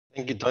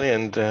Thank you, Tony,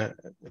 and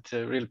it's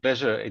a real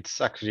pleasure. It's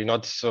actually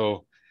not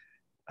so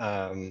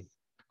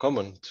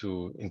common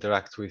to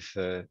interact with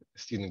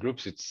student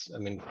groups. I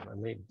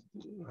may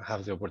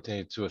have the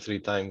opportunity 2 or 3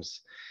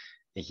 times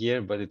a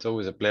year, but it's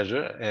always a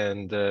pleasure.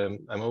 And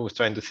I'm always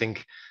trying to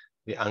think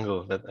the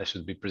angle that I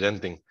should be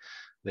presenting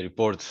the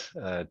report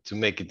to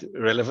make it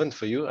relevant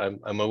for you.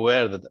 I'm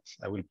aware that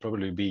I will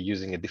probably be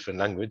using a different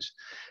language.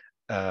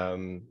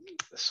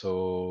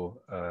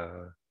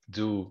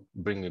 Do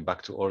bring me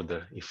back to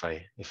order if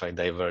I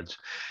diverge.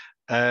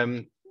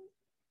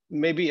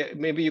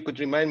 Maybe you could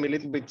remind me a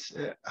little bit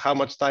how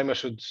much time I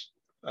should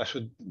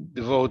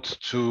devote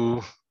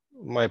to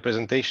my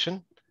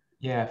presentation.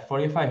 Yeah,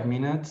 45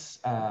 minutes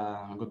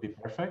would be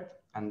perfect,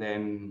 and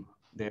then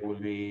there will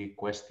be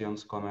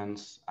questions,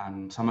 comments,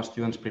 and some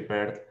students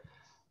prepared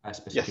a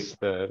specific.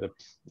 Yes,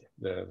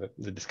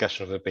 the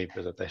discussion of the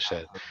paper that I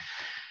shared.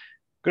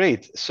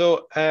 Great.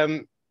 So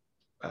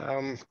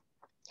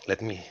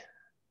let me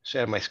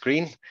share my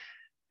screen.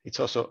 It's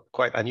also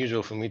quite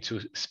unusual for me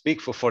to speak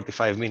for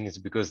 45 minutes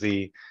because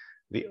the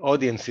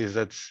audiences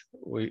that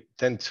we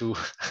tend to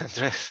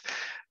address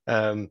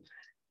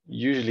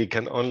usually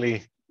can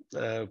only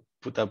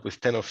put up with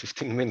 10 or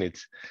 15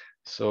 minutes.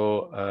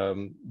 So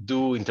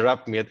do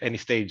interrupt me at any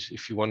stage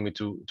if you want me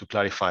to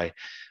clarify.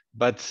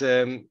 But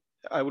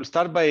I will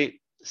start by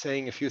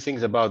saying a few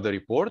things about the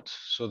report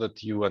so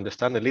that you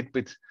understand a little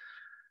bit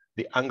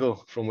the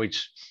angle from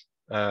which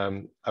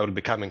I will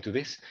be coming to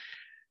this.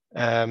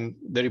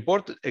 The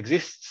report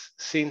exists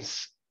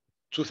since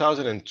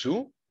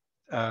 2002.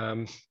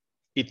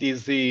 It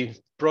is the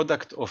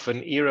product of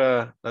an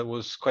era that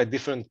was quite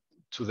different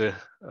to the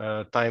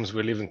times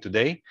we're living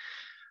today.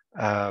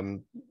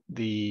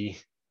 The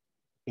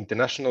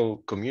international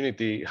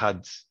community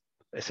had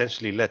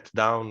essentially let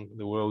down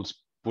the world's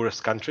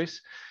poorest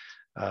countries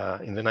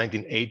in the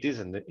 1980s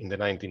and in the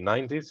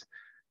 1990s.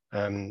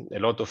 A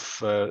lot of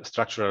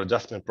structural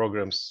adjustment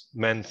programs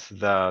meant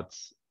that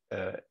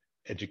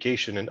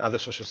education and other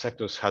social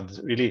sectors had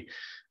really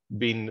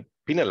been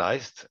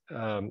penalized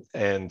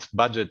and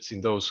budgets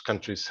in those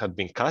countries had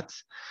been cut.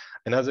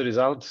 And as a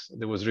result,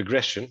 there was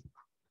regression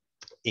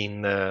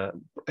in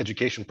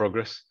education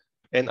progress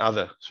and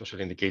other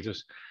social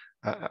indicators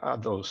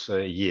at those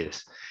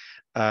years.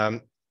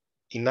 In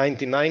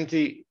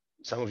 1990,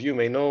 some of you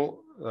may know,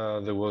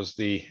 there was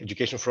the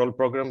Education for All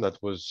program that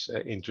was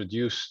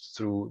introduced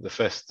through the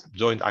first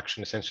joint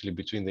action essentially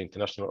between the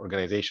international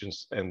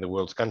organizations and the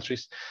world's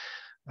countries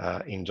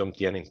in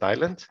Jomtien in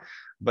Thailand.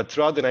 But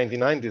throughout the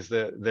 1990s,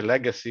 the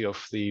legacy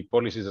of the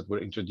policies that were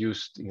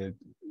introduced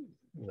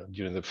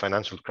during the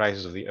financial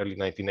crisis of the early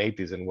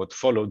 1980s and what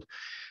followed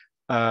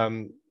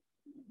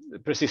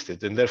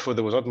persisted, and therefore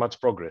there was not much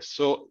progress.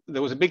 So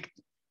there was a big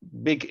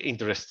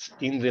interest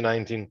in the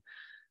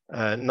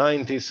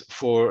 1990s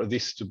for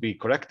this to be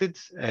corrected,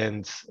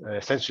 and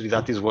essentially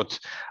that is what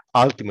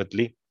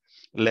ultimately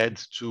led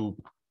to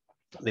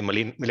the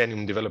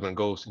Millennium Development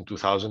Goals in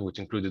 2000, which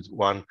included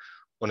one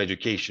on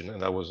education,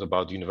 and that was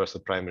about universal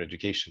primary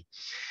education.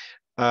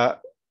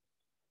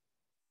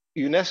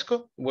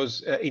 UNESCO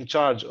was in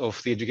charge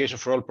of the Education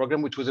for All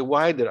program, which was a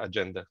wider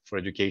agenda for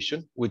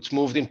education, which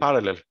moved in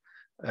parallel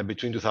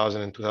between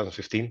 2000 and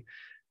 2015,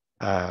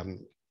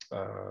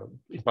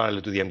 in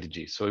parallel to the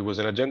MDGs. So it was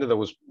an agenda that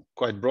was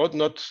quite broad,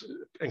 not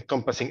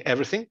encompassing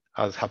everything,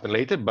 as happened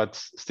later, but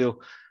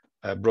still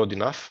broad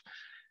enough.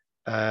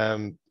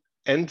 And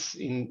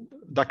in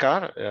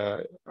Dakar,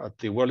 at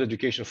the World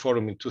Education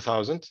Forum in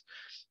 2000,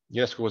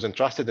 UNESCO was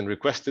entrusted and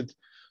requested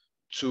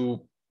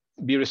to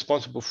be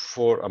responsible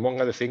for, among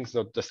other things,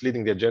 not just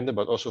leading the agenda,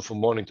 but also for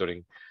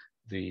monitoring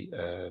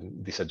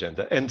this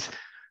agenda. And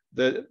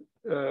the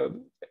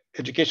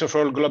Education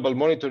for All Global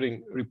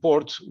Monitoring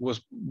Report was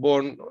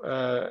born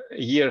a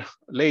year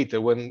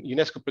later when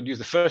UNESCO produced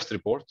the first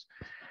report,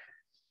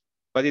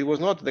 but it was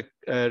not the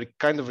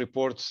kind of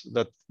reports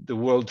that the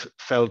world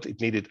felt it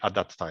needed at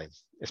that time,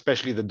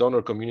 especially the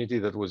donor community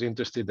that was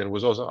interested and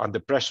was also under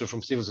pressure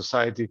from civil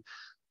society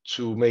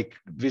to make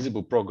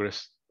visible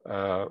progress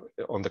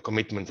on the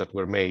commitments that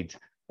were made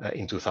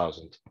in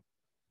 2000.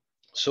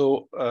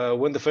 So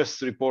when the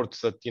first reports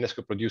that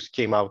UNESCO produced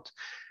came out,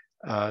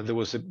 there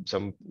was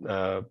some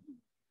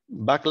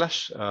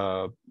backlash.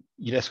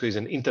 UNESCO is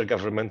an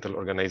intergovernmental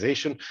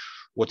organization.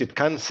 What it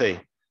can say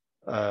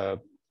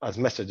as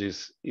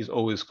messages is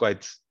always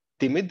quite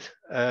timid,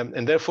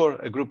 and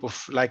therefore a group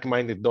of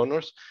like-minded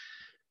donors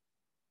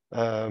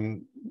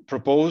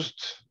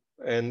proposed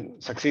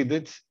and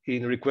succeeded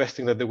in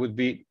requesting that there would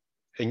be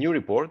a new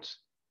report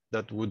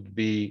that would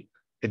be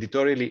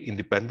editorially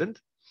independent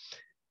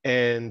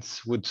and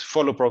would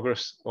follow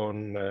progress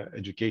on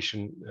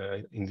education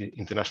in the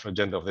international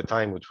agenda of the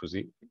time, which was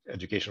the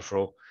Education for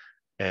All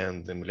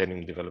and the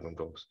Millennium Development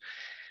Goals.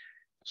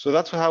 So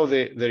that's how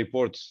the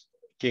report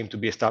came to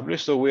be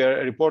established. So we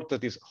are a report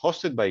that is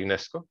hosted by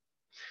UNESCO,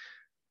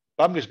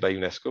 published by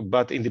UNESCO,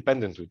 but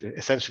independent with it.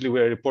 Essentially,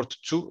 we're a report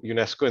to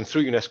UNESCO and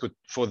through UNESCO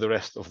for the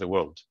rest of the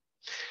world.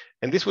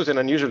 And this was an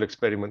unusual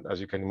experiment,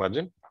 as you can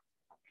imagine.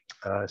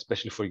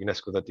 especially for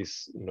UNESCO, that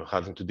is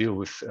having to deal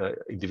with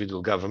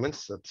individual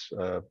governments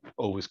that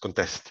always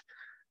contest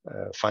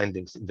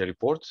findings in the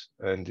report.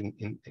 And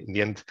in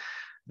the end,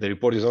 the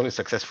report is only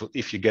successful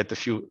if you get a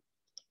few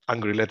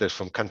angry letters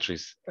from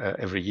countries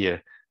every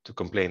year to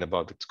complain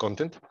about its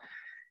content.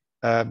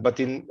 But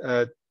in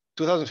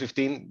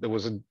 2015, there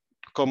was a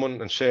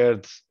common and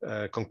shared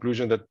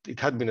conclusion that it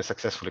had been a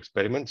successful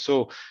experiment.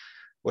 So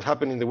what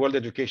happened in the World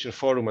Education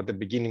Forum at the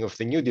beginning of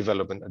the new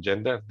development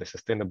agenda, the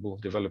Sustainable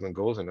Development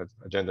Goals and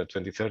Agenda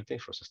 2030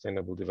 for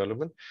Sustainable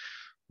Development,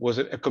 was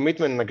a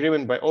commitment and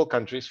agreement by all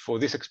countries for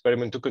this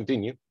experiment to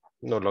continue,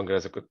 no longer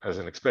as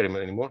an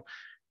experiment anymore,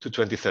 to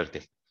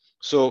 2030.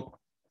 So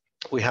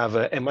we have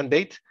a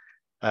mandate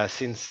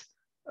since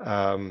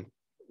that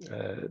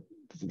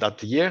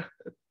year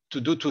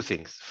to do two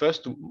things.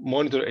 First, to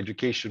monitor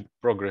education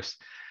progress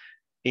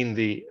in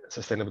the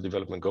Sustainable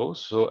Development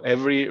Goals. So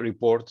every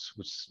report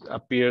which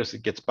appears,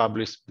 it gets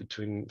published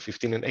between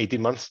 15 and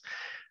 18 months,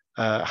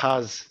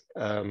 has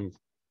a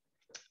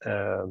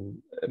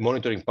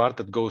monitoring part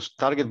that goes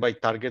target by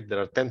target.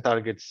 There are 10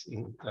 targets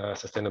in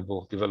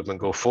Sustainable Development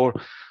Goal 4,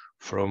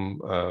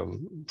 from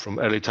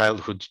early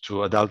childhood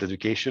to adult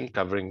education,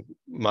 covering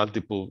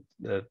multiple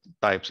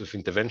types of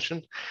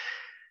intervention.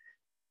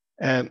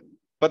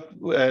 But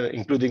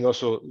including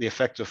also the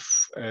effect of,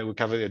 we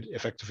cover the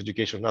effect of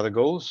education on other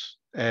goals,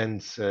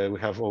 and we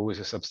have always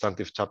a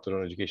substantive chapter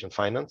on education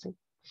financing.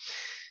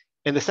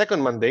 And the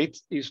second mandate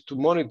is to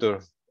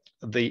monitor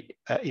the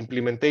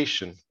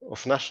implementation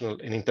of national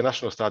and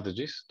international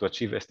strategies to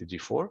achieve SDG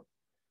 4,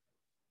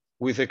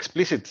 with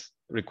explicit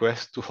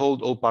request to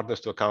hold all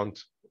partners to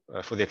account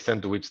for the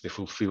extent to which they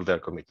fulfill their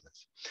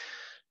commitments.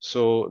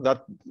 So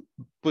that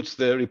puts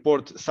the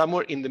report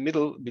somewhere in the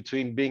middle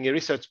between being a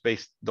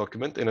research-based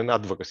document and an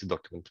advocacy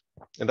document.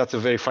 And that's a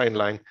very fine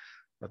line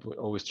that we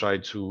always try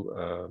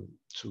to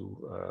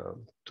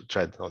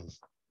tread on.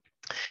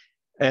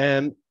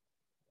 And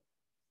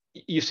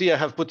you see, I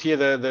have put here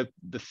the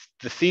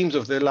themes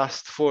of the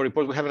last 4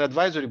 reports. We have an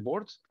advisory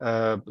board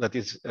that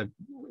is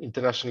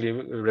internationally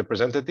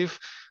representative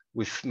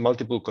with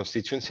multiple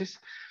constituencies.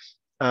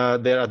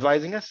 They're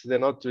advising us. They're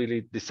not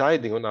really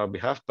deciding on our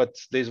behalf, but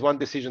there's one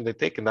decision they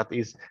take, and that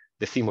is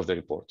the theme of the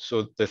report.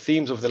 So the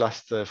themes of the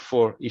last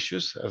 4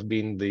 issues have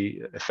been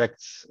the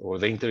effects or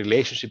the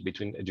interrelationship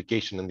between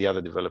education and the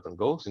other development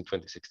goals in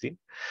 2016,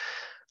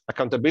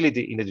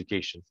 accountability in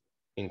education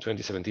in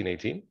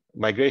 2017-18,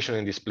 migration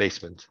and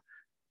displacement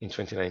in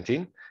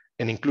 2019,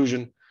 and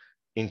inclusion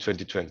in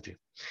 2020.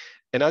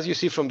 And as you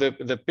see from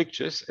the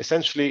pictures,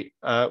 essentially,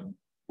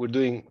 we're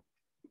doing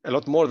a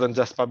lot more than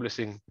just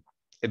publishing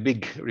a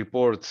big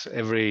report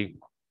every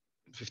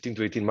 15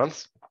 to 18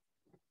 months.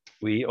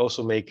 We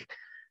also make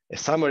a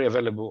summary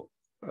available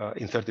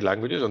in 30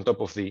 languages on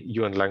top of the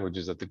UN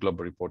languages that the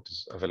global report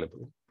is available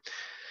in.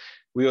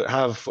 We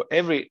have for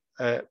every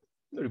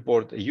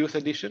report a youth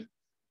edition,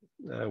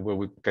 where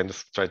we kind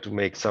of try to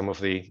make some of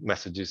the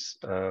messages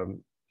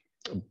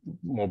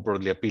more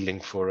broadly appealing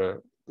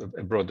for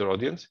a broader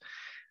audience.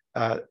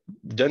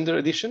 Gender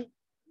edition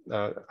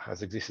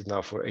has existed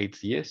now for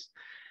 8 years.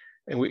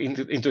 And we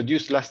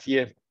introduced last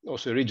year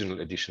also a regional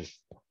edition,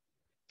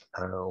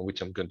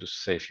 which I'm going to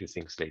say a few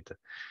things later.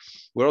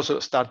 We're also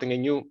starting a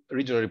new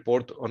regional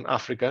report on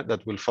Africa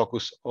that will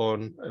focus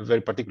on a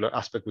very particular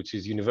aspect, which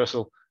is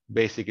universal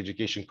basic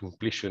education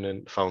completion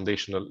and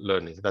foundational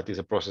learning. That is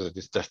a process that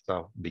is just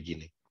now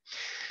beginning.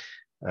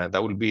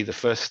 That will be the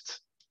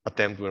first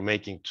attempt we're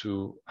making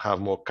to have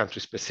more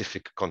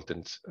country-specific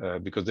content,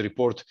 because the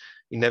report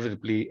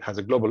inevitably has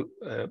a global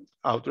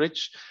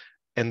outreach.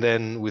 And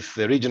then with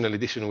the regional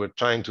edition, we're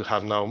trying to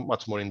have now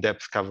much more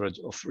in-depth coverage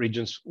of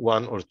regions,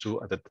 1 or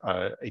 2 at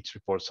each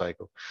report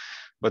cycle.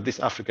 But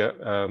this Africa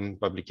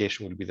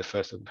publication will be the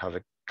first that will have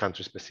a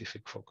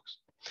country-specific focus.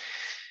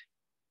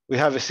 We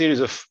have a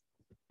series of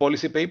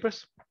policy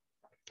papers,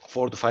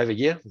 4 to 5 a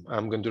year.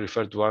 I'm going to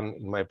refer to one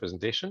in my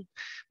presentation,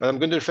 but I'm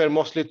going to refer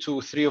mostly to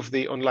 3 of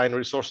the online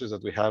resources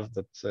that we have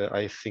that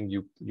I think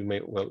you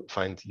may well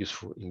find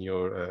useful in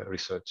your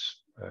research,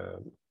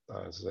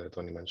 as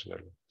Tony mentioned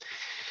earlier.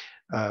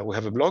 We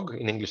have a blog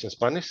in English and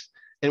Spanish,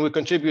 and we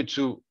contribute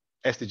to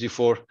SDG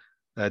 4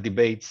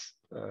 debates.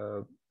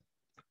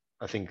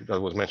 I think that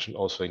was mentioned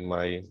also in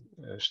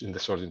the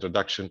short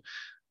introduction,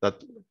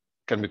 that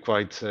can be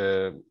quite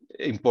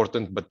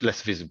important, but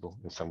less visible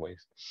in some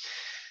ways.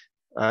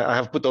 I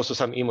have put also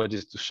some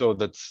images to show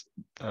that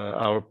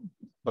our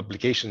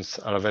publications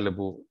are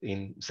available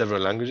in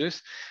several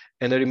languages.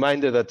 And a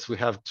reminder that we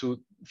have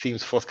 2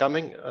 themes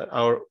forthcoming.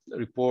 Our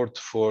report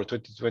for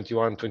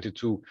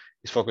 2021-22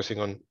 is focusing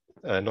on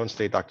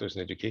non-state actors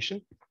in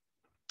education,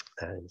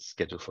 and it's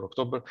scheduled for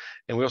October.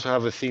 And we also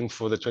have a theme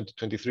for the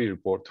 2023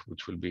 report,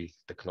 which will be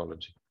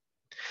technology.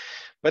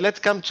 But let's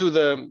come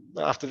to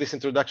after this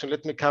introduction,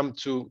 let me come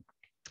to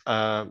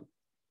the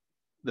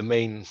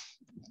main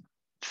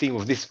theme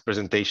of this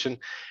presentation.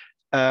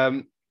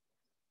 There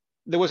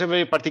was a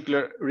very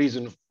particular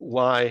reason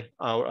why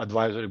our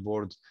advisory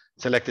board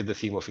selected the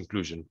theme of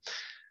inclusion.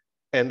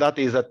 And that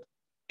is that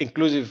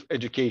inclusive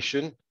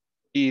education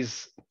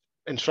is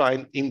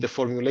enshrined in the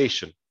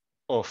formulation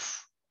of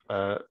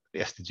the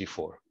SDG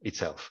 4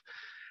 itself.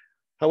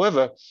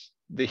 However,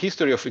 the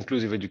history of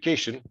inclusive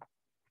education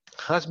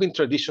has been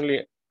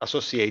traditionally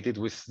associated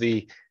with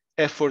the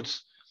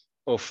efforts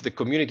of the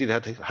community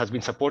that has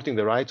been supporting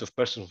the rights of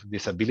persons with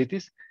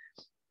disabilities.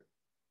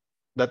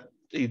 That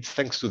it's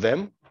thanks to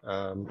them,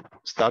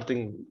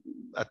 starting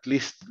at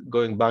least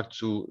going back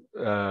to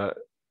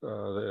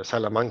the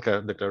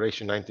Salamanca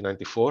Declaration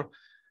 1994,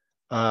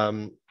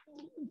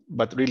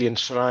 but really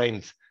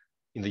enshrined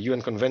in the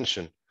UN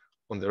Convention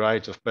on the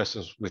Rights of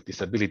Persons with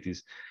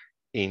Disabilities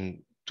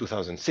in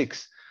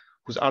 2006,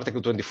 whose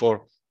Article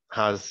 24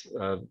 has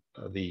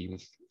the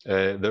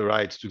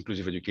rights to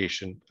inclusive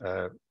education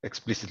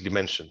explicitly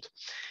mentioned.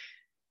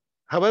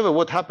 However,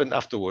 what happened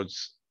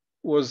afterwards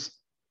was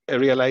a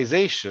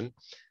realization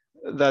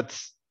that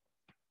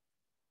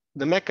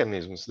the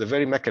mechanisms, the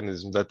very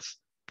mechanisms that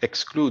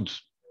exclude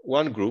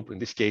one group, in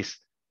this case,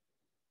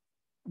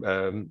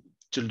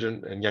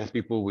 children and young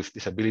people with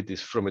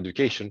disabilities from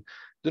education,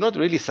 do not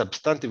really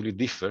substantively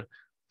differ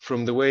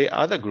from the way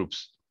other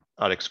groups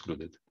are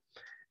excluded.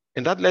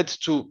 And that led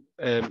to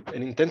an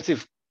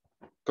intensive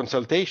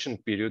consultation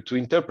period to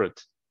interpret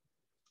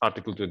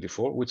Article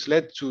 24, which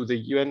led to the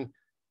UN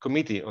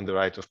Committee on the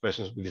Rights of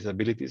Persons with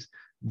Disabilities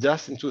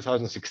just in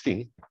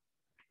 2016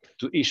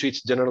 to issue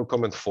its General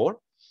Comment 4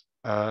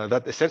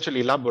 that essentially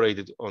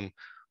elaborated on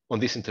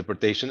this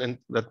interpretation and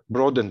that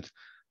broadened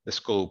the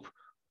scope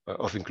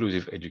of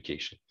inclusive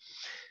education.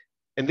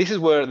 And this is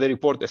where the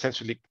report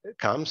essentially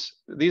comes.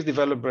 These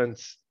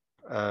developments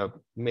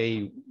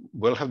may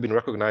well have been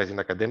recognized in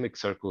academic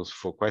circles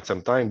for quite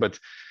some time, but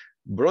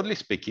broadly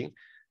speaking,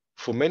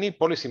 for many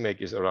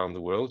policymakers around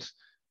the world,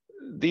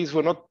 these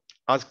were not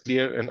as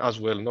clear and as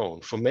well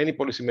known. For many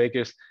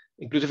policymakers,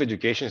 inclusive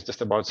education is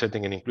just about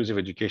setting an inclusive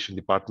education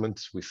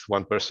department with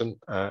one person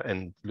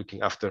and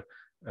looking after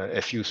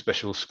a few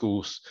special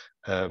schools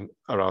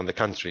around the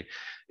country.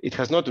 It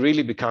has not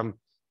really become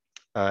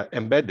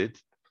embedded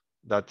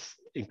that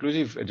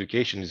inclusive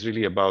education is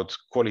really about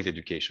quality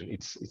education.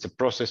 It's a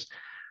process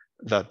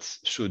that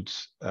should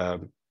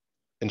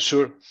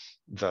ensure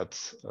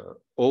that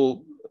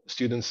all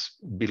students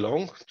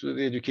belong to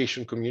the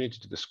education community,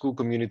 to the school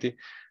community.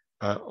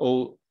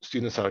 All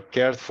students are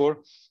cared for.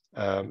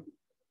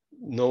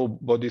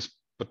 Nobody's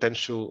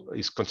potential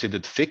is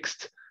considered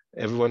fixed.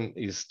 Everyone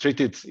is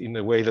treated in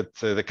a way that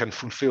they can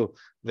fulfill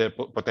their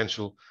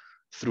potential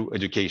through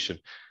education.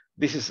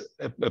 This is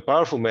a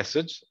powerful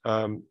message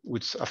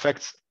which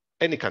affects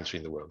any country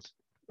in the world.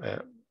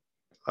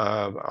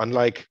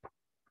 Unlike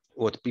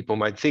what people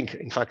might think,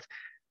 in fact,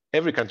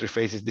 every country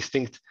faces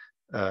distinct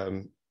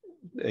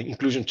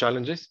inclusion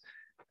challenges,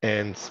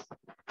 and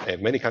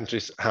many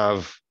countries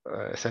have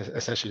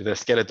essentially their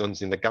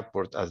skeletons in the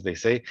cupboard, as they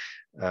say,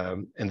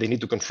 and they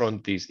need to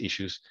confront these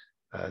issues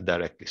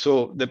directly.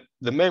 So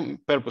the main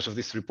purpose of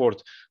this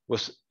report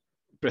was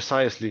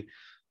precisely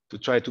to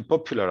try to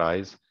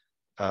popularize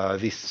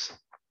this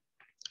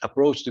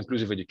approach to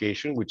inclusive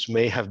education, which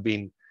may have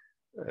been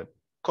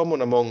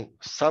common among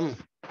some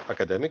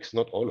academics,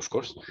 not all, of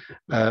course,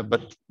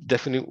 but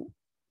definitely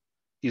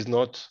is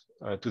not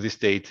to this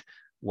date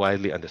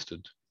widely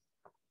understood.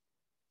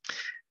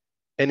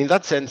 And in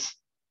that sense,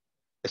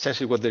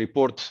 essentially what the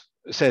report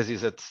says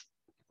is that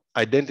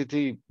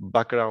identity,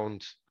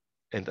 background,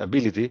 and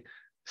ability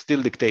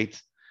still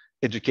dictate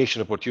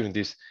education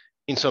opportunities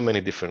in so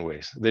many different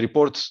ways. The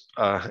report,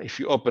 if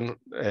you open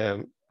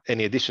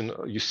any edition,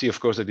 you see, of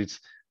course, that it's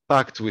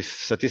packed with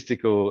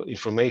statistical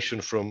information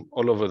from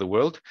all over the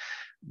world,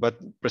 but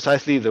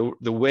precisely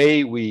the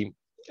way we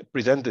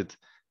presented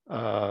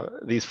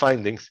these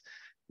findings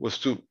was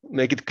to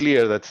make it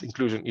clear that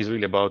inclusion is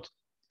really about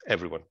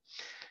everyone.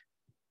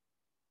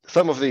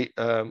 Some of the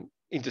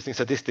interesting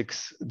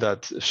statistics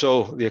that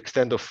show the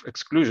extent of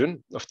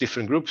exclusion of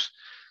different groups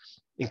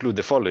include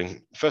the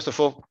following. First of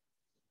all,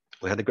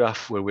 we had a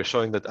graph where we're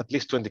showing that at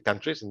least 20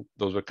 countries, and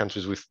those were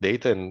countries with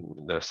data, and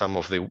there are some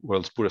of the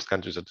world's poorest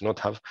countries that do not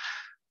have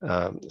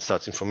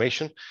such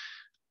information.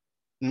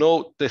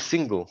 Not a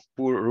single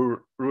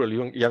poor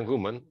rural young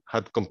woman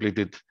had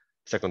completed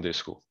secondary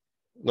school.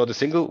 Not a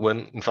single,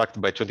 when in fact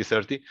by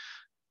 2030,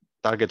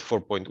 target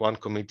 4.1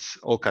 commits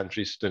all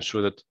countries to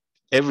ensure that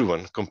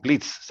everyone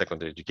completes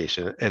secondary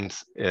education. And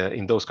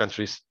in those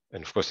countries,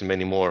 and of course in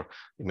many more,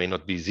 it may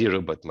not be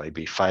 0, but might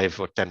be 5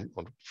 or 10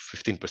 or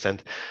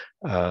 15%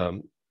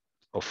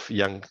 of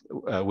young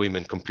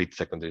women complete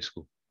secondary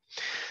school.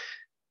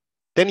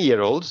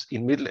 10-year-olds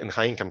in middle and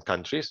high income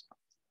countries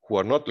who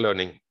are not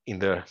learning in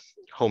their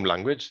home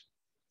language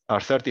are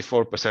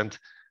 34%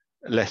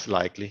 less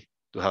likely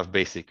to have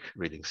basic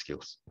reading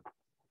skills.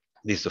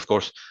 This is, of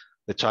course,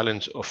 the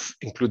challenge of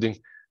including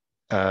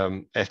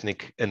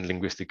ethnic and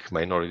linguistic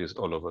minorities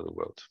all over the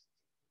world.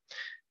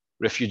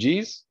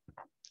 Refugees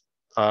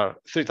are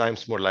 3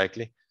 times more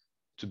likely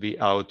to be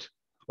out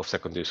of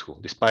secondary school,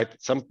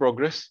 despite some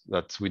progress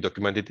that we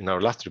documented in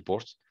our last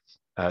report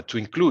to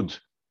include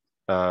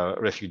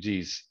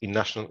refugees in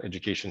national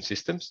education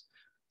systems.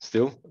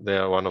 Still, they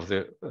are one of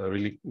the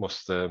really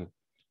most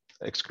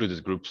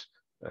excluded groups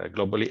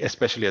globally,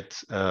 especially at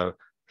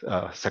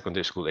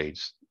secondary school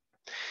age.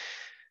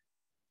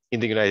 In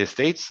the United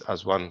States,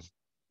 as one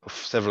of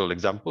several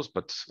examples,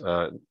 but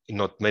in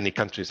not many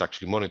countries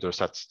actually monitor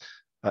such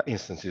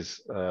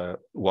instances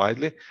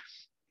widely.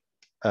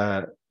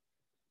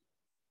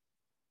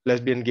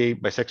 Lesbian, gay,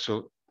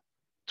 bisexual,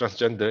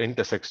 transgender,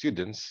 intersex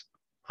students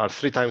are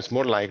 3 times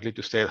more likely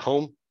to stay at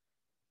home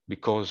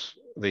because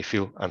they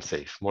feel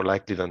unsafe, more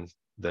likely than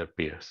their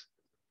peers.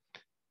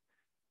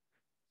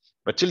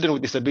 But children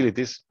with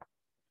disabilities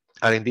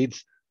are indeed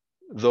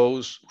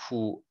those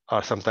who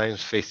are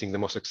sometimes facing the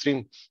most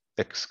extreme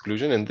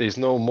exclusion, and there is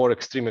no more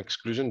extreme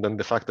exclusion than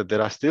the fact that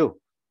there are still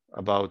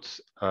about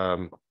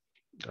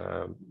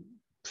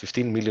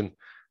 15 million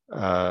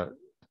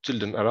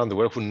children around the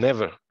world who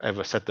never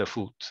ever set their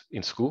foot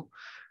in school,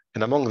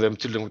 and among them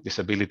children with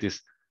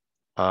disabilities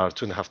are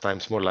 2.5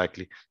 times more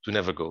likely to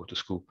never go to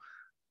school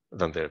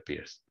than their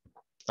peers.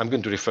 I'm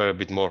going to refer a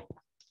bit more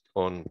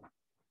on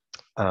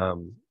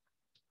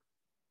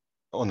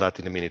that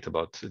in a minute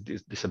about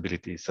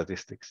disability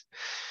statistics.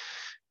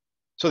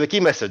 So the key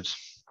message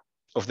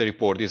of the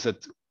report is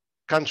that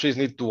countries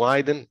need to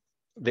widen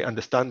the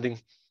understanding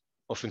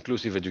of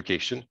inclusive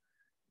education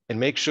and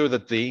make sure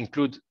that they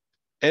include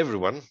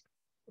everyone,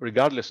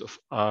 regardless of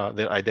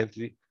their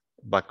identity,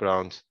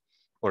 background,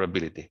 or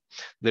ability.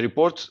 The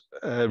report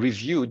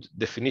reviewed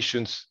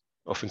definitions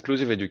of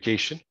inclusive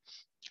education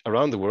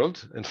around the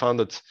world and found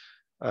that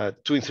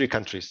 2 in 3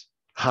 countries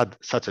had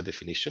such a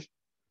definition.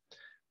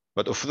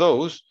 But of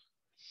those,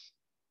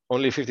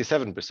 only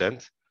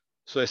 57%,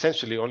 so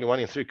essentially only 1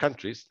 in 3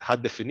 countries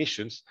had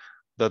definitions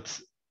that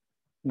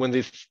when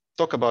they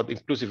talk about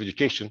inclusive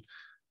education,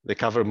 they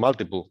cover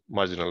multiple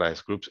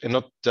marginalized groups and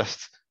not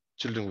just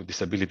children with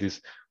disabilities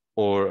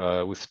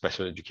or with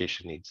special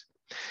education needs.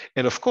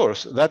 And of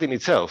course, that in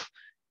itself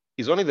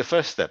is only the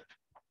first step,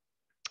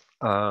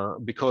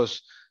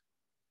 because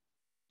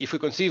if we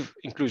conceive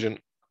inclusion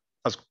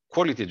as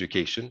quality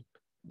education,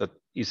 that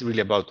is really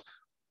about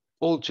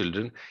all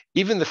children,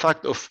 even the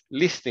fact of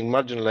listing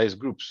marginalized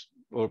groups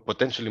or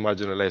potentially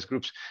marginalized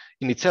groups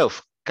in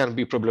itself can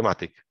be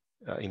problematic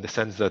in the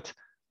sense that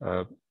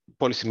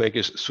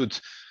policymakers should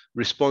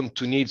respond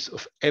to needs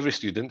of every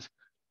student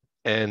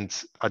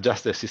and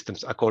adjust their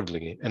systems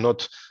accordingly and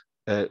not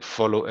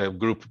follow a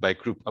group by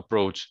group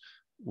approach,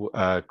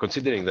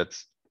 considering that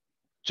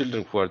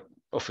children who are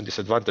often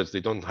disadvantaged, they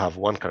don't have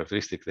one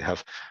characteristic, they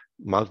have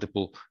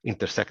multiple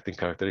intersecting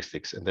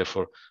characteristics, and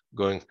therefore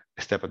going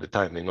a step at a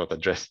time may not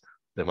address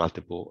the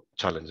multiple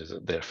challenges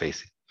that they're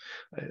facing.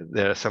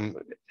 There are some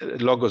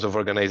logos of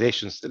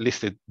organizations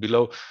listed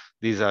below.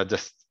 These are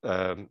just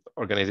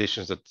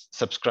organizations that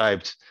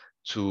subscribed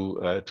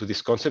to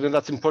this concept, and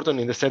that's important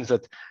in the sense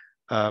that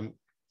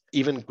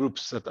even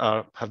groups that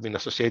have been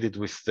associated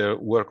with their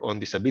work on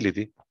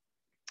disability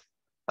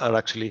are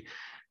actually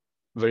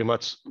very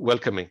much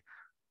welcoming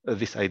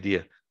this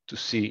idea to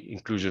see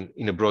inclusion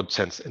in a broad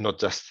sense and not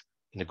just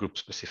in a group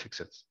specific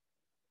sense.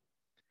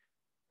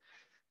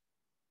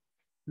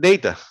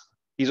 Data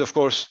is, of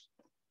course,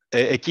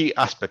 a key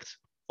aspect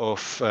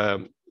of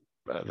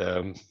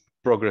the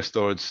progress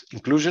towards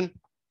inclusion.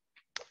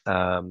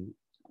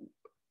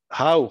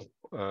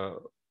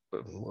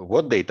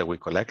 What data we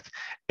collect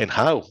and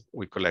how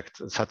we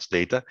collect such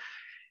data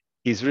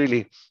is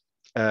really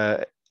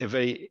a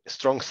very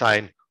strong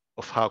sign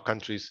of how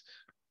countries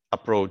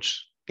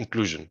approach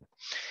inclusion.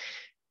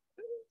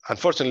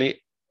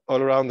 Unfortunately,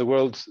 all around the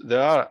world,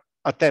 there are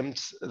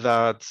attempts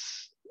that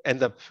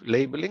end up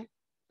labeling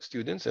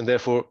students and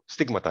therefore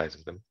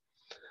stigmatizing them.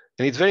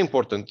 And it's very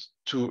important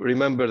to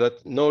remember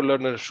that no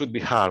learner should be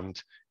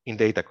harmed in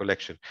data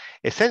collection.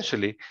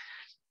 Essentially,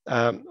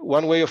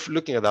 one way of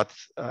looking at that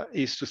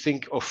is to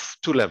think of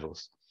 2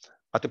 levels.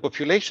 At the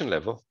population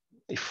level,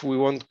 if we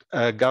want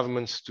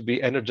governments to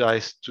be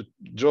energized to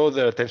draw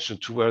their attention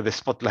to where the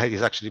spotlight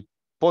is actually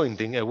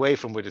pointing, away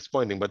from where it's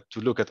pointing, but to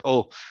look at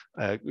all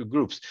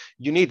groups,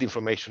 you need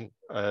information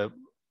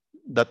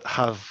that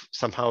have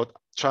somehow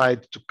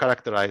tried to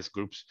characterize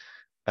groups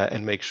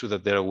and make sure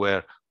that they're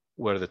aware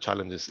where the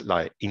challenges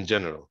lie in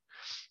general.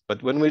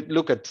 But when we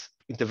look at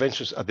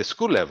interventions at the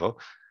school level,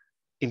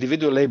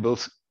 individual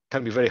labels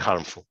can be very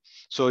harmful.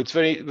 So it's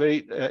very,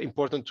 very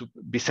important to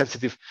be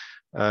sensitive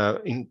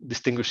in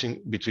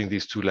distinguishing between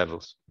these 2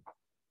 levels.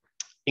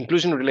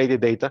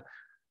 Inclusion-related data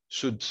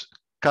should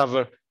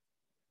cover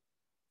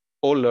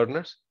all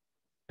learners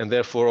and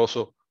therefore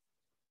also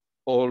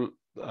all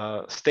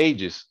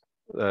stages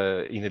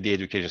in the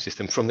education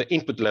system, from the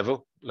input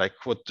level, like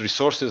what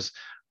resources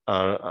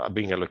are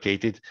being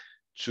allocated,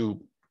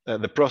 to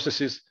the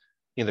processes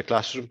in the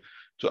classroom,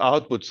 to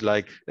outputs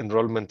like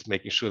enrollment,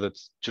 making sure that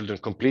children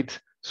complete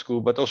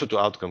school, but also to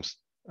outcomes,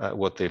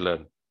 what they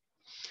learn.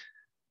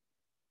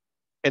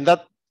 And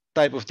that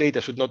type of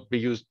data should not be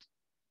used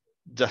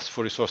just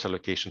for resource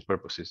allocation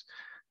purposes.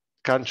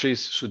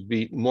 Countries should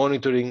be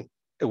monitoring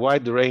a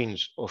wide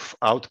range of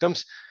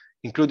outcomes,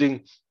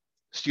 including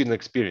student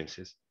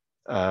experiences.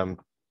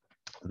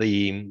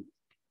 The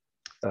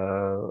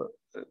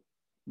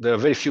there are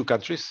very few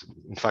countries.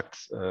 In fact,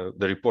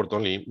 the report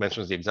only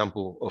mentions the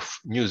example of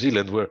New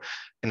Zealand, where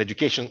an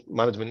education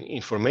management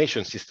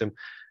information system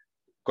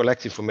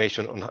collects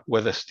information on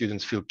whether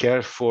students feel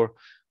cared for,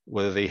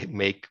 whether they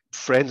make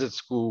friends at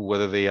school,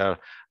 whether they are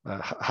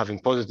having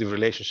positive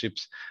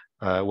relationships,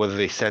 whether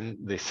they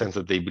sense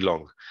that they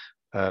belong.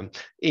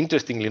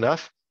 Interestingly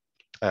enough,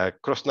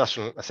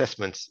 cross-national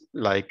assessments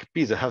like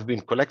PISA have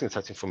been collecting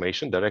such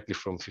information directly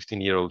from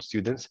 15-year-old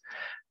students.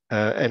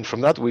 And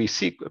from that, we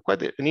see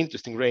quite an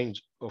interesting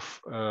range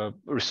of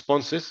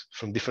responses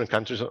from different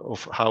countries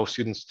of how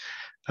students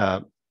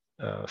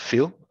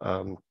feel.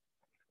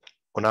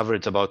 On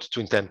average, about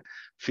 2 in 10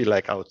 feel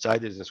like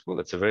outsiders in school.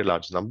 That's a very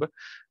large number.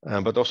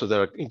 But also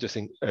there are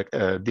interesting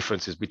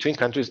differences between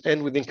countries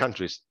and within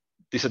countries.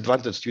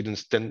 Disadvantaged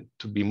students tend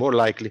to be more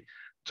likely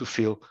to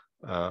feel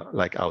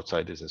like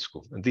outsiders in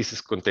school. And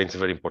this contains a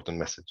very important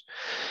message.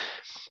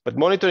 But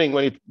monitoring,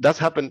 when it does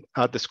happen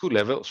at the school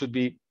level, should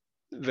be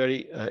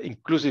very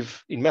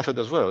inclusive in method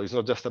as well. It's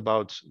not just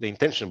about the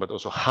intention, but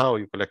also how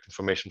you collect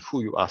information,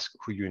 who you ask,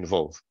 who you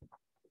involve.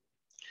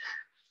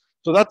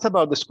 So that's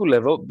about the school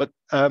level, but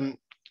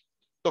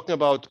talking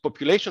about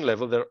population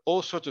level, there are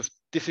all sorts of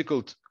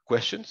difficult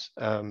questions.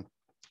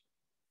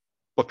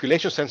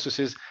 Population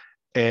censuses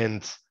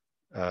and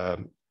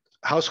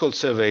household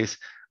surveys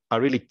are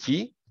really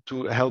key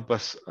to help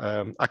us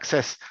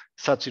access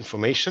such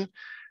information.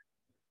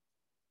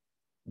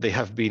 They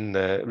have been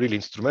really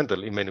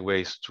instrumental in many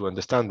ways to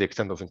understand the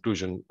extent of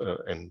inclusion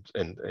and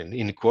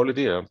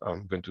inequality,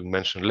 I'm going to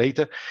mention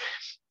later.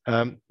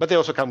 But they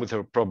also come with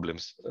their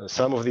problems.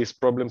 Some of these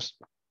problems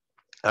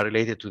are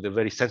related to the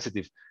very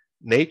sensitive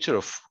nature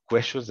of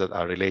questions that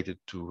are related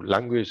to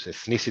language,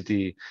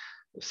 ethnicity,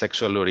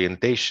 sexual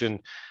orientation,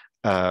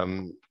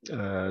 that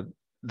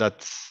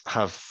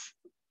have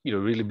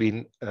really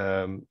been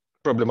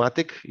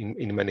problematic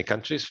in many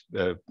countries.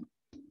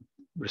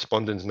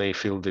 Respondents may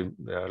feel they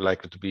are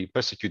likely to be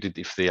persecuted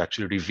if they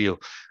actually reveal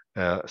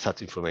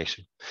such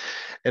information.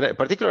 And a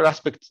particular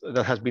aspect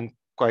that has been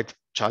quite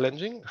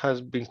challenging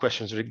has been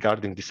questions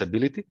regarding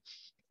disability.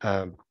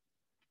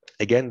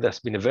 Again, there's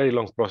been a very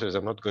long process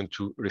I'm not going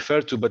to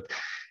refer to, but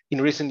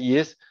in recent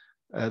years,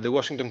 the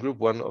Washington Group,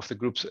 one of the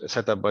groups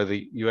set up by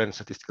the UN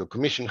Statistical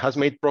Commission, has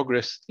made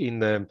progress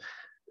in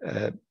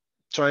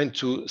trying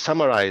to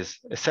summarize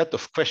a set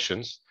of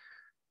questions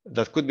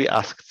that could be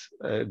asked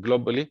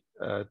globally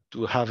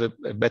to have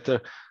a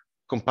better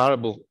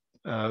comparable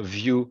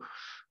view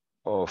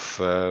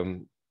of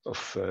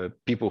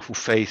people who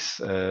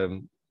face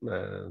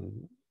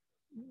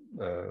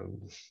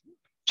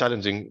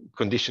challenging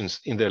conditions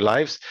in their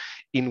lives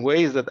in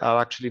ways that are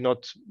actually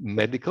not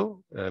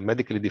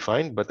medically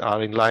defined, but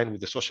are in line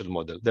with the social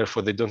model.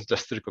 Therefore, they don't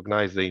just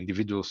recognize the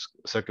individual's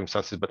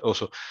circumstances, but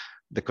also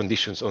the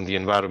conditions on the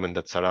environment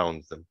that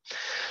surrounds them.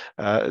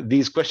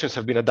 These questions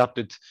have been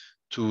adapted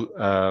to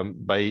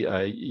by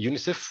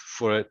UNICEF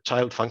for a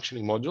child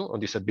functioning module on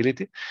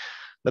disability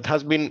that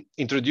has been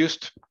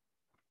introduced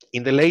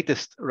in the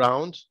latest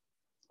round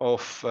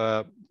of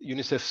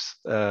UNICEF's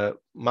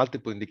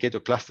multiple indicator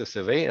cluster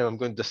survey. And I'm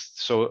going to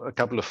just show a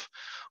couple of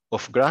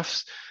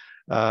graphs.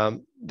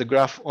 The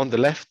graph on the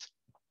left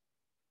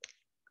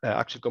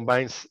actually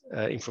combines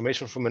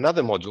information from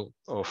another module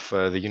of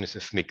the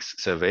UNICEF Mix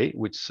survey,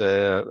 which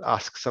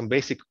asks some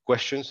basic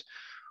questions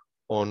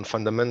on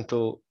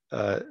fundamental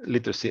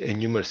literacy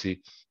and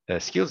numeracy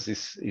skills.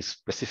 This is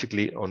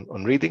specifically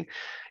on reading.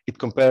 It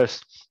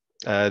compares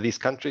these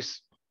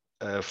countries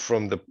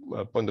from the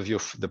point of view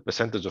of the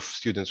percentage of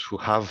students who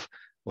have,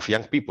 of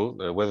young people,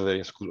 whether they're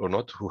in school or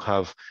not, who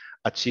have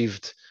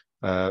achieved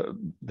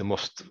the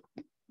most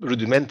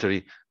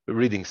rudimentary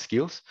reading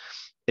skills.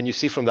 And you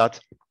see from that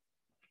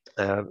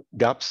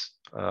gaps.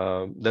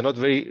 They're not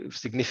very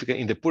significant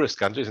in the poorest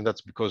countries, and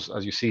that's because,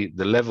 as you see,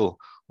 the level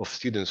of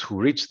students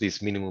who reach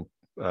these minimum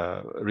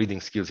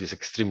reading skills is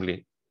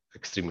extremely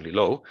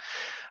low.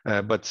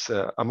 But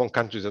among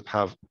countries that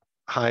have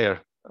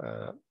higher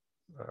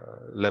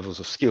levels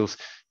of skills,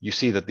 you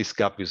see that this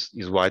gap is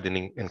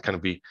widening and can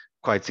be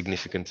quite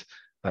significant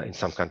in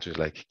some countries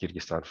like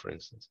Kyrgyzstan, for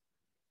instance.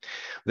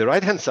 The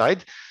right-hand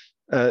side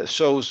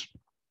shows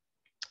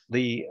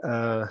the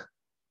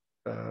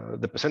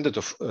percentage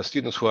of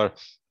students who are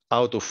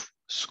out of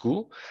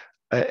school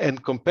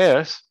and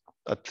compares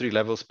at 3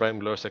 levels,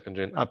 primary, lower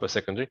secondary, and upper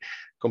secondary,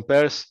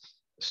 compares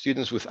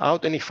students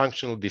without any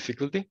functional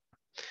difficulty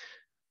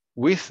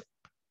with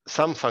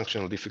some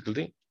functional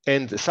difficulty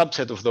and a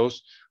subset of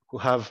those who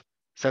have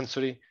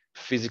sensory,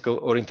 physical,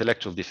 or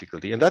intellectual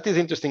difficulty. And that is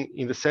interesting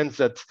in the sense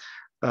that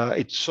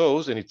it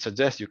shows and it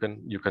suggests, you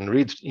can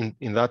read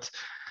in that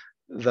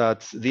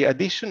the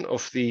addition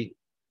of the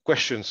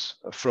questions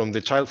from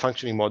the child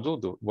functioning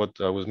model, what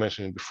I was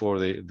mentioning before,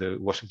 the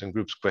Washington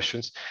Group's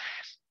questions,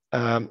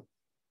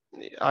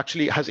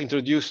 actually has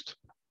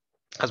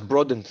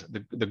broadened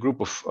the group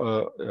of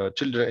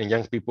children and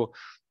young people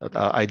that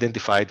are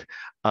identified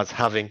as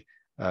having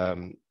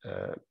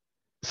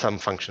some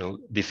functional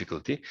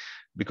difficulty,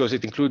 because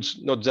it includes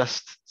not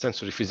just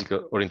sensory,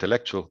 physical, or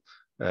intellectual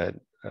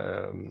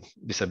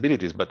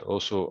disabilities, but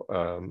also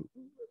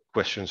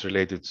questions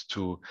related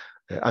to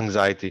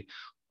anxiety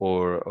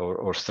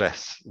or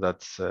stress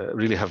that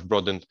really have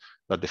broadened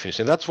that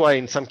definition. And that's why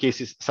in some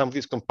cases, some of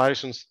these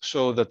comparisons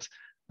show that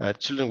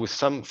children with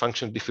some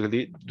functional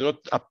difficulty do not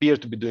appear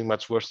to be doing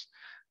much worse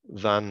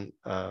than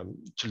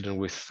children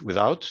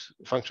without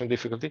functional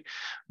difficulty.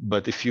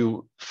 But if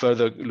you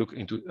further look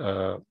into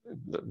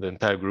the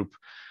entire group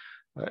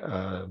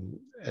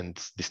and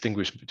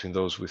distinguish between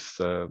those with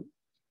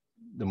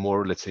the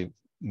more, let's say,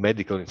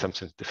 medical, in some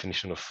sense,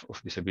 definition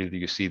of disability,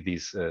 you see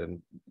these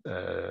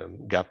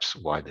gaps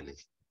widening.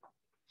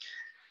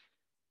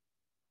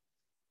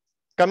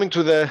 Coming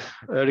to the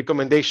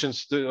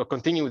recommendations, or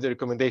continue with the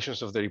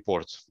recommendations of the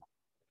report.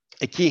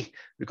 A key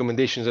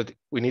recommendation is that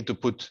we need to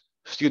put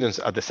students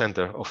at the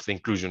center of the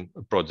inclusion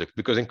project,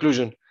 because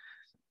inclusion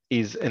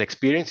is an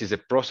experience, is a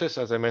process,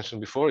 as I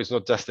mentioned before. It's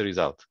not just a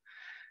result.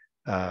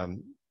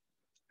 And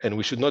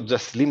we should not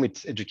just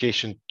limit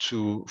education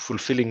to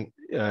fulfilling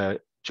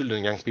children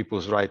and young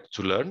people's right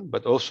to learn,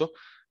 but also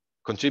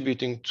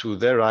contributing to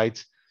their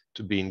right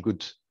to be in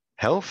good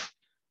health,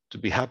 to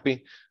be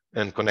happy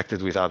and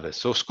connected with others.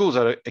 So schools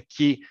are a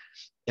key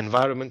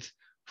environment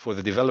for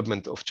the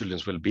development of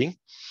children's well-being.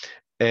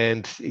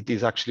 And it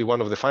is actually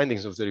one of the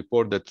findings of the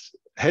report that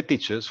head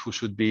teachers, who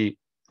should be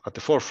at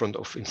the forefront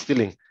of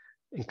instilling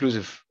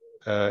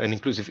an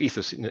inclusive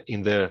ethos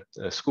in their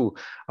school,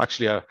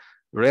 actually are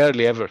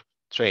rarely ever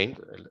trained,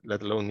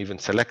 let alone even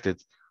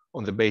selected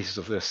on the basis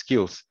of their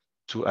skills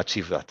to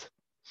achieve that.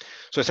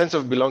 So a sense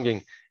of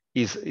belonging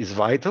is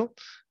vital,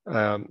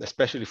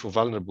 especially for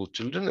vulnerable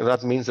children. And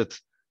that means that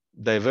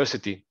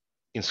diversity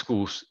in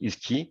schools is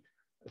key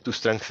to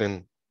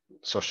strengthen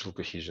social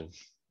cohesion.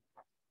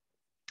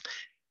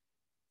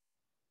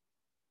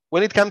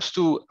 When it comes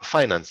to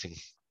financing,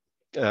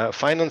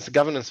 governance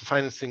and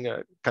financing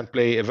can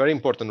play a very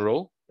important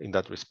role in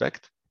that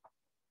respect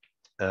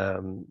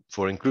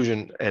for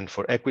inclusion and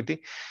for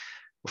equity.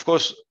 Of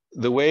course,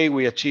 the way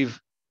we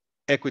achieve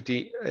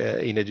equity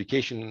in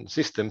education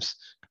systems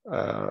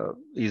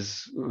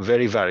is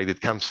very varied. It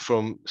comes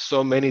from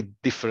so many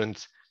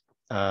different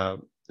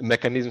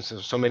mechanisms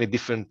and so many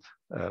different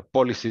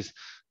policies.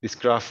 This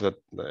graph that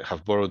I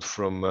have borrowed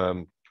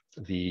from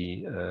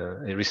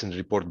a recent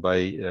report by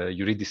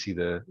Eurydice,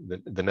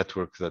 the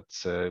network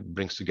that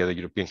brings together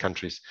European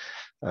countries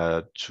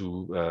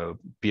to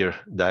peer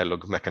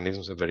dialogue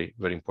mechanisms, a very,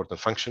 very important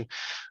function,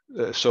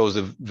 shows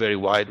a very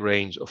wide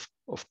range of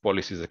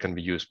policies that can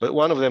be used. But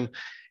one of them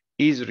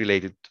is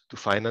related to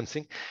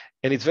financing,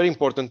 and it's very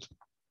important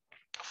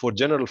for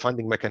general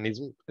funding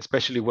mechanism,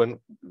 especially when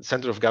the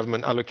center of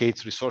government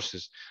allocates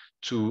resources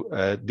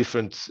to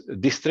different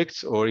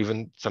districts or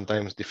even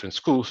sometimes different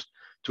schools,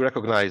 to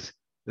recognize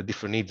the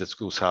different needs that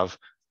schools have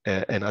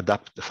and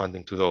adapt the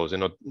funding to those,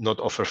 and not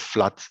offer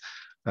flat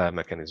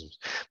mechanisms.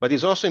 But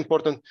it's also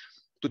important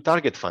to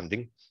target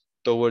funding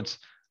towards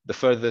the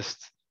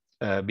furthest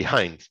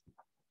behind.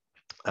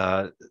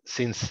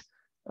 Since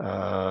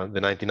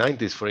the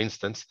 1990s, for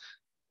instance,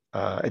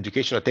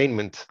 education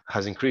attainment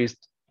has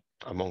increased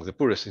among the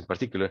poorest in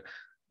particular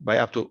by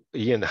up to a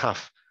year and a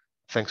half,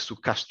 thanks to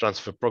cash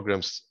transfer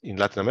programs in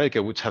Latin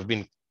America, which have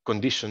been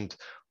conditioned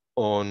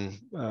on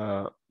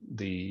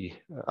the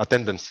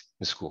attendance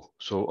in school,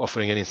 so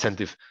offering an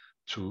incentive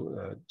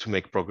to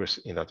make progress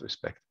in that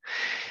respect.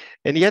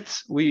 And yet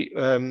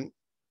and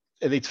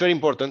it's very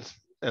important,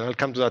 and I'll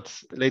come to that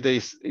later,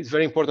 it's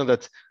very important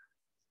that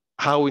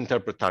how we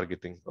interpret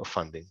targeting of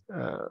funding.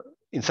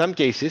 In some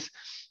cases,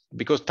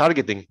 because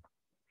targeting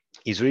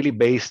is really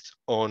based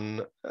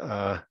on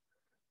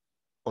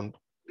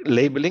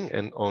labeling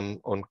and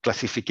on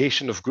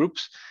classification of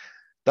groups,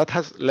 that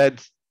has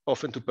led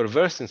often to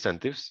perverse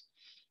incentives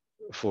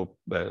for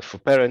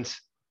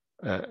parents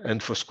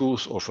and for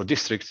schools or for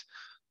districts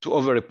to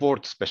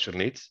over-report special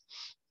needs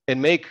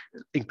and make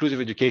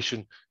inclusive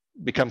education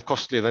become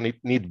costlier than it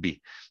need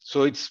be.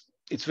 So it's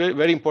very,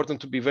 very important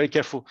to be very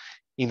careful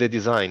in the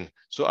design.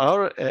 So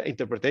our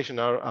interpretation,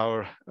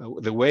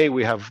 the way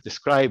we have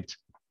described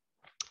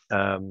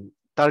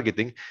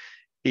targeting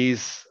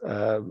is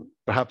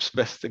perhaps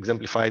best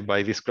exemplified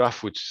by this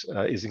graph, which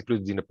is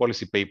included in a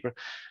policy paper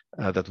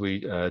that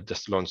we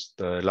just launched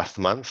last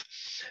month.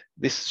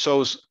 This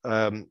shows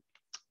 7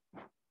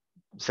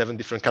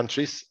 different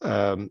countries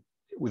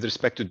with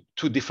respect to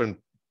 2 different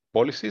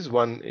policies.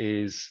 One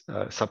is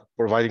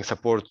providing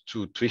support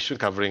to tuition,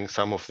 covering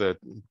some of the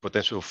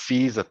potential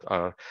fees that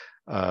are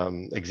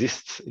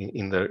exist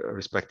in the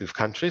respective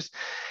countries.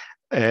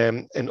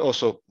 And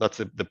also that's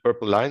the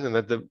purple line, and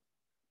that the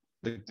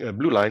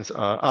blue lines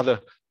are other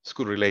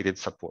school-related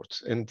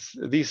supports. And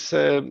these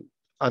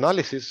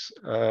analysis,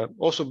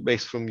 also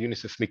based from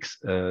UNICEF mix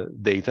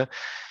data,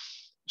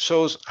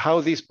 shows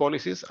how these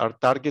policies are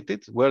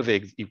targeted,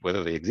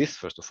 whether they exist,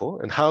 first of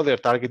all, and how they're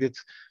targeted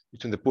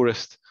between the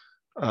poorest,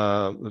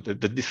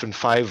 the different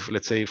 5,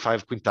 let's say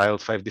 5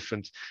 quintiles, 5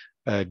 different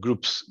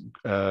groups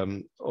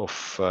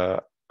of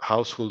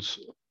households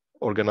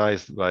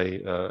organized by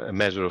a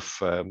measure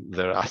of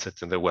their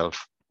assets and their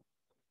wealth.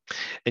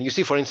 And you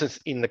see, for instance,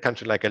 in a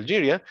country like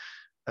Algeria,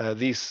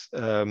 these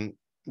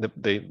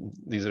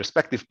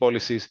respective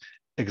policies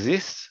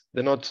exist.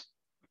 They're not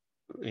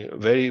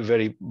very,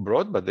 very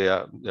broad, but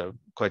they're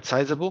quite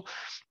sizable,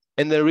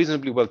 and they're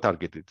reasonably well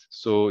targeted.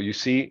 So you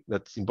see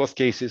that in both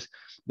cases,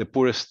 the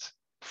poorest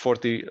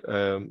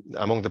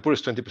among the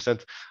poorest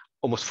 20%,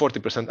 almost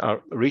 40%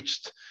 are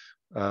reached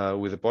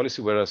with the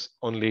policy, whereas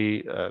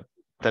only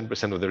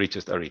 10% of the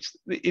richest are reached.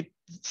 It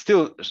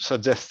still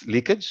suggests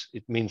leakage.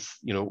 It means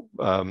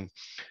 1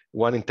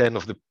 in 10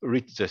 of the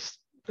richest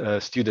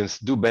students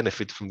do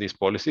benefit from these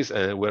policies,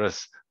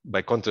 whereas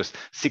by contrast,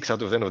 6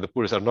 out of 10 of the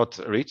poorest are not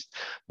reached.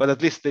 But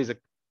at least there's a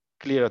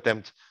clear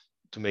attempt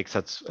to make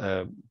such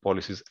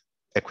policies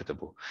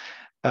equitable.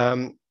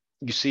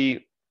 You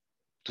see,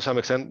 to some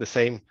extent, the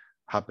same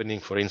happening,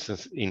 for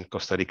instance, in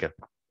Costa Rica.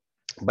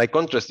 By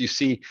contrast, you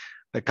see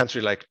a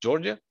country like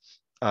Georgia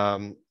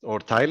or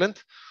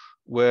Thailand,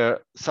 where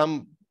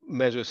some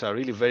measures are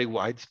really very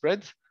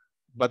widespread,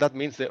 but that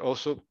means they're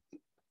also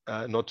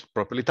not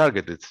properly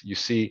targeted. You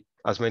see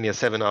as many as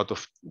 7 out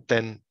of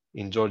 10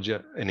 in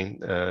Georgia and in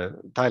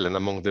Thailand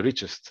among the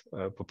richest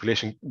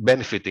population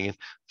benefiting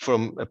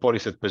from a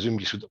policy that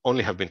presumably should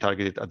only have been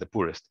targeted at the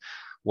poorest.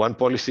 One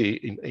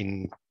policy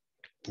in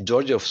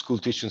Georgia of school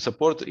tuition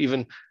support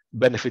even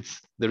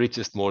benefits the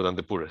richest more than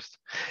the poorest.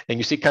 And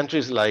you see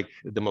countries like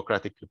the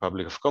Democratic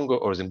Republic of Congo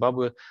or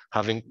Zimbabwe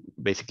having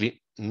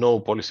basically no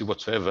policy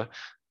whatsoever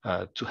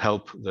to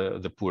help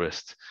the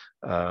poorest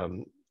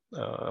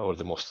or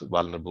the most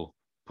vulnerable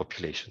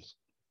populations.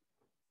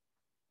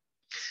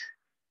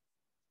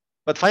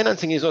 But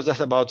financing is not just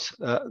about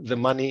the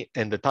money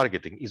and the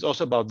targeting. It's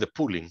also about the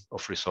pooling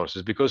of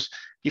resources, because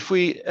if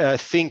we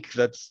think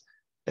that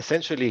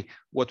essentially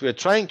what we're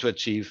trying to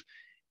achieve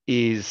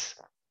is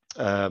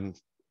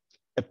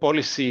a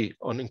policy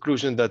on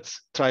inclusion that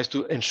tries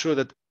to ensure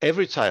that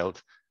every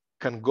child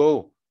can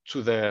go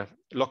to their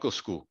local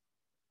school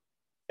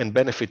and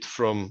benefit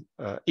from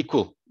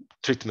equal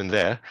treatment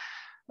there.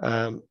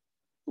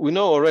 We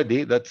know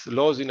already that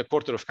laws in a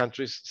quarter of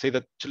countries say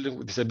that children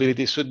with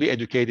disabilities should be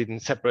educated in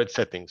separate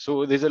settings.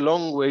 So there's a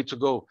long way to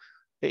go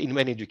in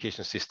many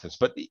education systems.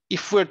 But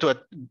if we're to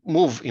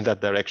move in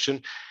that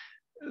direction,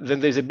 then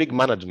there's a big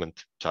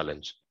management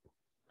challenge.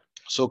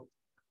 So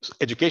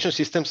education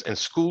systems and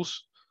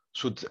schools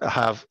should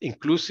have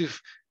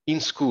inclusive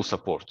in-school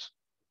support,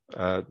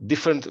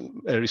 different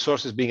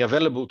resources being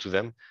available to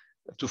them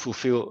to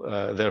fulfill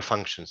their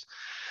functions,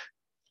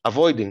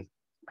 avoiding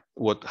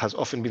what has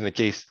often been the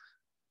case,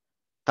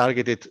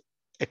 targeted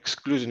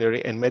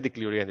exclusionary and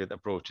medically oriented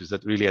approaches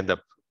that really end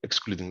up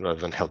excluding rather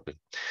than helping.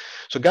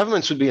 So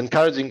governments should be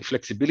encouraging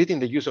flexibility in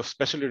the use of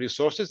special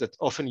resources that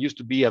often used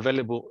to be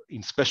available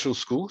in special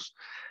schools.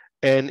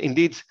 And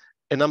indeed,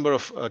 a number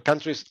of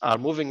countries are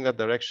moving in that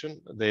direction.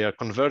 They are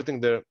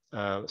converting their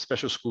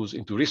special schools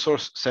into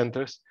resource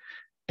centers,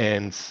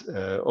 and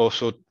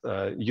also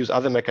use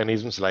other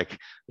mechanisms, like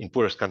in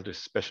poorest countries,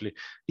 especially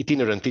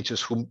itinerant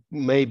teachers who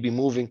may be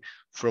moving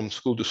from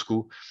school to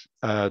school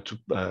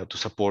to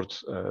support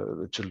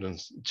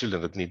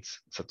children that need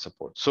such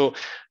support. So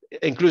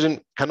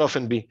inclusion can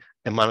often be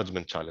a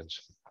management challenge.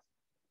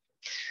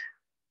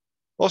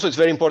 Also, it's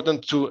very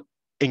important to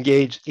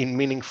engage in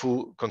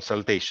meaningful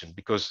consultation,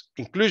 because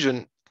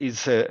inclusion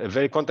is a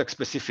very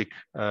context-specific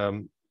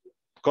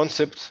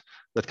concept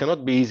that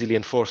cannot be easily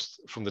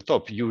enforced from the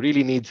top. You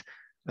really need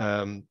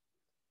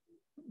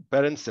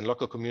parents and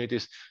local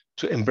communities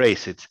to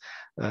embrace it.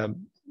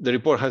 The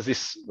report has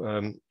this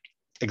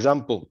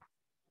example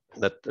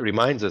that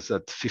reminds us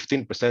that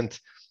 15%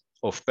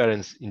 of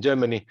parents in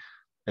Germany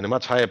and a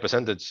much higher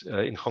percentage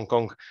in Hong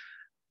Kong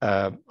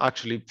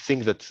actually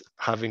think that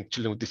having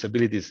children with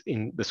disabilities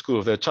in the school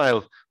of their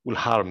child will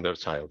harm their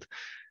child.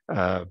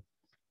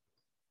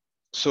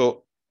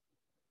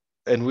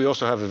 And we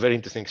also have a very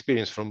interesting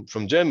experience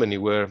from Germany,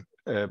 where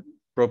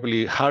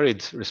probably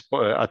hurried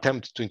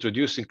attempt to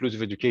introduce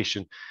inclusive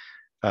education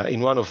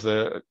in one of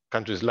the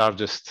country's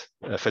largest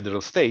federal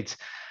states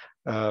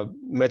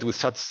met with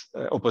such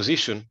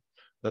opposition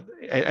that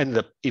ended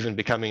up even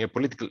becoming a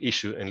political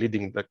issue and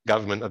leading the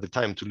government at the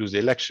time to lose the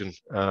election.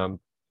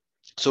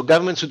 So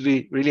government should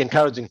be really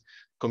encouraging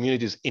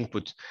communities'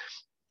 input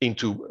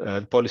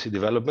into policy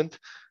development,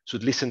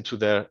 should listen to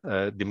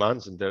their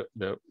demands and their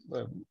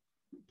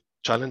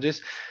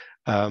challenges,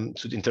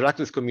 should interact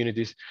with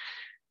communities,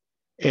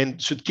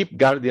 and should keep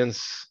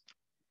guardians,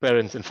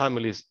 parents, and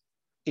families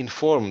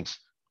informed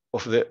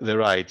of their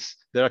rights.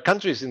 There are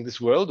countries in this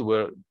world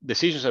where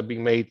decisions are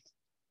being made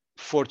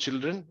for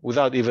children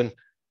without even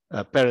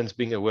parents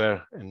being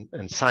aware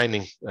and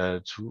signing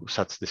to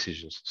such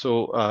decisions.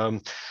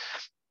 So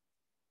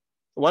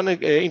one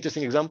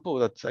interesting example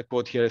that I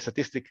quote here, a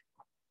statistic,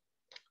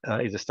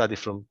 is a study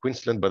from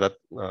Queensland, but that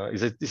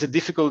is a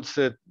difficult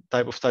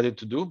type of study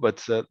to do,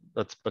 but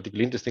that's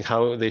particularly interesting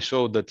how they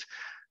showed that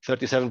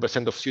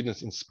 37% of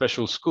students in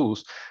special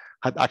schools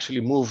had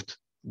actually moved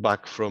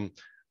back from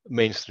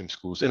mainstream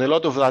schools. And a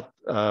lot of that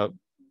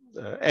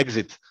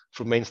exit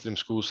from mainstream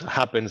schools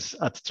happens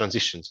at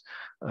transitions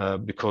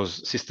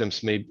because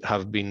systems may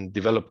have been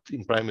developed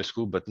in primary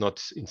school but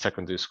not in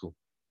secondary school.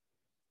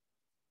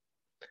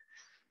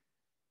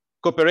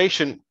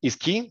 Cooperation is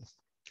key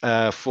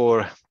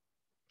for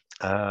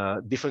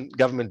different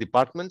government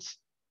departments.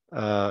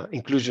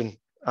 Inclusion,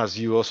 as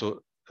you also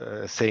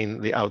say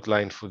in the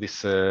outline for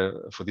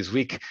this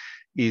week,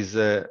 is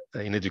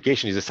in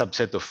education is a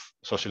subset of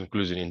social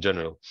inclusion in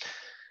general.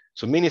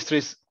 So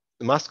ministries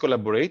must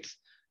collaborate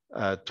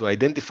to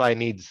identify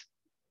needs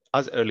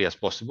as early as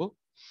possible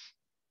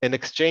and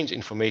exchange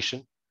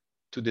information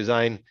to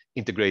design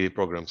integrated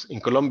programs. In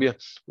Colombia,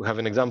 we have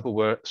an example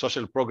where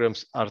social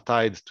programs are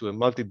tied to a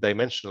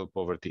multidimensional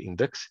poverty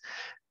index,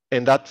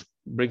 and that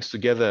brings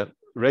together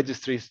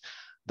registries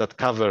that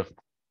cover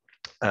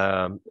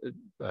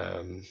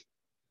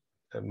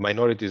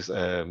minorities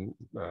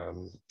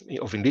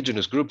of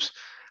indigenous groups,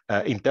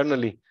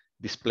 internally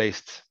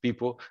displaced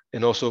people,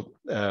 and also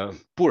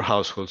poor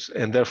households,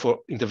 and therefore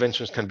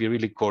interventions can be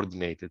really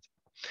coordinated.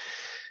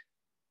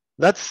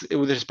 That's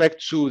with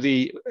respect to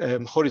the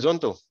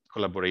horizontal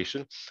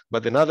collaboration,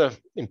 but another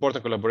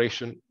important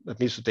collaboration that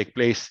needs to take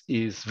place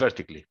is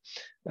vertically.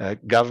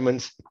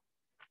 Governments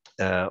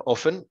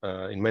often,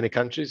 in many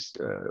countries,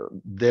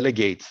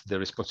 delegate the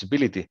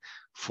responsibility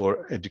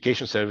for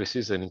education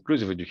services and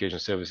inclusive education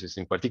services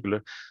in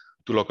particular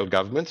to local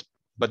governments,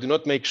 but do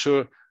not make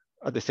sure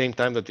at the same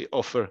time that they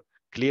offer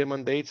clear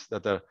mandates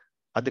that are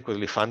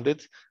adequately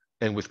funded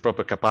and with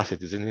proper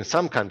capacities. And in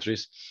some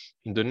countries,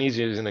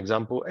 Indonesia is an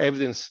example,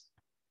 evidence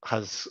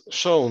has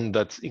shown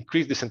that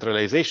increased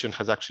decentralization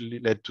has actually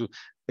led to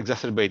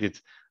exacerbated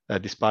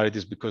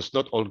disparities because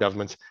not all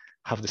governments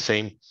have the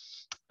same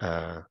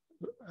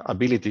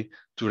ability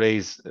to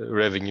raise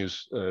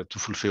revenues to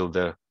fulfill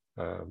their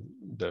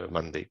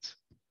mandates.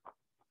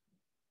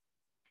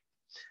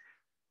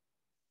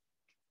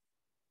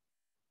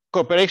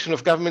 Cooperation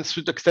of governments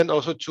should extend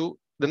also to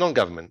the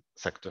non-government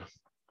sector.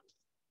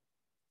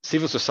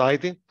 Civil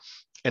society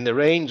and a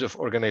range of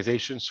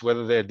organizations,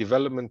 whether they're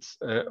development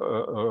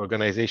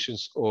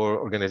organizations or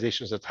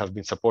organizations that have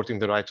been supporting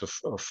the rights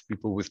of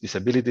people with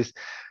disabilities,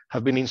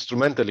 have been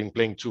instrumental in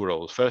playing two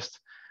roles. First,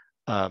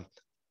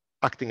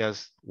 acting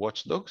as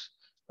watchdogs,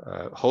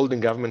 holding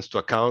governments to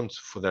account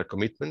for their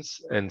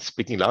commitments and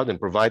speaking loud and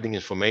providing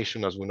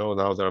information. As we know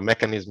now, there are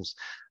mechanisms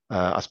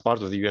as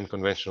part of the UN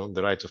Convention on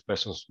the Rights of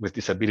Persons with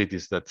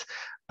Disabilities that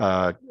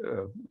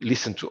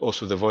listen to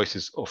also the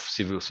voices of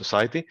civil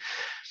society.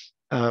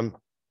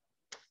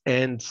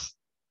 And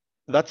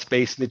that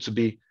space needs to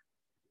be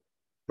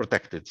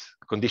protected.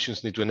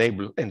 Conditions need to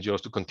enable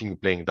NGOs to continue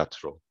playing that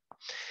role.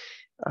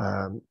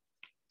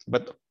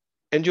 But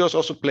NGOs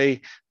also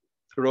play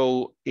a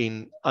role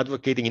in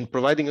advocating, in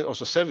providing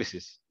also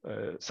services,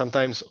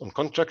 sometimes on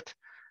contract,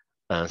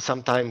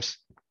 sometimes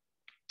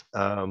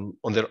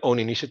on their own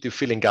initiative,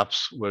 filling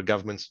gaps where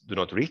governments do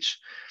not reach.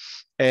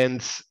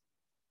 And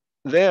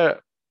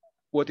there,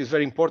 what is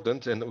very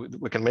important, and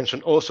we can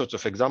mention all sorts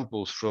of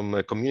examples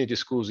from community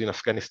schools in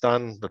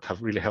Afghanistan that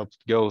have really helped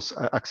girls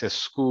access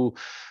school,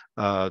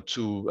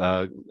 to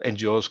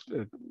NGOs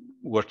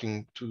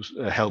working to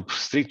help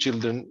street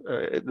children.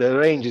 The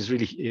range is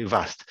really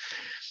vast.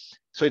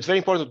 So it's very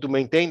important to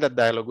maintain that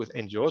dialogue with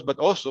NGOs, but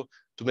also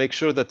to make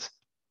sure that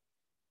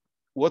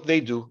what they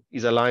do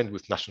is aligned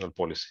with national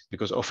policy,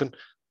 because often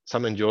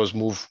some NGOs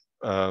move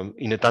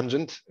in a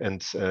tangent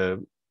and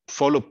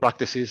follow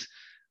practices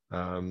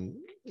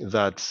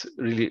that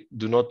really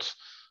do not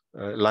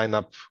line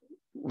up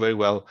very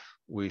well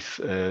with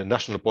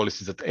national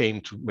policies that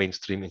aim to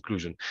mainstream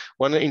inclusion.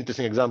 One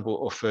interesting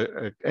example of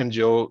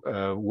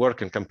NGO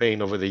work and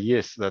campaign over the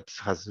years that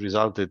has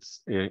resulted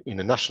in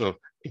a national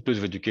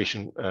inclusive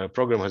education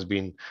program has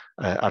been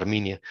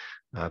Armenia,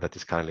 that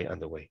is currently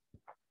underway.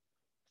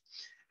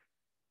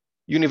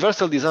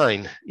 Universal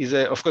design is,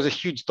 of course, a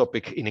huge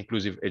topic in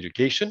inclusive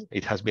education.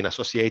 It has been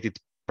associated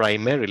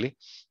primarily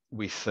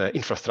with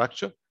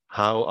infrastructure,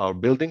 how our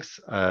buildings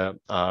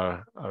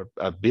are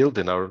built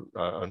in our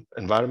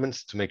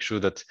environments to make sure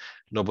that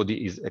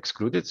nobody is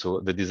excluded. So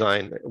the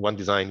design, one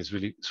design is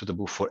really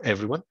suitable for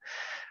everyone.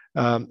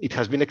 It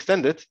has been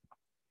extended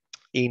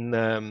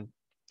in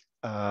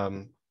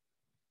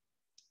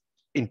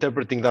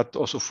interpreting that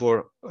also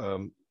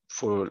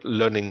for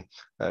learning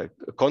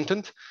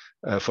content,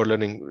 for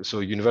learning. So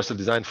universal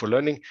design for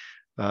learning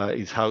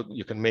is how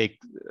you can make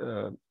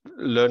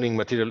learning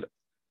material,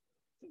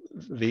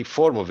 the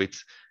form of it,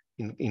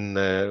 in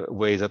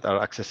ways that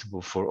are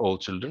accessible for all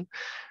children.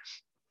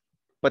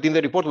 But in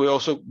the report, we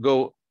also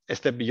go a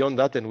step beyond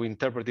that, and we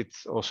interpret it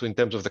also in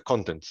terms of the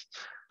content.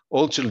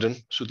 All children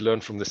should learn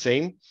from the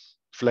same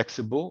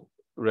flexible,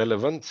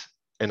 relevant,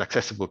 and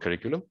accessible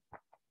curriculum.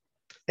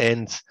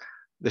 And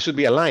there should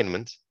be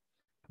alignment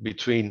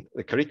between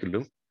the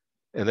curriculum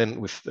and then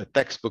with the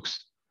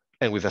textbooks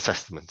and with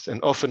assessments.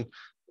 And often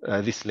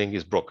this link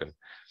is broken.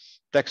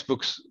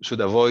 Textbooks should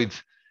avoid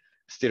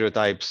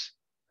stereotypes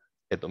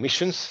and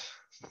omissions.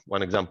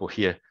 One example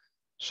here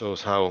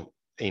shows how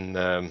in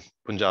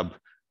Punjab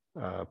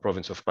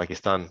province of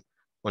Pakistan,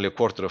 only a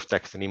quarter of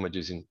text and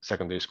images in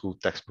secondary school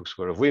textbooks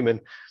were of women.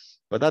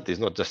 But that is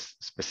not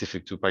just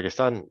specific to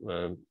Pakistan.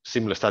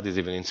 Similar studies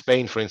even in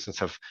Spain, for instance,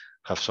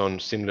 have shown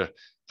similar,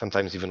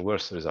 sometimes even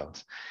worse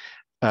results.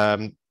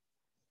 An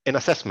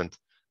assessment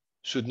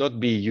should not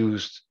be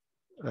used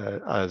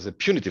as a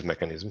punitive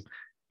mechanism.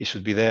 It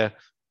should be there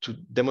to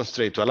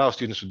demonstrate, to allow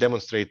students to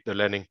demonstrate their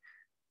learning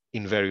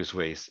in various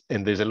ways.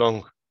 And there's a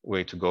long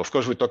way to go. Of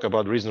course, we talk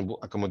about reasonable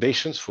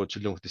accommodations for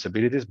children with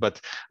disabilities,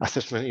 but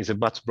assessment is a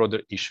much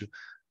broader issue,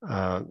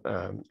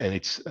 and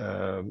its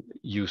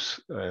use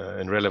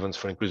and relevance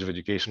for inclusive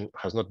education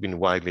has not been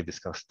widely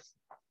discussed.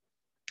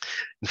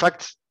 In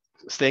fact,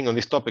 staying on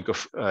this topic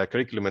of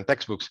curriculum and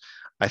textbooks,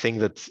 I think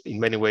that in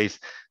many ways,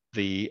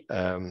 the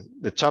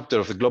chapter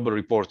of the global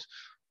report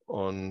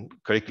on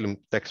curriculum,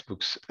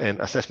 textbooks, and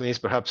assessment is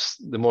perhaps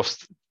the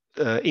most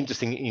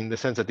interesting, in the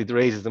sense that it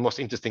raises the most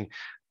interesting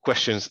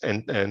questions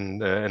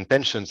and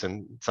tensions,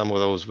 and some of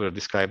those were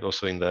described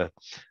also in the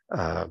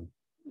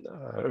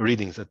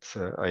readings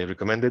that I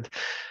recommended.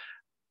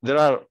 There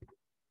are,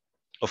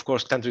 of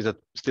course, countries that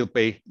still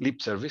pay lip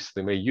service.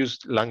 They may use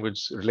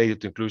language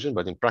related to inclusion,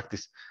 but in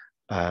practice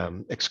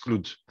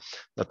exclude.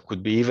 That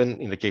could be even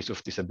in the case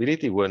of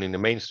disability, when in a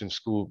mainstream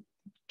school,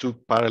 two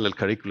parallel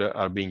curricula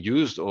are being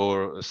used,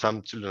 or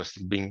some children are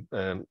still being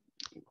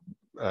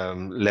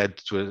led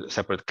to a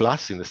separate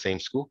class in the same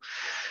school.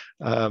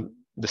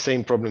 The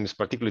same problem is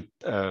particularly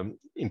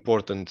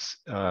important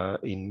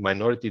in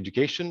minority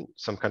education.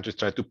 Some countries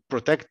try to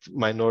protect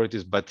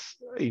minorities, but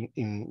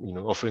in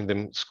offering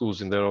them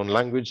schools in their own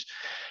language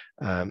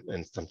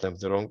and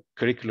sometimes their own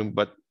curriculum.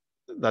 But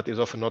that is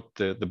often not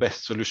the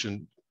best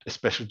solution,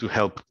 especially to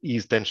help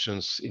ease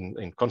tensions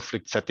in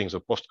conflict settings or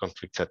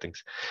post-conflict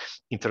settings.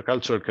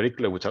 Intercultural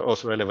curricula, which are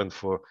also relevant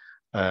for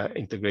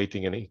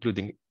integrating and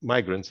including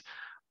migrants,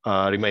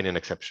 remain an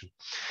exception.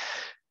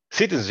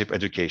 Citizenship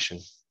education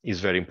is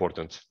very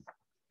important.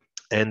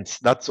 And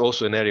that's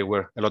also an area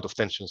where a lot of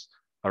tensions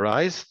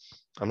arise.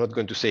 I'm not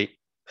going to say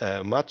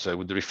much. I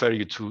would refer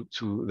you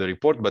to the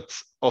report, but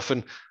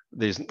often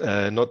there's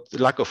not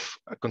lack of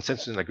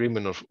consensus and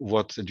agreement of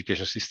what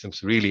education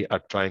systems really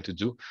are trying to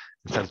do.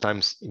 And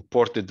sometimes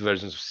imported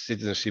versions of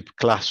citizenship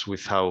clash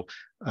with how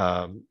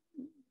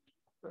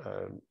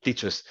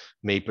teachers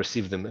may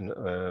perceive them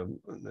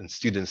and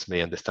students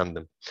may understand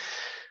them.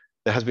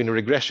 There has been a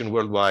regression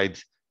worldwide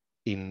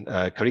in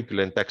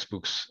curricula and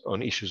textbooks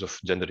on issues of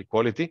gender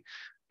equality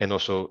and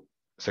also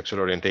sexual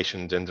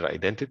orientation and gender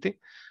identity.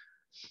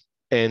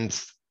 And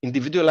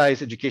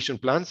individualized education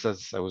plans,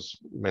 as I was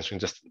mentioning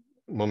just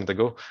a moment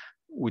ago,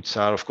 which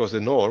are of course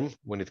the norm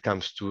when it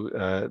comes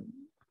to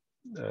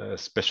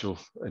special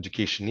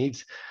education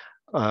needs,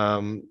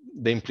 the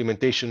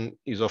implementation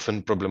is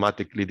often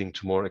problematic, leading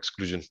to more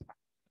exclusion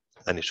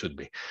than it should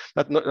be.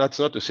 That's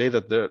not to say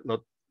that there are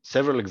not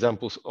several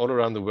examples all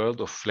around the world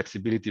of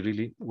flexibility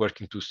really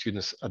working to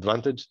students'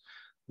 advantage.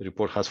 The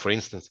report has, for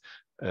instance,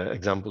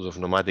 examples of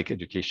nomadic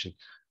education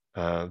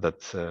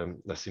that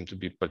seem to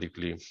be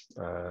particularly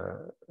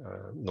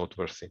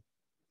noteworthy.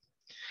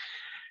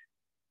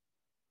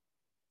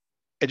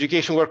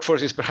 Education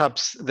workforce is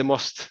perhaps the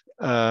most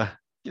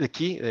the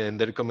key, and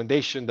the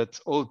recommendation that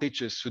all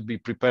teachers should be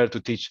prepared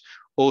to teach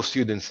all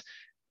students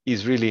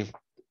is really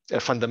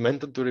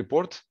fundamental to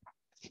report.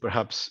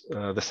 Perhaps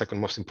the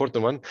second most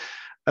important one.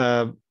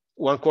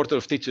 1/4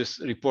 of teachers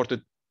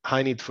reported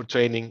high need for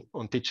training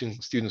on teaching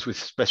students with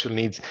special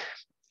needs,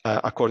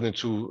 according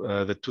to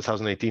the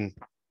 2018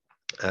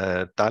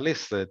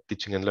 TALIS, the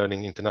Teaching and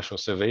Learning International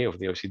Survey of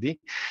the OECD.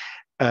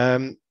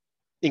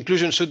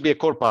 Inclusion should be a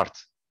core part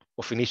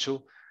of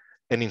initial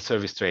and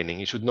in-service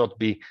training. It should not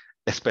be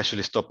a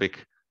specialist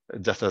topic,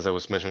 just as I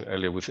was mentioning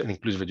earlier, with an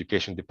inclusive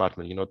education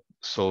department. You're not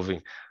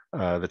solving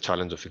the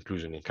challenge of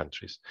inclusion in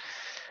countries.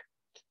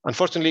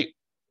 Unfortunately,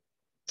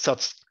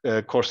 such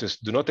courses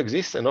do not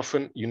exist, and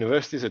often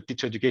universities and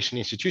teacher education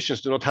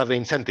institutions do not have the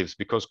incentives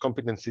because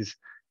competencies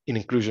in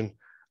inclusion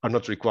are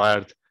not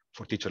required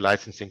for teacher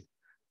licensing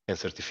and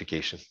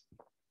certification.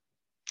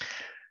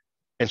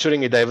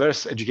 Ensuring a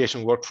diverse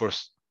education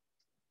workforce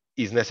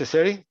is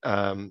necessary,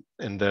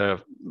 and there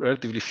are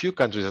relatively few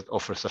countries that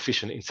offer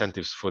sufficient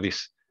incentives for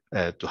this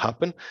to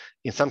happen.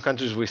 In some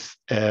countries with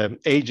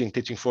aging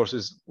teaching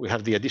forces, we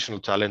have the additional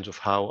challenge of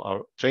how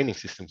our training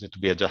systems need to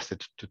be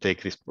adjusted to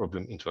take this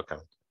problem into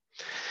account.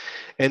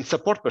 And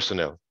support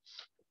personnel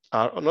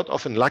are not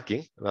often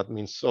lacking. That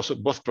means also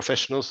both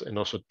professionals and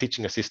also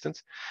teaching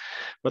assistants,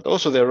 but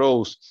also their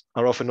roles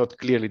are often not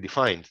clearly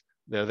defined.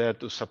 They're there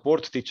to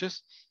support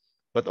teachers,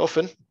 but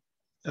often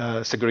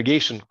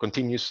segregation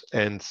continues,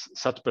 and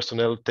such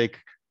personnel take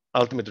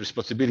ultimate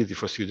responsibility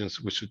for students,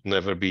 which should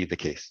never be the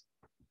case.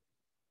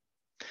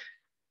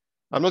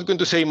 I'm not going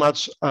to say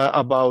much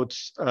about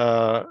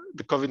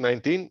the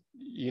COVID-19.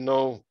 You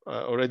know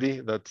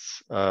already that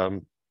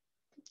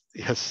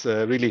it has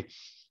really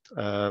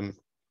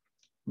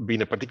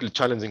been a particularly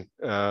challenging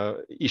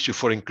issue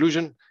for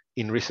inclusion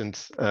in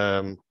recent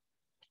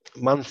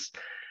months.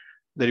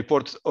 The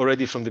report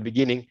already from the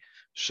beginning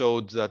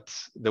showed that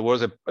there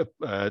was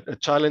a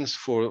challenge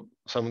for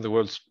some of the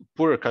world's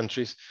poorer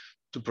countries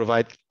to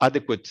provide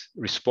adequate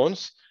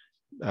response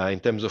in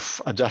terms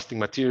of adjusting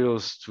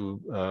materials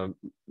to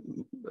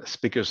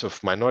speakers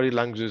of minority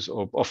languages,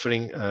 or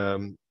offering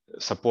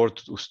support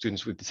to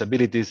students with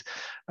disabilities.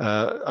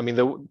 I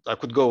mean, I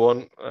could go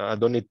on. I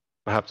don't need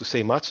perhaps to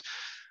say much.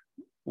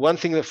 One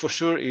thing that for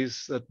sure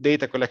is that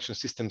data collection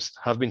systems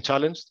have been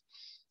challenged.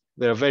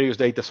 There are various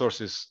data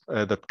sources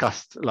that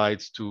cast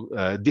lights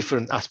to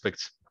different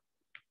aspects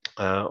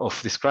of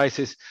this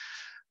crisis.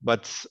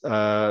 But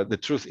the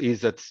truth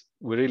is that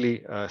we're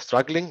really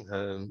struggling.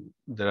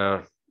 There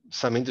are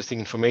some interesting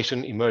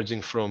information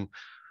emerging from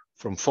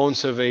phone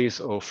surveys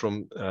or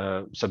from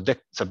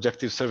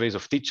subjective surveys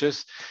of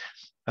teachers.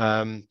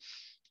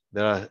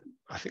 There are,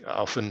 I think,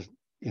 often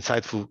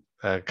insightful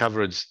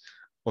coverage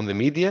on the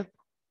media.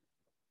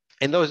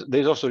 And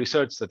there's also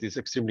research that is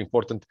extremely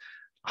important,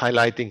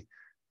 highlighting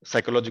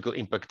psychological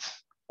impact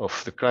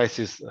of the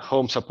crisis,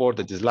 home support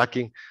that is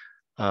lacking,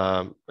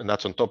 and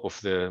that's on top of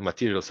the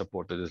material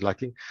support that is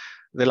lacking,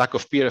 the lack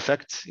of peer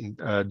effects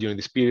during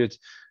this period.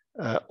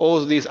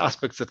 All these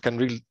aspects that can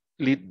really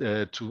lead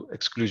to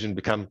exclusion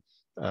become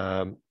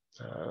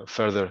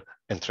further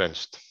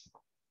entrenched.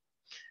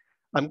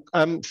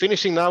 I'm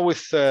finishing now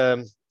with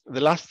the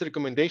last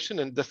recommendation,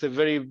 and that's a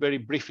very, very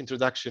brief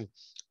introduction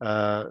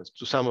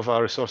to some of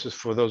our resources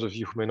for those of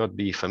you who may not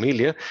be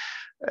familiar.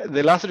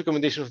 The last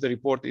recommendation of the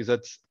report is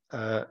that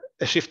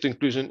a shift to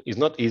inclusion is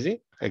not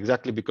easy,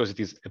 exactly because it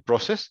is a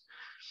process,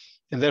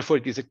 and therefore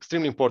it is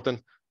extremely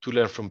important to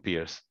learn from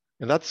peers.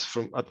 And that's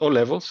at all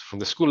levels. From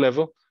the school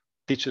level,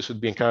 teachers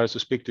should be encouraged to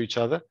speak to each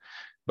other,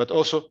 but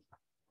also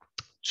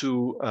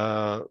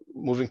to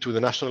moving to the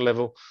national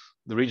level,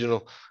 the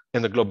regional,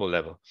 and the global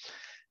level.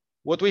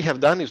 What we have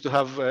done is to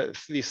have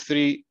these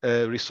three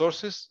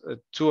resources.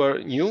 Two are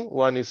new,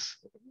 one is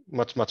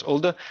much, much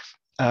older.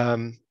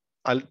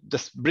 I'll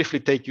just briefly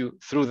take you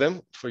through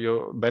them for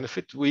your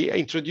benefit. We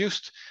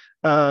introduced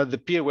the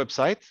peer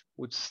website,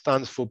 which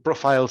stands for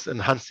Profiles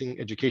Enhancing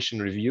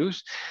Education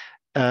Reviews,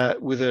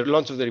 with the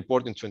launch of the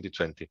report in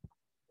 2020.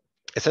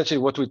 Essentially,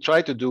 what we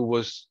tried to do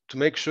was to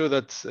make sure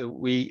that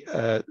we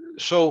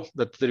show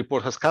that the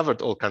report has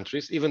covered all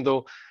countries, even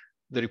though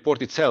the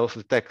report itself,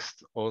 the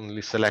text,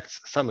 only selects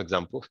some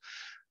examples,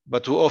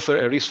 but to offer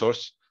a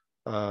resource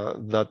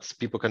that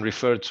people can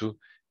refer to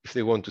if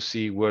they want to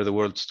see where the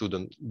world stood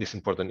on this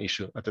important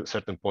issue at a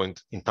certain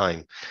point in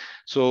time.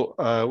 So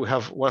we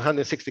have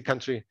 160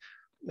 country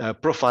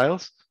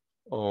profiles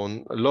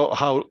on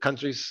how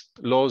countries'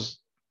 laws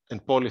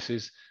and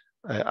policies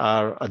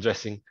are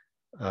addressing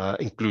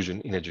inclusion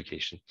in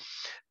education.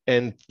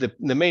 And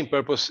the main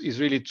purpose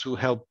is really to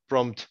help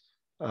prompt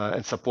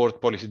and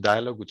support policy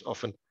dialogue, which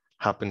often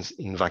happens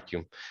in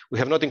vacuum. We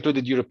have not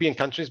included European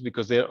countries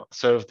because they are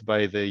served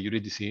by the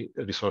Eurydice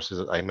resources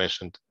that I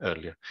mentioned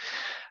earlier.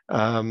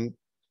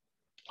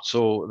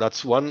 So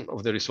that's one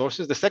of the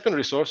resources. The second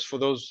resource, for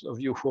those of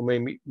you who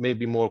may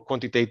be more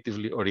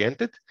quantitatively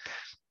oriented,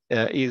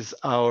 is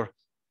our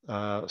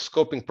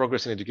Scoping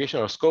Progress in Education,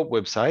 our SCOPE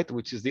website,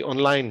 which is the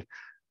online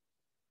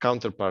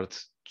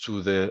counterpart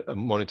to the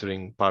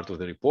monitoring part of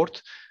the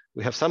report.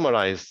 We have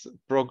summarized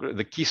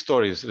the key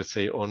stories, let's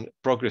say, on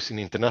progress in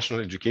international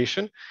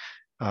education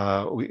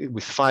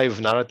with 5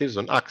 narratives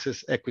on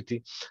access,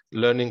 equity,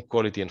 learning,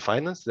 quality, and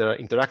finance. There are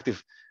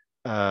interactive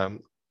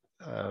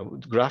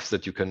graphs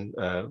that you can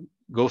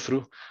go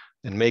through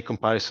and make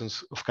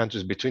comparisons of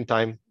countries between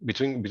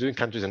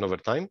countries and over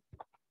time.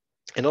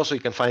 And also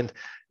you can find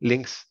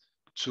links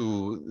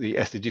to the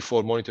SDG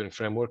 4 monitoring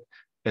framework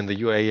and the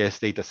UAS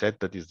data set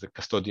that is the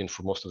custodian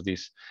for most of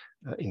these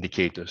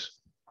indicators.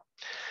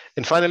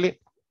 And finally,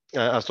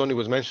 as Tony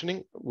was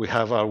mentioning, we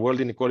have our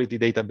World Inequality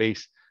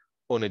Database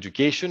on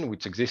Education,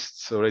 which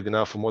exists already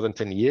now for more than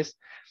 10 years.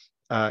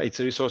 It's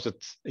a resource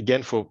that,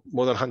 again, for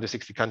more than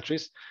 160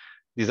 countries,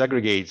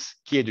 disaggregates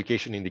key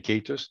education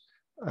indicators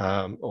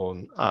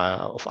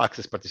of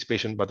access,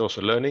 participation, but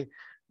also learning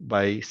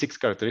by 6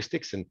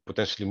 characteristics and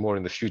potentially more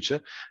in the future,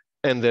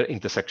 and their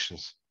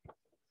intersections,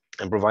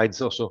 and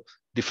provides also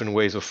different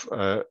ways of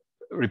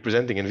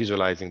representing and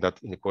visualizing that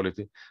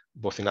inequality,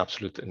 both in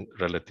absolute and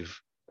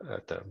relative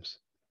terms.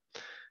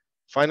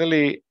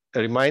 Finally,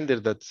 a reminder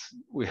that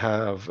we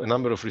have a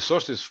number of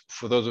resources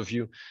for those of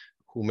you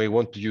who may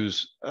want to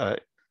use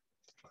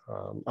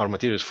our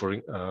materials for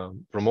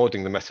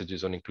promoting the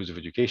messages on inclusive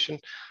education.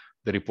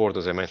 The report,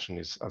 as I mentioned,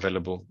 is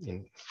available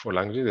in 4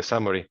 languages, the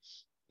summary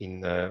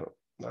in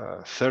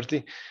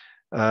 30.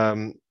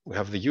 We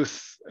have the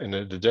youth and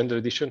the gender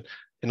edition,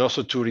 and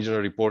also 2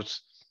 regional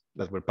reports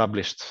that were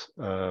published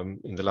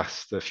in the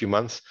last few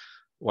months,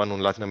 one on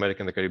Latin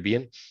America and the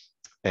Caribbean,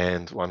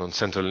 and one on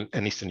Central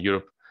and Eastern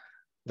Europe,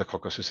 the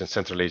Caucasus and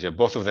Central Asia,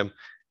 both of them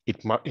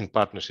in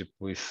partnership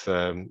with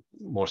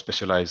more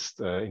specialized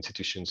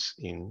institutions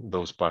in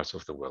those parts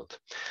of the world.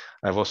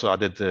 I've also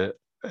added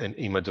an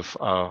image of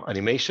our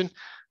animation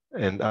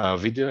and our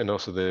video, and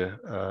also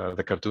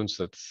the cartoons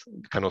that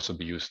can also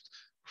be used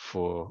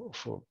for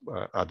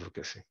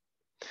advocacy.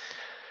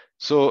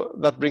 So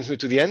that brings me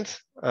to the end.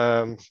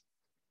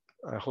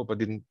 I hope I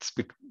didn't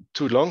speak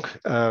too long.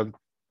 A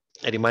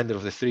reminder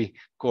of the 3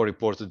 core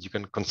reports that you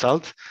can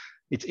consult.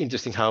 It's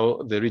interesting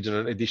how the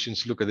regional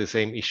editions look at the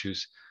same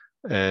issues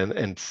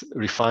and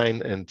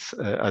refine and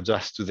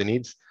adjust to the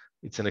needs.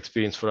 It's an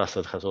experience for us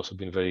that has also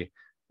been very,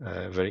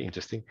 very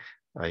interesting.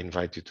 I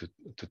invite you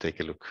to take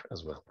a look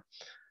as well.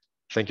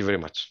 Thank you very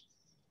much.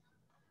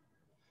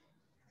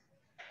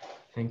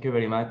 Thank you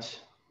very much,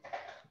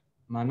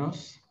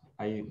 Manos.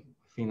 I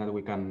think that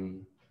we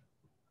can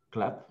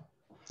clap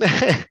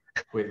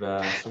with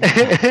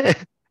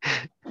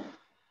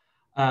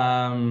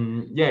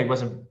yeah, it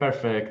was a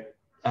perfect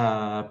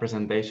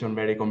presentation,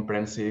 very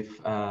comprehensive.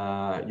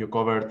 You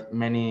covered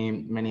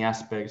many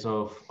aspects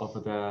of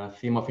the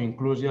theme of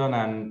inclusion,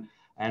 and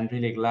I'm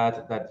really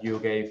glad that you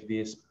gave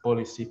this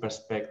policy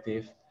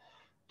perspective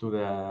to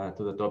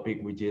the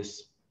topic, which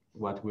is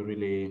what we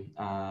really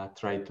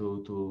try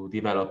to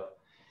develop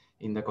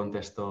in the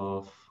context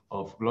of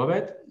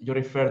Globet. You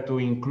refer to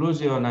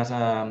inclusion as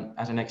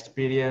an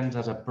experience,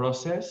 as a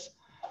process,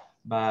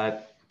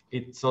 but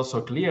it's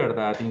also clear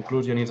that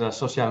inclusion is a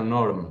social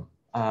norm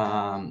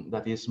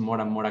that is more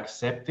and more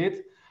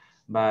accepted.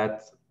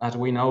 But as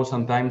we know,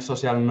 sometimes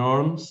social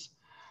norms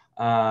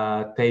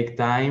take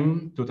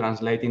time to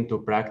translate into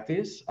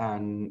practice.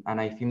 And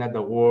I think that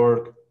the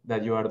work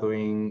that you are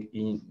doing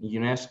in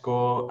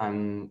UNESCO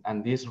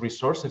and these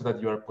resources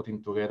that you are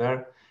putting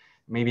together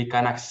maybe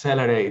can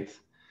accelerate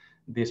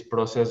this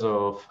process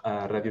of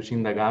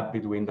reducing the gap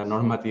between the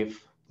normative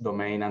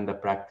domain and the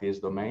practice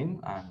domain.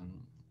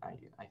 And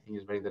I think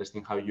it's very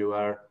interesting how you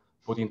are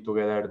putting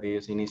together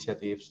these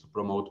initiatives to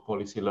promote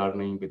policy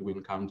learning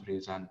between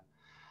countries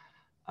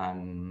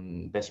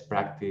and best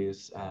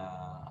practice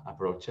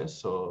approaches.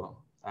 So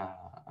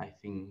I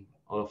think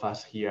all of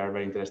us here are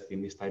very interested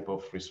in this type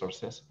of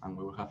resources, and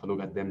we will have a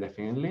look at them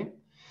definitely.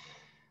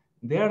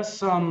 There are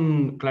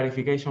some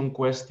clarification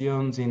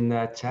questions in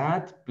the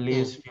chat.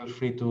 Please feel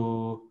free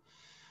to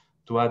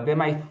add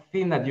them. I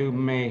think that you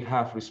may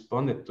have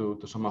responded to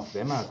some of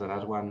them, as there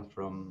is one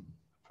from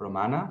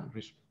Anna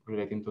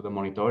relating to the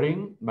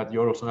monitoring, but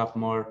you also have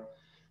more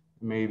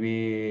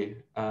maybe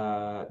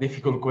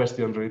difficult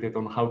questions related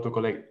on how to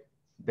collect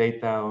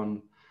data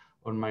on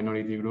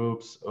minority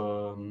groups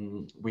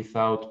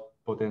without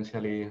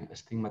potentially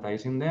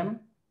stigmatizing them.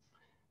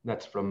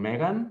 That's from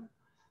Megan.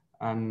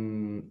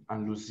 And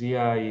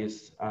Lucia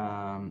is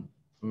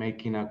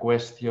making a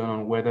question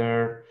on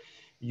whether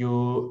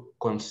you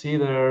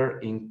consider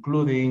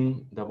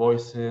including the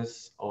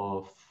voices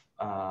of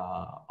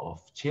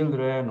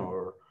children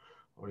or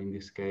in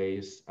this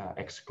case,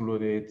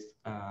 excluded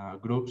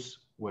groups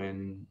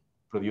when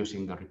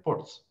producing the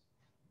reports.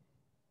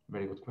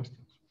 Very good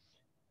questions.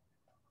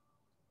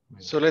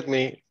 So let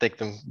me take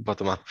them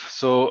bottom up.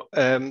 So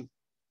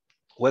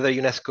whether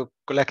UNESCO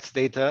collects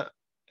data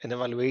and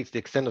evaluates the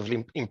extent of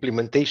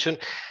implementation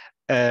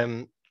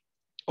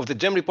of the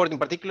GEM report in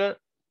particular,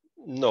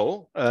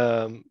 no.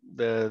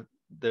 The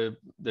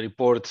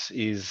report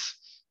is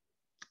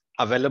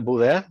available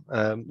there.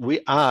 We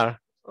are,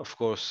 of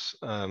course,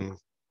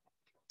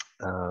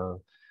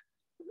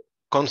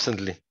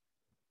 constantly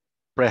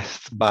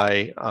pressed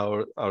by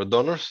our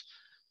donors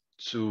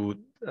to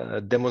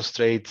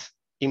demonstrate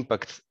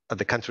impact at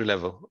the country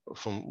level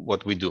from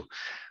what we do.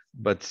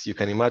 But you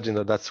can imagine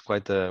that that's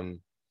quite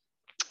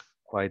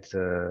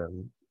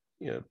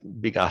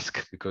big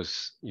ask,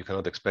 because you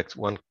cannot expect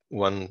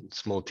one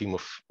small team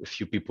of a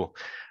few people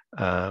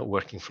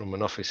working from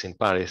an office in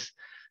Paris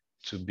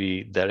to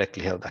be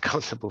directly held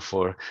accountable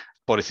for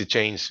policy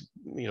change.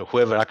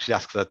 Whoever actually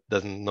asks that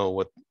doesn't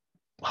know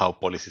how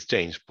policies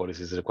change.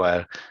 Policies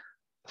require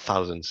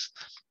thousands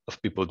of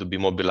people to be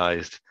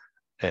mobilized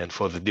and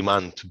for the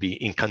demand to be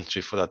in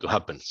country for that to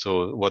happen.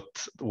 So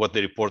what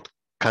the report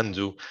can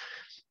do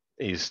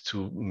is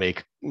to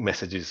make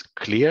messages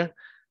clear,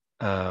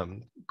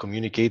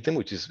 communicate them,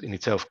 which is in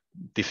itself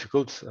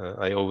difficult.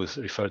 I always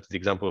refer to the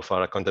example of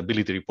our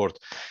accountability report,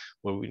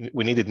 where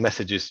we needed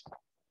messages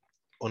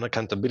on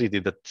accountability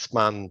that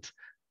spanned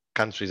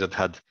countries that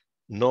had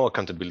no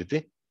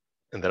accountability,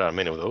 and there are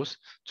many of those,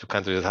 to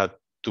countries that had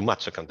too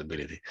much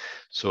accountability.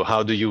 So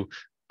how do you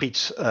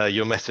pitch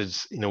your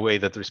message in a way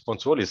that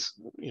responds to all is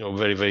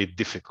very, very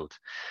difficult.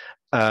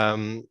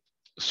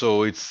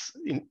 So it's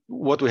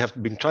what we have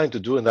been trying to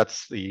do, and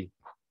that's the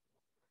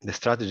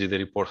strategy the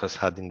report has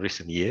had in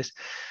recent years,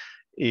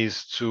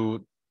 is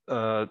to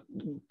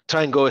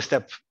try and go a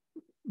step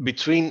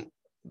between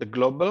the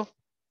global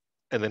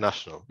and the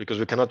national, because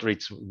we cannot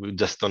reach, we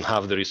just don't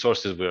have the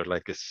resources. We're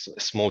like a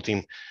small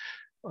team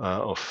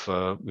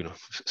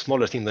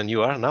smaller team than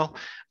you are now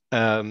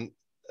on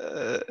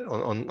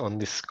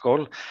this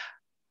call.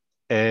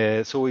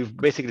 So we've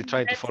basically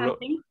tried to follow.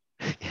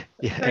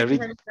 Yeah, sorry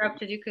to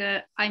interrupt you.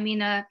 I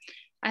mean, I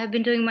have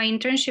been doing my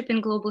internship in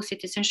global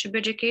citizenship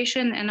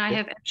education, and I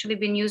have actually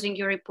been using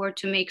your report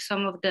to make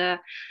some of the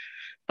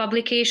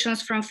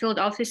publications from field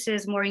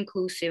offices more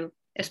inclusive,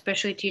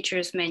 especially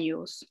teachers'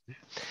 manuals.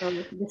 So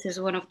this is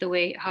one of the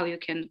ways how you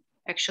can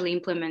actually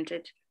implement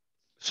it.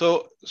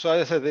 So as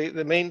I said,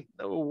 the main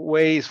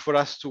way is for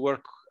us to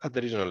work at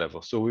the regional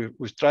level. So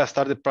we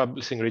started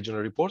publishing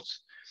regional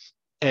reports,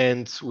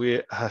 and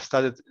we have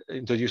started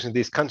introducing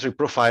these country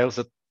profiles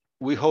that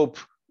we hope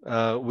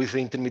with the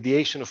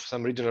intermediation of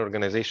some regional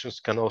organizations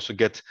can also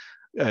get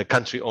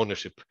country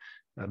ownership,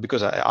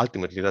 because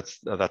ultimately that's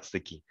the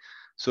key.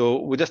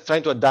 So we're just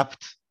trying to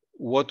adapt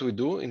what we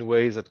do in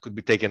ways that could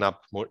be taken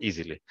up more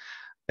easily.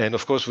 And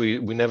of course, we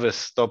never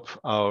stop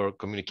our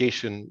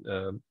communication.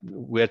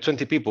 We are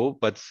 20 people,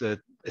 but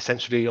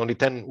essentially only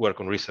 10 work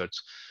on research.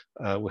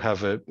 We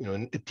have a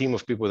team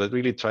of people that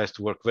really tries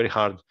to work very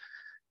hard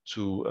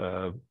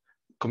to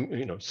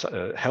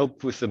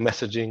help with the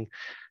messaging,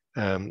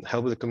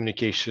 help with the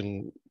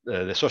communication,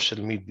 the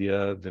social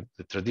media, the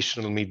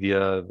traditional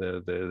media,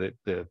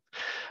 the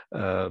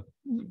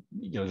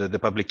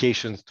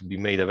publications to be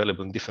made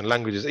available in different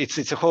languages.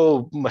 It's a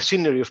whole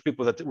machinery of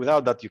people that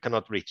without that you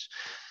cannot reach.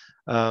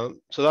 So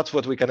that's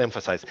what we can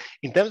emphasize.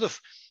 In terms of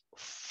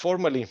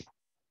formally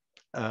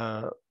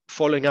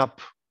following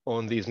up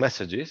on these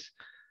messages,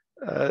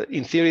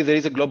 in theory, there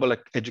is a global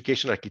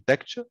education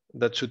architecture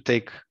that should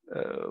take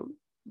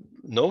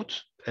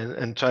note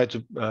and try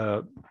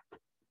to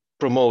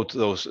promote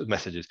those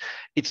messages.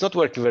 It's not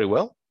working very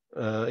well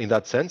in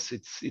that sense.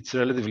 It's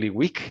relatively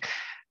weak,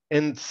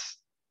 and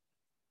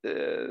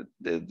the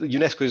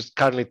UNESCO is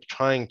currently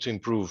trying to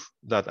improve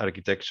that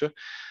architecture.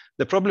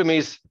 The problem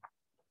is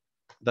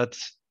that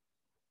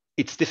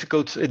it's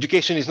difficult.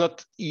 Education is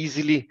not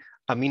easily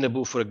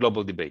amenable for a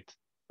global debate.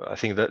 I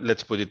think that,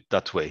 let's put it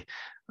that way.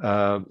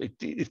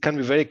 It can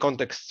be very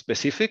context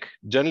specific.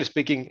 Generally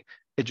speaking,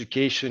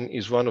 education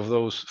is one of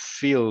those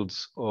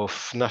fields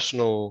of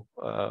national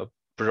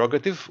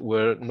prerogative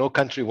where no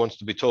country wants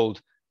to be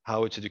told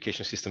how its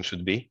education system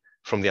should be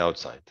from the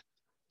outside.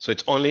 So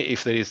it's only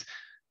if there is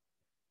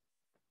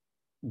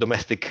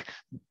domestic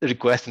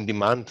request and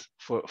demand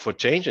for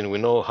change, and we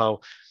know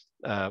how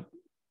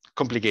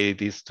complicated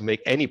it is to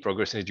make any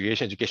progress in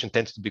education. Education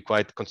tends to be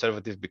quite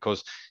conservative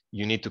because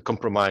you need to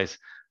compromise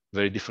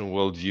very different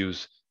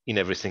worldviews in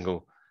every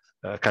single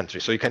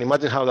country. So you can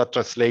imagine how that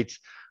translates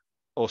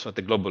also at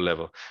the global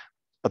level.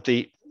 But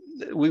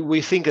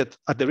we think that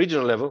at the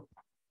regional level,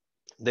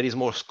 there is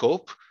more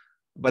scope,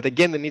 but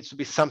again, there needs to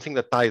be something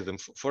that ties them.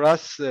 For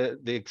us, the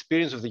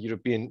experience of the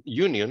European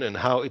Union and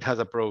how it has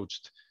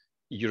approached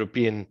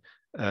European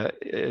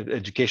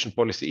education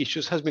policy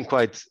issues has been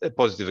quite a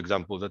positive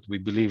example that we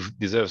believe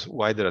deserves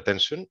wider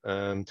attention,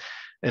 and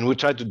we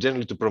try to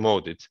generally to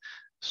promote it.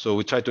 So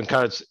we try to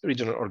encourage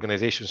regional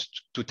organizations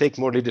to take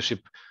more leadership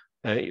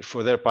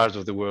for their parts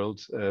of the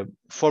world,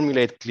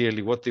 formulate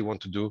clearly what they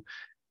want to do,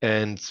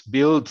 and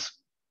build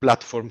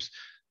platforms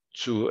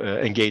to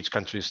engage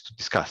countries to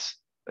discuss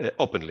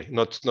openly,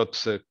 not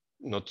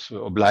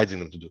obliging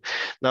them to do.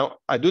 Now,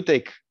 I do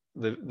take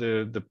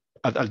the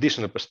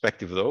additional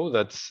perspective, though,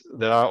 that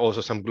there are also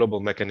some global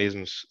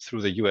mechanisms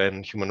through the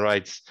UN Human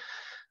Rights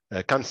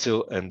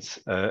Council and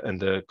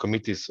the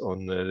committees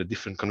on the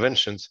different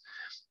conventions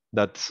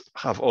that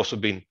have also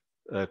been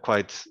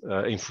quite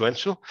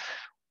influential.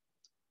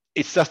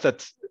 It's just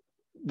that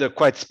they're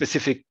quite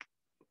specific.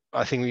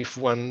 I think if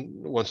one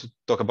wants to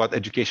talk about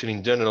education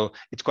in general,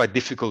 it's quite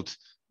difficult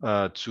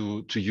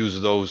to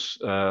use those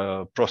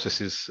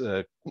processes,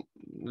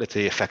 let's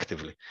say,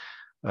 effectively.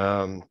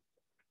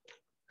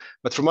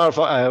 But from our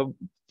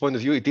point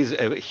of view, it is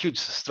a huge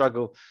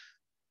struggle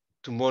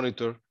to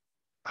monitor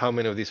how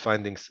many of these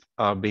findings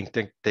are being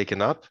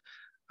taken up,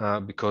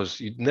 because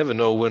you never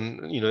know when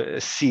a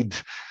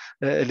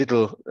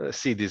little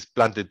seed is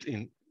planted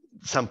in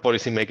some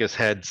policymakers'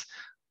 heads.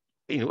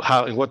 In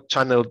what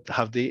channel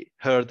have they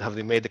heard? Have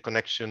they made the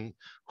connection?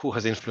 Who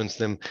has influenced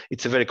them?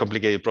 It's a very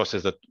complicated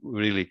process that we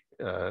really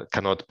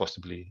cannot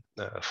possibly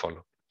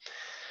follow.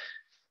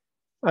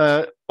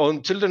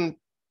 On children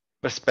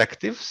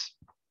perspectives,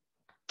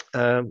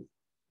 that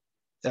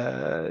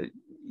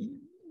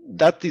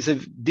is a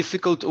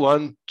difficult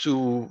one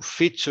to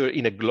feature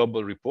in a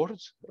global report.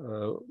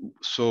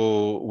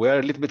 So we're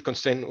a little bit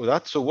constrained with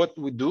that. So what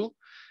we do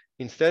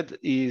instead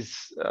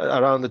is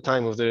around the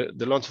time of the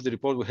launch of the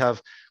report,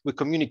 we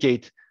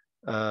communicate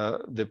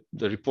the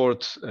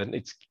report and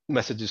its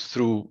messages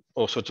through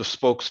all sorts of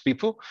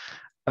spokespeople.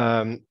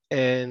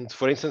 And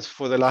for instance,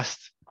 for the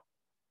last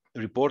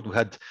report, we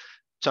had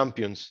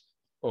champions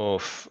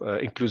of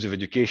inclusive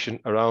education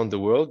around the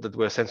world that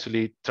were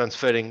essentially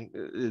transferring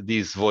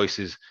these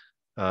voices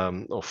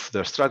of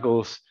their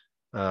struggles,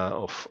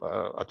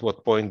 at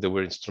what point they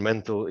were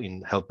instrumental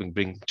in helping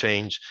bring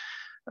change.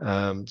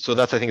 So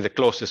that's, I think, the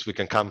closest we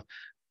can come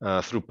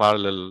through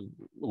parallel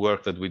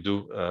work that we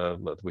do,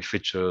 that we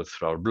feature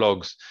through our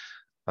blogs,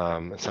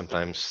 and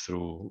sometimes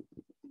through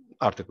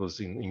articles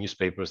in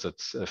newspapers that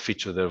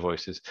feature their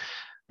voices.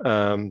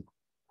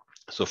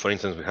 So for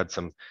instance, we had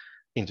some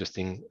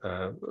interesting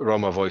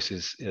Roma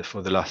voices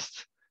for the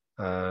last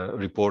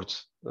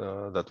reports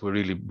that were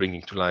really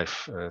bringing to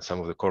life some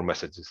of the core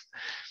messages.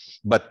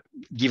 But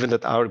given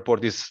that our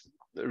report is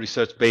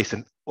research-based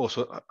and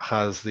also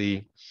has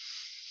the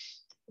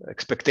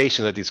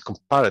expectation that is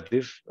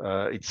comparative,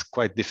 it's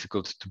quite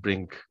difficult to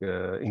bring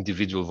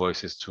individual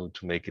voices to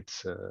make it,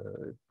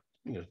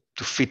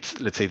 to fit,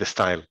 let's say, the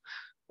style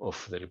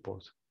of the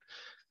report.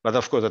 But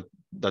of course,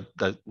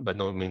 that by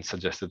no means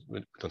suggested.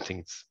 We don't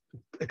think it's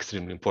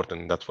extremely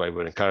important. That's why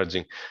we're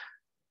encouraging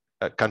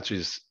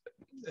countries'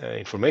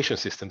 information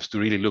systems to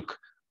really look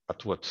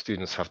at what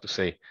students have to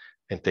say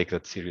and take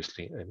that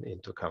seriously and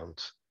into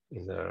account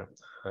in their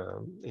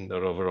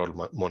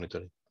overall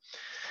monitoring.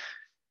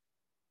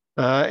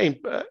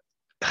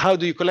 How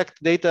do you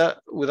collect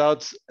data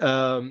without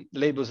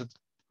labels that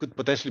could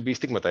potentially be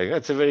stigmatizing?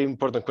 That's a very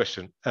important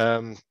question.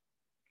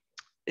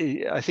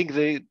 I think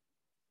there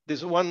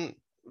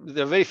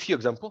are very few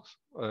examples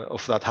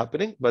of that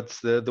happening, but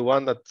the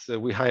one that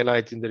we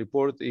highlight in the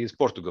report is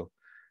Portugal.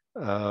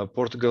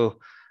 Portugal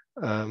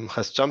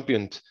has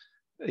championed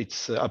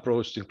its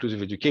approach to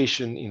inclusive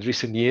education in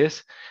recent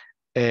years,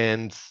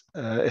 and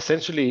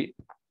essentially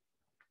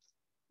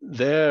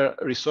their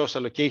resource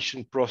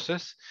allocation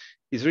process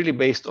is really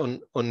based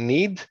on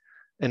need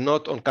and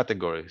not on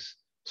categories.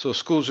 So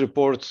schools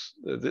report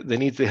the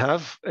needs they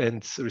have,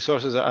 and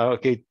resources are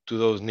allocated to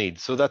those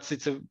needs. So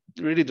it's a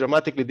really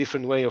dramatically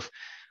different way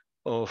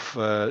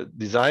of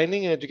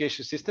designing an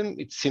education system.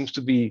 It seems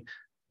to be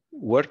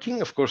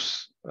working. Of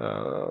course,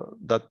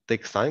 that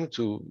takes time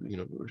to,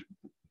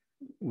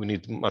 we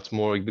need much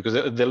more, because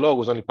the law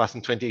was only passed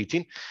in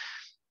 2018.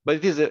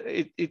 But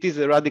it is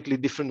a radically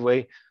different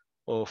way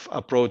of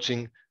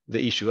approaching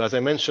the issue. As I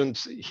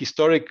mentioned,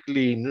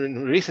 historically,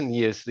 in recent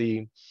years,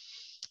 the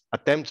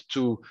attempt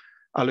to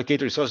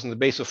allocate resources on the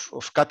basis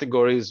of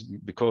categories,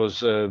 because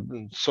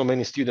so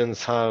many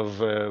students have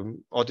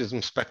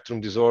autism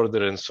spectrum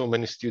disorder, and so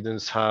many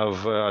students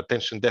have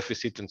attention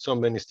deficit, and so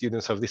many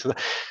students have this and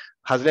that,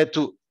 has led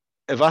to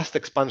a vast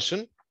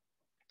expansion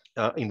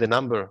in the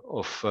number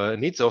of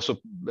needs. Also,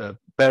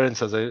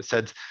 parents, as I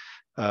said,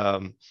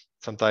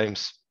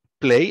 sometimes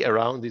play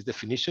around these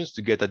definitions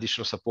to get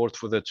additional support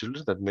for their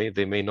children that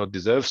they may not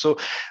deserve. So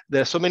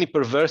there are so many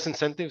perverse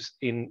incentives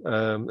in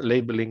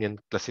labeling and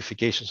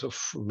classifications of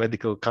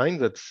medical kind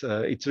that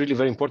it's really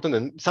very important.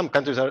 And some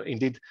countries are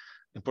indeed,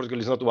 and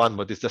Portugal is not one,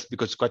 but it's just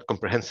because it's quite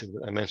comprehensive,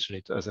 I mentioned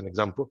it as an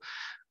example,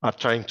 are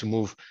trying to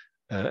move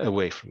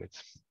away from it.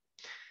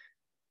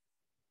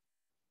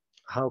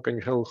 How can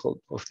you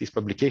hold of these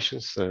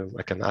publications?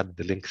 I can add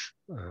the links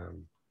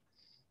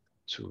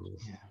to...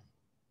 Yeah.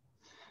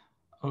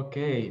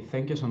 Okay,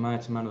 thank you so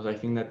much, Manos. I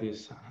think that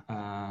these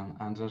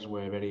answers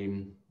were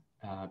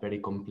very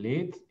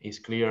complete. It's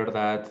clear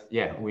that,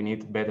 yeah, we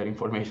need better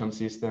information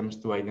systems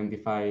to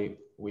identify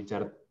which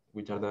are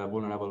the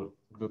vulnerable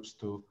groups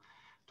to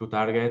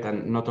target,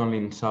 and not only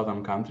in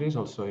southern countries,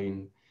 also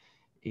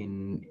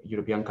in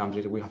European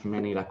countries, we have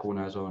many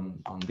lacunas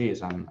on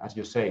this. And as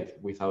you said,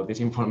 without this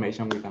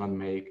information, we cannot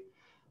make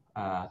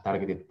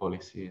targeted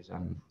policies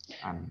and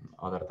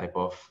other type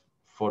of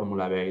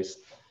formula-based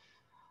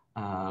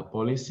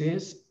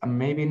policies. And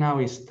maybe now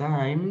it's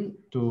time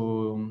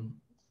to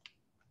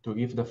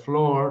give the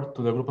floor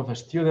to the group of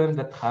students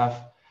that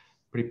have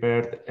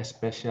prepared a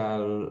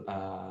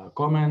special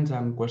comments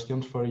and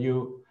questions for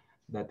you,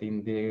 that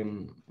in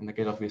the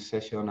case of this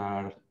session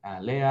are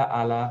Lea,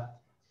 Ala,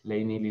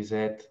 Lainey,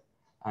 Lisette,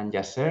 and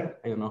Yasser.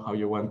 I don't know how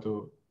you want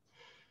to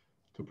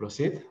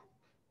proceed,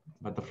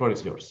 but the floor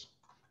is yours.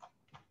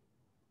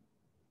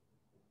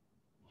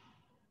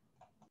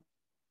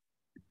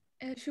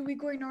 Should we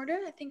go in order?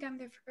 I think I'm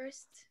the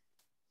first.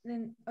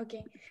 Then,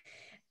 okay.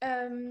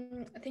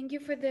 Thank you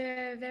for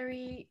the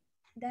very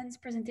dense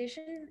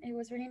presentation. It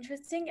was really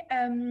interesting.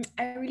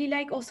 I really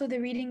like also the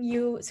reading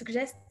you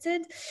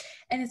suggested,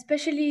 and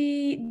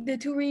especially the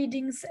two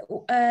readings,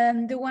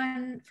 the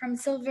one from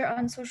Silver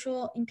on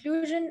social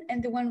inclusion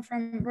and the one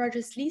from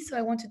Rogers Lee. So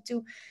I wanted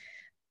to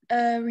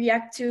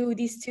react to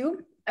these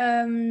two.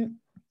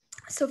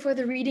 So for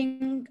the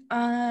reading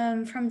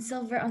from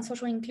Silver on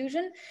social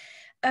inclusion,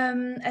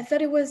 I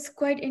thought it was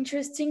quite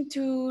interesting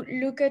to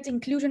look at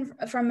inclusion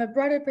from a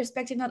broader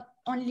perspective, not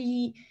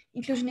only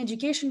inclusion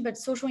education, but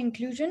social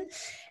inclusion.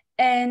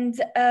 And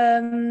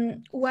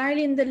while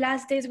in the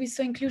last days we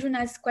saw inclusion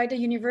as quite a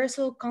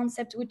universal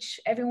concept, which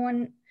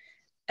everyone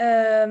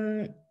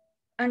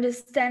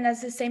understand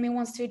as the same he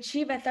wants to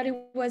achieve, I thought it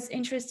was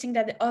interesting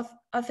that the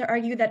author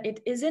argued that it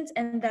isn't,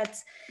 and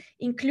that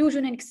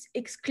inclusion and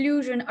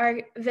exclusion are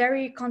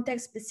very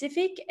context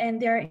specific,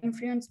 and they are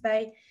influenced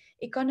by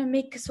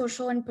economic,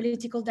 social, and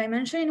political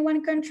dimension in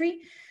one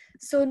country.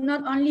 So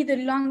not only the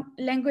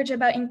language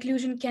about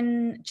inclusion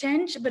can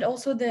change, but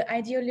also the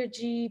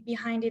ideology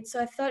behind it.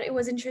 So I thought it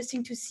was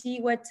interesting to see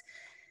what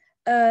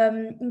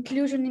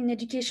inclusion in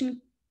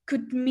education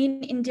could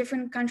mean in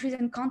different countries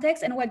and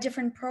contexts, and what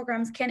different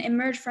programs can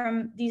emerge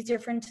from these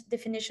different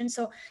definitions.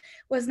 So it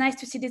was nice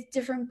to see this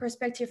different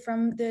perspective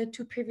from the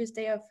two previous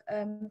day of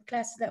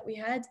classes that we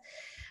had.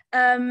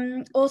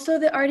 Also,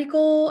 the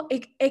article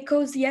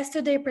echoes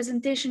yesterday's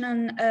presentation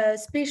on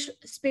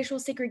spatial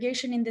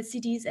segregation in the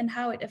cities and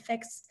how it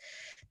affects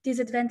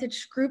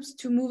disadvantaged groups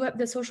to move up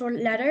the social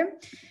ladder.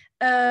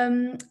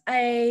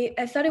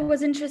 I thought it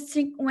was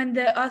interesting when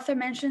the author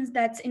mentions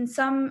that in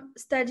some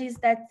studies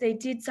that they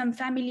did, some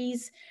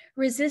families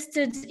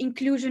resisted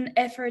inclusion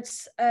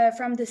efforts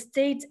from the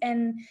state,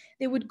 and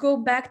they would go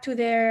back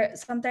to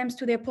sometimes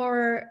to their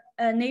poorer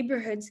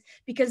neighborhoods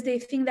because they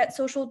think that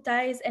social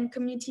ties and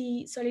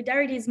community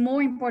solidarity is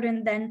more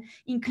important than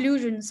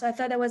inclusion. So I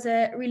thought that was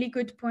a really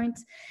good point.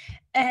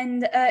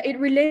 And it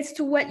relates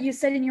to what you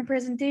said in your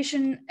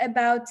presentation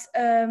about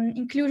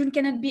inclusion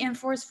cannot be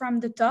enforced from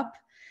the top.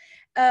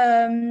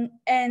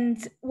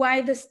 And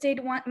why the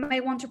state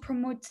might want to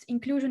promote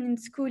inclusion in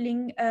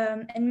schooling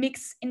and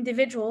mix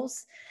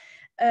individuals.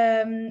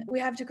 We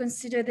have to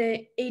consider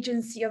the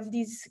agency of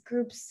these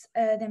groups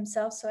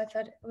themselves. So I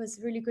thought it was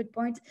a really good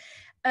point.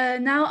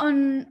 Now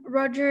on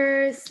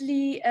Roger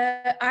Slee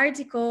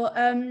article,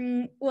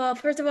 well,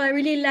 first of all, I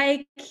really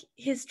like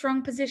his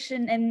strong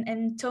position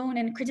and tone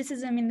and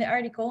criticism in the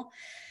article.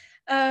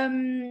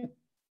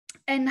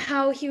 And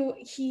how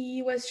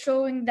he was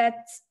showing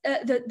that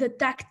the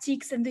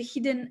tactics and the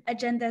hidden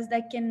agendas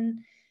that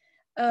can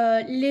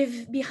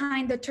live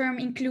behind the term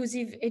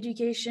inclusive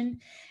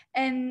education.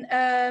 And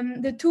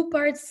the two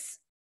parts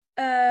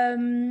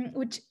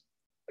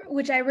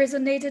which I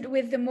resonated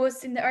with the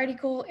most in the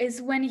article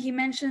is when he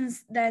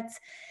mentions that,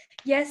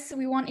 yes,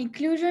 we want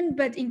inclusion,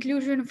 but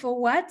inclusion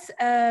for what?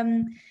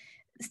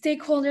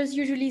 Stakeholders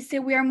usually say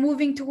we are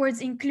moving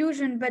towards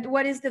inclusion, but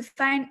what is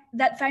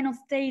that final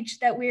stage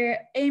that we're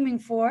aiming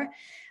for?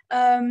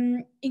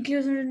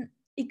 Inclusion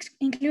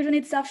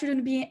itself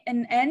shouldn't be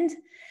an end.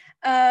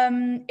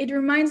 It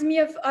reminds me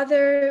of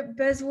other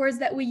buzzwords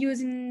that we use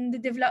in the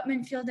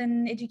development field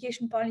and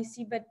education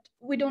policy, but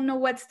we don't know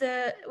what's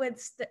the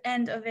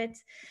end of it.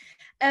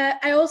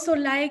 I also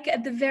like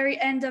at the very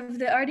end of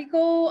the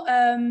article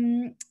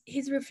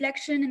his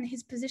reflection and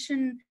his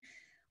position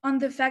on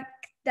the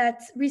fact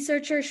that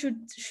researchers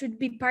should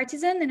be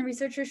partisan and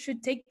researchers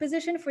should take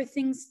position for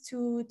things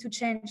to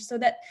change. So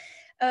that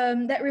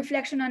that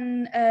reflection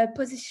on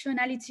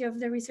positionality of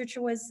the researcher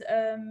was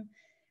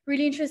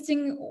really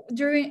interesting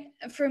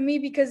for me,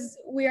 because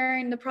we are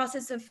in the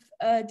process of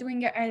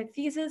doing our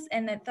thesis,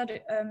 and I thought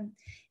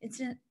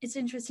it's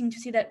interesting to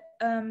see that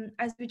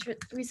as a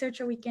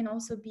researcher we can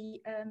also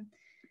be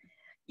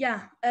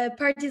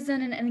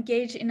partisan and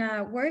engaged in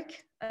our work.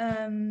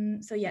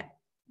 So yeah,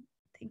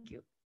 thank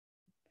you.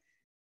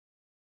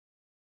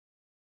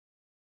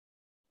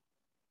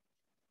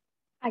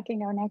 I can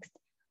go next.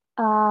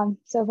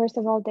 So first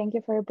of all, thank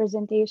you for your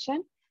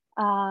presentation.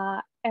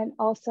 And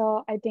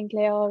also, I think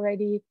Leo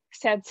already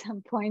said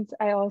some points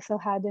I also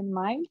had in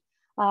mind,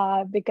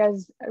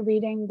 because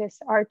reading this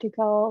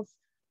article,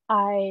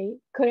 I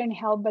couldn't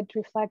help but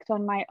reflect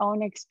on my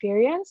own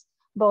experience,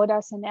 both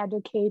as an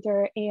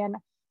educator and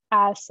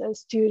as a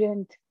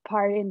student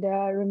part in the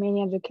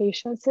Romanian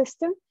education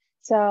system.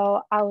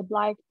 So I would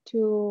like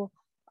to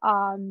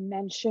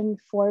mention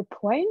 4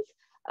 points.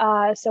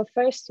 So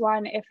first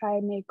one, if I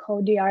may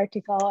quote the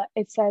article,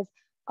 it says,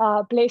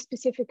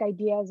 place-specific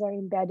ideas are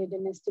embedded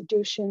in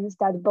institutions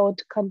that both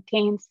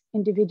contains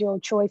individual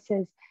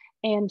choices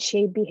and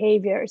shape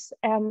behaviors.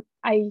 And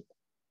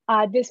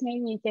this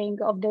made me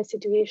think of the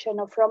situation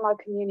of Roma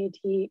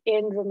community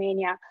in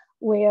Romania,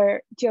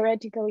 where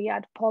theoretically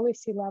at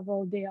policy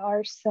level, there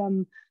are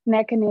some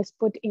mechanisms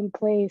put in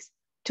place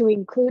to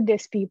include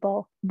these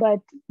people, but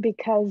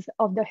because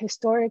of the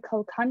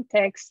historical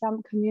context,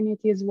 some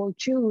communities will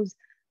choose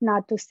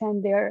not to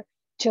send their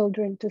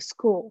children to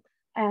school.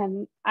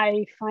 And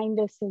I find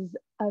this is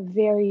a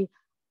very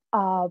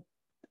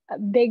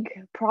big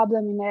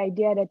problem in the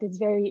idea that it's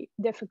very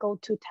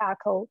difficult to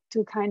tackle,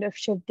 to kind of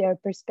shift their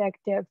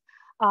perspective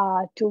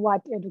to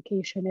what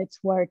education it's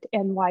worth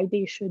and why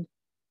they should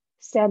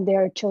send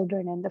their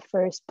children in the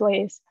first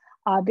place.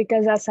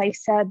 Because as I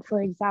said,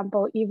 for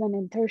example, even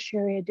in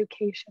tertiary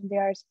education,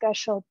 there are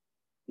special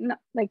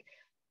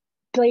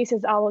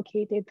places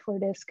allocated for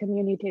this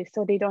community,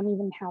 so they don't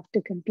even have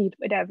to compete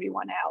with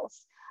everyone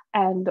else.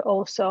 And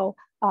also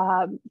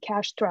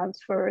cash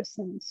transfers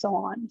and so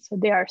on. So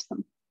there are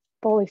some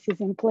policies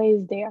in place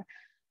there.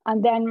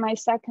 And then my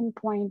second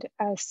point,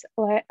 as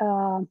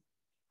Leo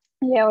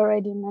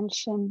already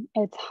mentioned,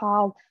 it's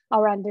how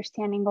our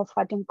understanding of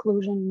what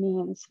inclusion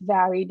means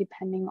vary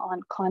depending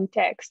on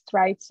context,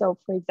 right? So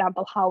for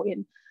example, how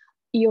in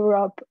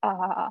Europe,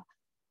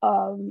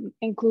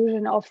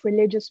 inclusion of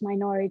religious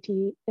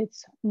minority,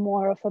 it's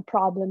more of a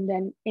problem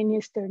than in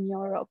Eastern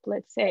Europe,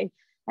 let's say,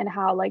 and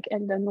how like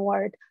in the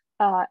North,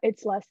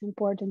 it's less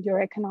important,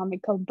 your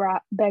economical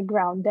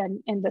background,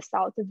 than in the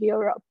South of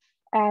Europe.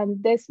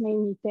 And this made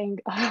me think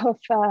of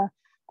a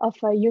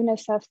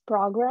UNICEF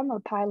program,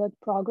 a pilot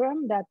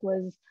program that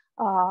was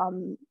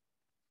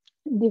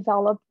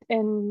developed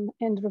in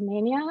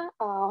Romania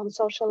on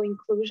social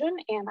inclusion.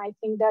 And I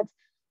think that's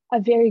a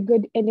very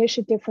good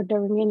initiative for the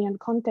Romanian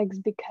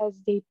context, because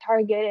they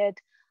targeted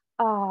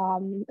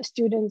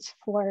students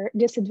for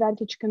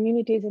disadvantaged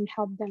communities and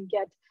help them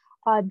get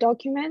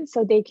documents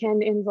so they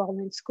can enroll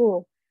in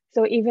school.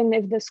 So even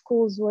if the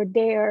schools were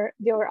there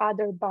were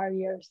other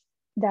barriers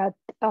that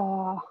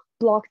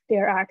blocked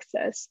their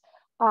access.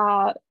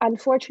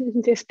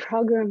 Unfortunately, this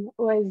program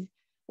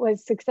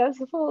was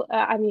successful.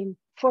 I mean,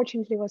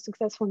 fortunately, was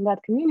successful in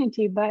that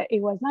community, but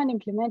it was not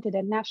implemented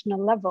at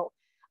national level.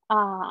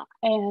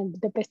 And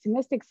the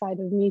pessimistic side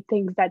of me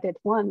thinks that it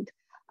won't,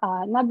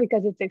 not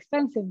because it's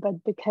expensive,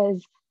 but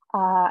because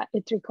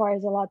it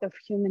requires a lot of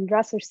human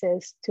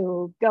resources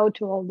to go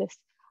to all this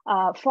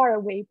far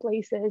away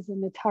places,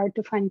 and it's hard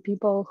to find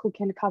people who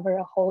can cover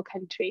a whole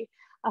country.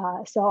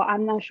 So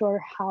I'm not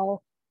sure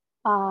how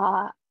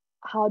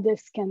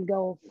this can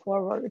go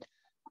forward,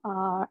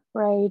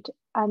 right?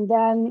 And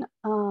then,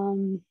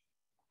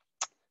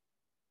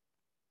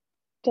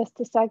 just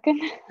a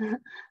second,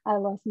 I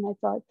lost my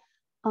thought.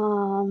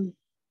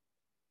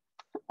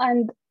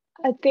 And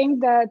I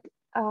think that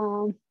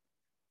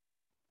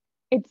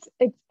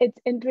it's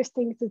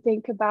interesting to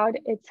think about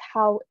it's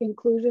how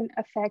inclusion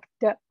affects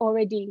the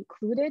already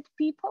included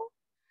people.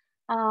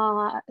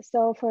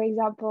 So for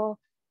example,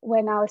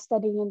 when I was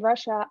studying in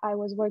Russia, I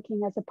was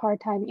working as a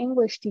part-time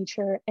English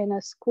teacher in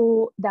a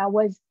school that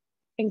was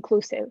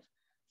inclusive.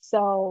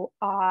 So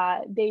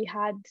they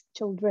had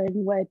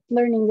children with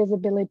learning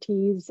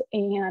disabilities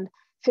and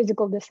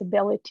physical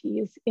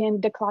disabilities in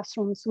the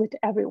classrooms with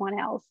everyone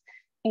else.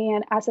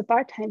 And as a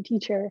part-time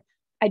teacher,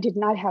 I did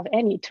not have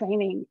any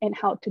training in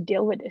how to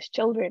deal with these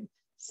children.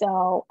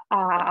 So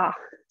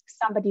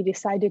somebody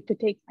decided to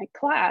take my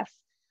class,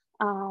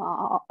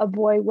 a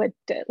boy with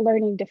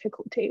learning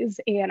difficulties,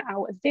 and I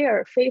was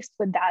there faced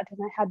with that, and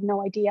I had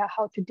no idea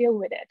how to deal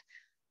with it.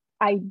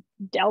 I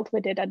dealt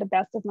with it at the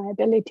best of my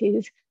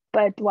abilities,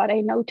 but what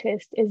I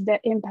noticed is the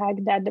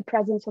impact that the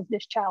presence of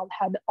this child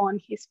had on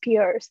his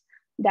peers,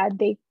 that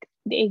they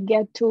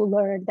get to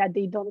learn that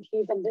they don't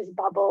live in this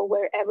bubble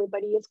where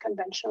everybody is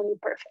conventionally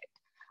perfect.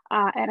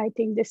 And I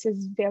think this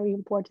is very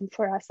important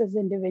for us as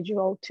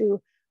individuals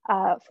to,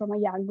 from a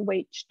young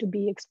age, to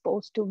be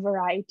exposed to a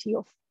variety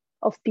of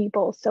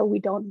people, so we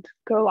don't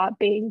grow up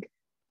being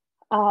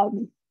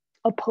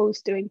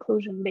opposed to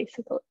inclusion,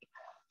 basically.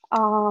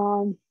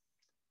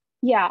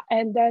 Yeah,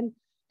 and then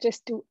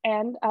just to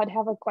end, I'd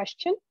have a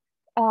question.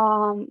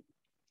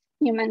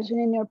 You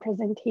mentioned in your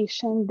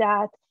presentation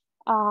that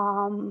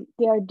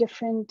there are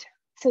different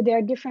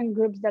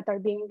groups that are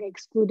being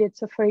excluded.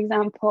 So for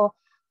example,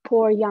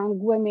 poor young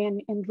women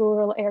in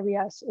rural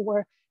areas,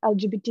 or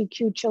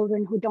LGBTQ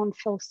children who don't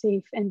feel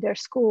safe in their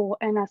school.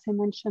 And as I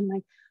mentioned,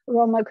 like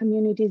Roma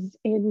communities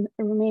in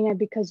Romania,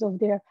 because of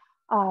their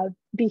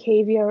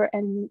behavior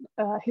and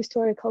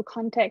historical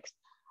context.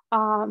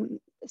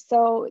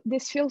 So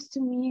this feels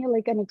to me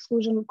like an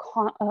exclusion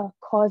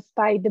caused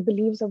by the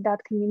beliefs of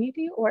that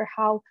community, or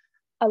how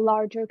a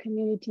larger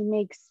community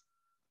makes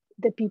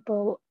the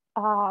people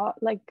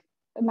like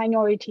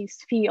minorities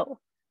feel.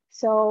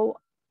 So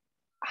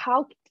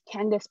how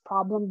can this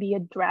problem be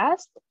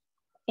addressed?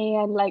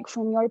 And like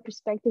from your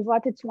perspective,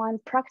 what is one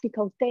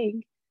practical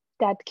thing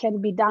that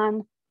can be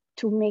done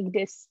to make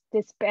this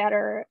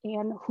better,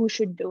 and who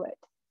should do it?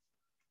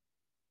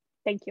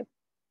 Thank you.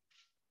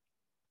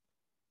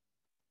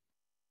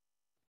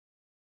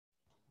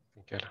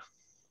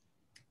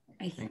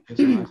 Thank you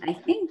so much. I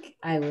think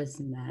I was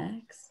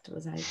next.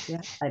 Was I?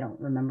 Yeah, I don't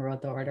remember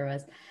what the order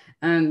was.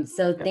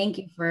 So thank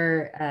you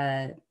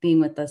for being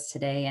with us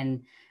today,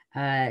 and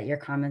your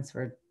comments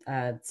were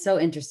so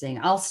interesting.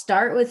 I'll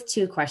start with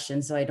two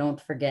questions so I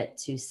don't forget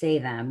to say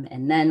them,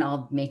 and then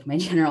I'll make my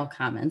general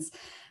comments.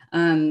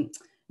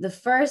 The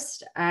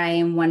first, I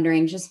am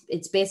wondering, just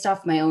it's based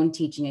off my own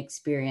teaching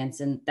experience,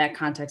 and that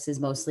context is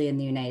mostly in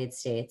the United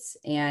States.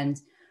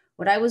 And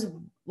what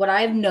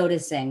I'm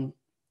noticing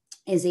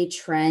is a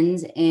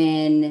trend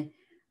in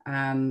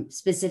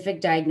specific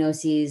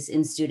diagnoses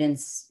in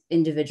students'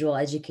 individual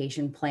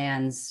education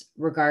plans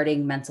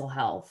regarding mental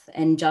health.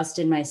 And just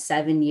in my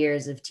 7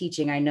 years of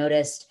teaching, I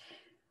noticed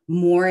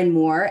more and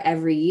more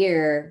every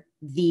year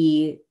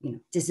the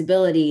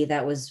disability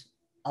that was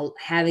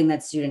having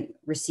that student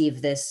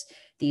receive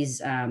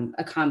these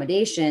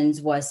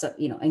accommodations was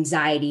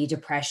anxiety,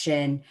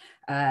 depression,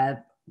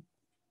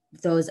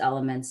 those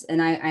elements.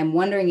 And I'm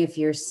wondering if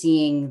you're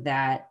seeing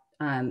that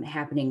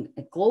happening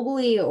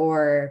globally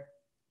or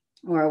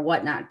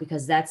whatnot,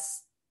 because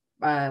that's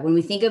when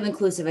we think of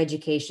inclusive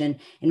education.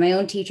 In my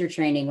own teacher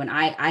training, when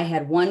I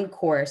had one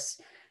course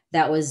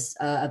that was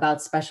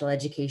about special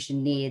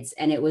education needs,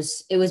 and it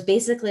was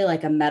basically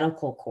like a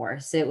medical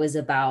course. It was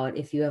about,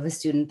 if you have a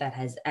student that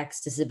has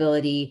X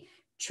disability,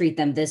 treat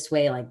them this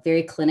way, like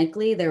very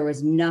clinically. There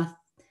was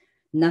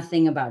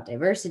nothing about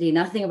diversity,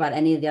 nothing about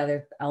any of the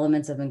other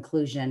elements of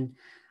inclusion,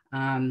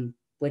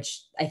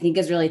 which I think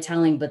is really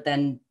telling. But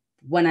then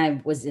when I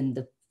was in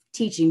the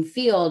teaching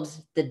field,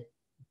 the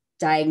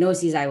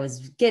diagnoses I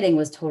was getting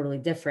was totally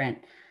different.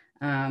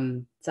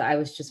 So I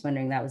was just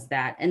wondering, that was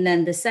that. And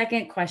then the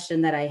second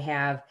question that I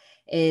have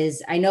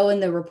is, I know in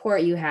the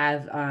report you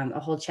have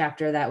a whole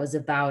chapter that was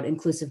about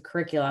inclusive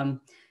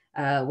curriculum,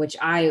 which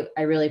I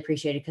really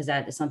appreciated, because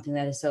that is something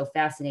that is so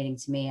fascinating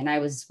to me. And I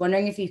was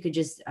wondering if you could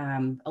just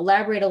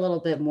elaborate a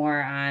little bit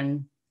more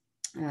on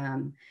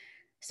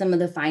some of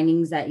the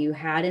findings that you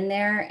had in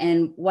there.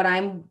 And what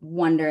I'm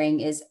wondering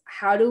is,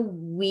 how do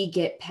we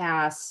get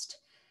past,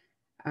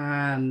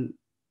 not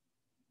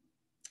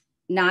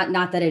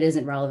that it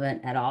isn't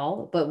relevant at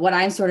all, but what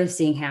I'm sort of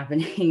seeing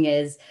happening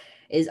is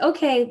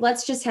okay,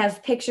 let's just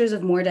have pictures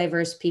of more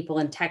diverse people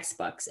in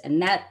textbooks,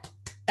 and that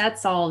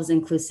solves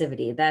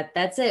inclusivity.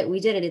 That's it. We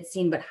did it. It's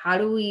seen. But how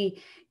do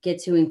we get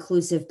to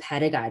inclusive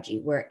pedagogy,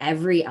 where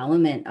every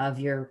element of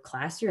your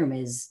classroom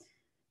is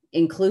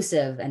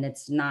inclusive and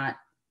it's not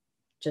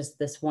just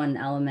this one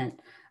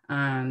element?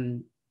 I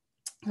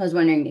was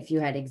wondering if you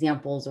had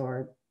examples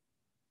or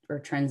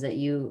trends that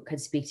you could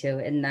speak to.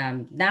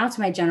 And now to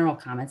my general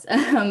comments.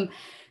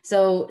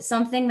 So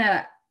something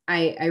that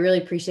I really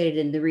appreciated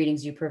in the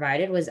readings you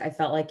provided was, I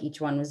felt like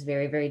each one was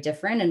very, very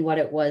different in what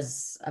it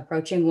was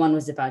approaching. One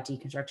was about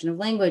deconstruction of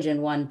language,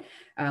 and one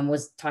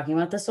was talking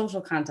about the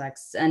social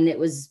context. And it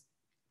was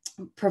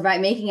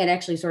making it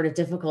actually sort of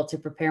difficult to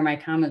prepare my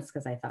comments,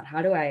 because I thought,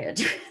 how do I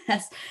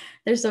address?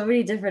 There's so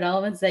many different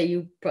elements that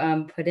you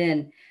put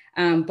in.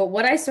 But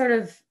what I sort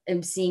of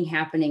am seeing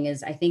happening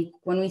is, I think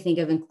when we think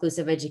of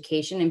inclusive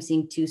education, I'm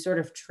seeing two sort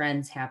of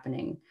trends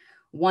happening.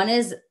 One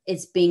is,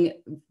 it's being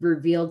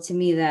revealed to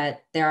me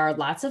that there are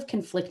lots of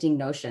conflicting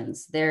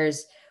notions.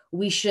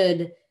 We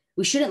shouldn't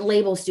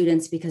label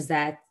students because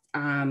that,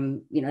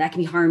 that can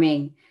be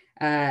harming.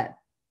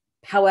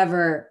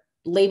 However,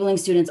 labeling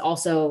students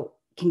also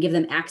can give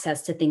them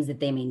access to things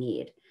that they may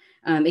need.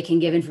 It can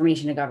give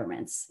information to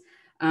governments.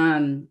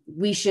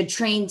 We should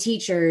train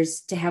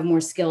teachers to have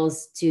more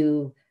skills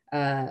to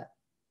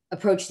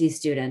approach these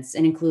students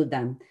and include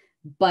them.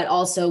 But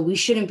also, we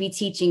shouldn't be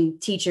teaching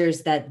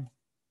teachers that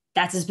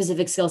that's a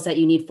specific skill set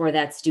you need for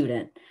that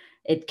student.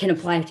 It can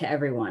apply to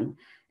everyone.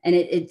 And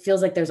it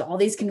feels like there's all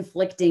these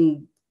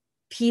conflicting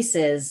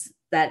pieces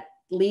that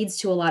leads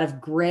to a lot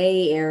of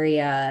gray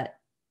area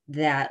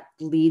that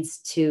leads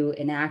to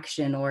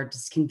inaction or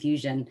just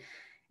confusion.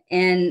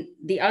 And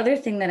the other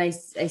thing that I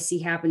see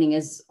happening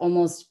is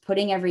almost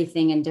putting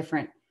everything in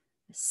different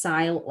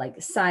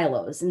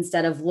silos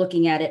instead of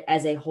looking at it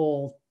as a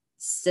whole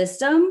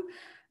system.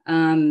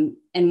 And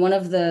one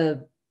of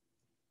the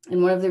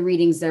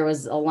readings, there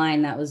was a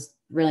line that was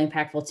really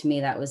impactful to me.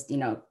 That was,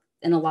 in a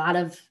lot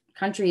of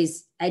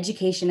countries,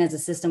 education as a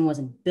system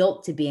wasn't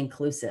built to be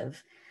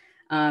inclusive.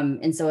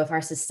 And so if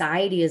our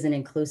society isn't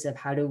inclusive,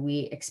 how do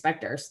we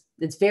expect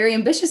it's very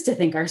ambitious to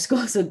think our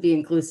schools would be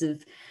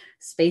inclusive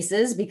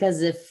spaces,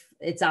 because if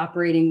it's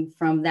operating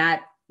from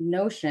that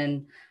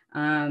notion,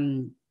 how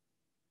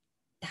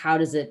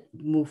does it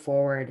move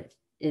forward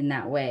in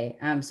that way?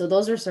 So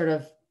those are sort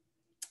of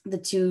the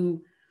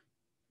two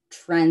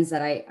trends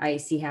that I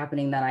see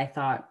happening that I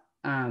thought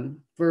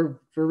were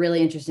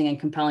really interesting and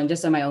compelling,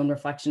 just on my own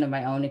reflection of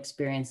my own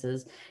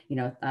experiences.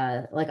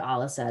 Like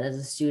Ala said, as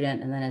a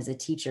student and then as a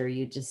teacher,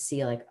 you just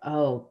see like,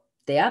 oh,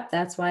 yep,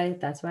 that's why I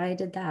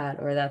did that,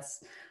 or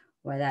that's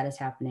why that is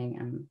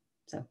happening.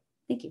 So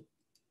thank you.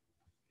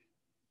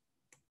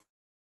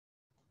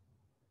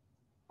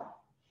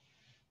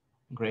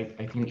 Great.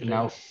 I think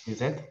now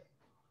is it.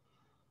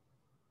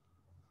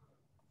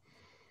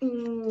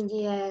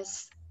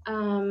 Yes.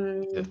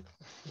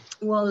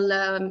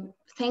 Well,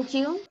 thank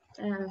you,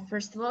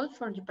 first of all,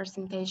 for the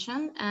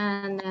presentation,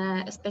 and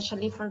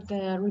especially for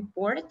the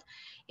report.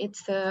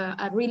 It's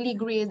a really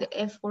great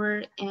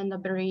effort and a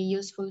very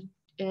useful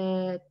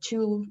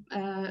tool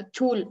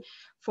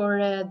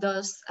for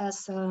those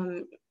as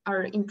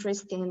are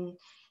interested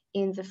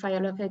in the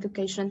field of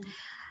education.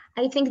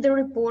 I think the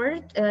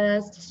report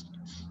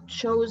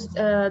shows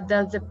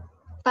that the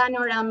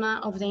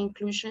panorama of the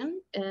inclusion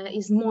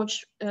is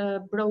much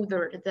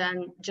broader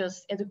than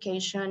just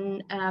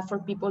education for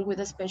people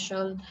with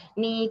special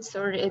needs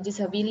or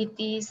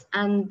disabilities,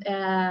 and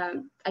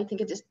I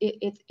think this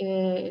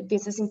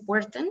is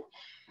important.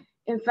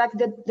 In fact,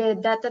 the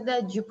data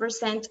that you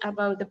present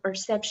about the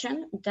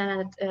perception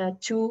that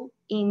 2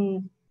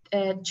 in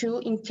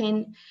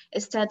 10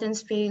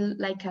 students feel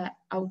like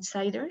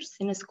outsiders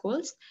in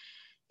schools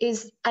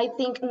is, I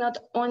think, not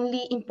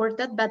only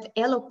important but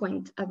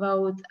eloquent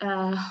about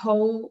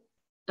how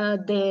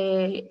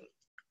they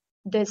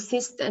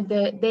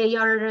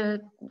are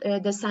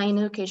design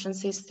education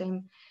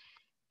system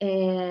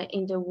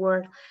in the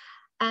world.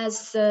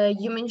 As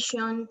you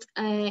mentioned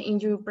in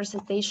your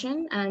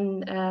presentation,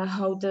 and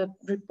how the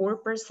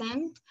report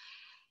present,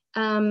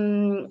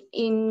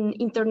 in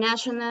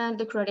international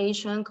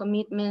declaration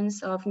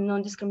commitments of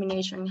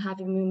non-discrimination have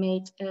been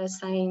made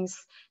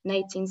since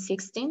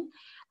 1916.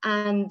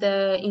 And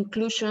the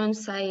inclusion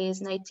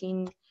since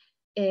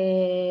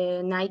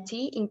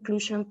 1990,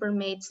 inclusion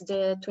permits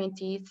the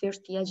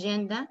 2030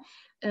 agenda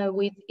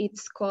with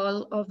its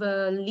call of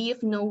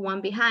leave no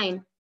one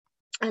behind.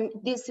 And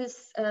this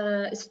is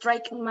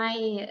striking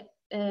my,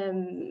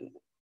 and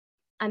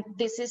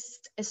this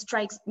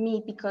strikes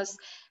me because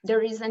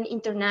there is an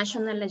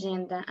international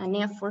agenda, an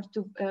effort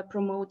to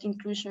promote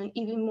inclusion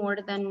even more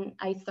than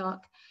I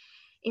thought.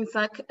 In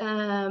fact,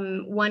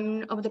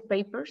 one of the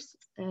papers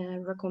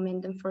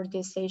recommended for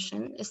this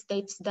session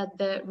states that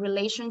the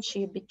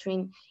relationship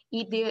between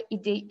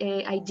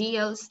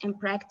ideals and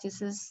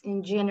practices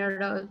in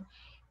general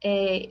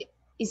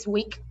is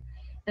weak,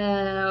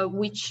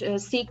 which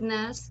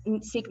signals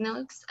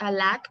a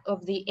lack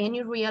of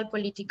any real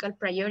political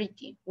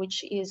priority,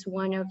 which is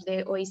one of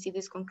the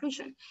OECD's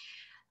conclusion.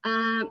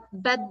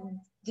 But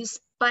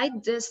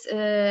despite these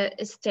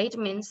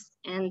statements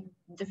and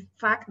the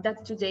fact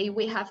that today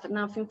we have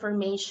enough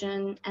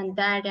information and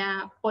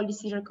data,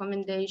 policy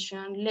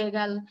recommendation,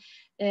 legal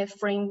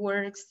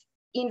frameworks,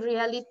 in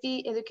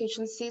reality,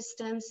 education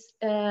systems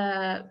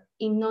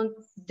in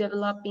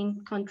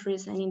non-developing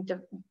countries and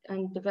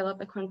in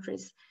developed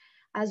countries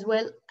as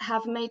well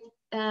have made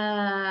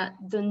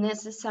the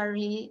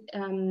necessary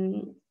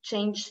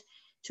change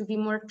to be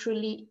more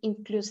truly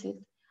inclusive,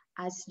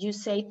 as you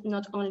said,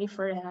 not only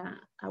for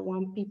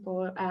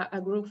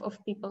a group of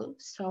people.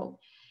 So,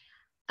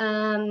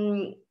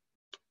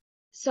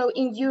 so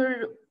in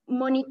your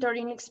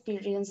monitoring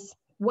experience,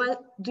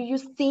 what do you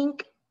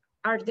think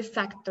are the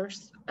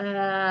factors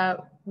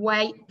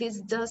why this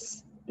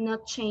does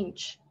not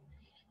change?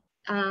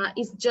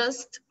 It's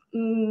just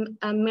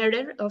a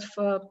matter of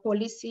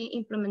policy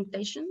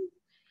implementation.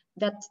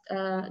 That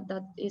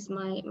is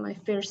my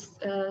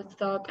first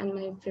thought and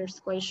my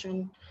first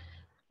question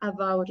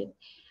about it.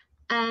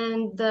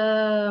 And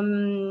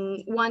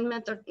one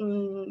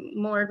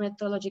more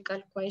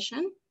methodological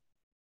question.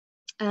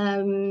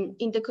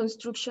 In the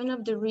construction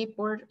of the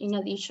report, in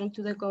addition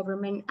to the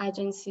government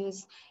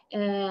agencies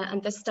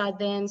and the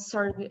student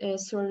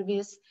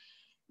service,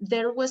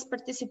 there was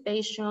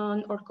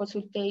participation or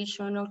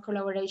consultation or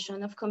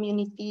collaboration of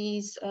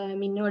communities,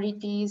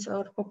 minorities,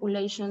 or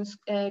populations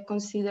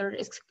considered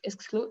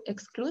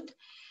excluded,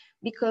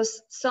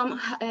 because some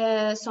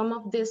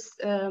of these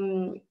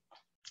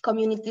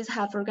communities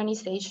have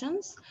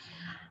organizations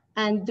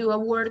and do a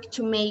work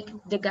to make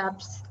the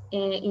gaps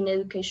in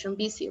education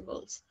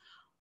visible.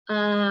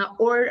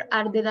 Or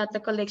are the data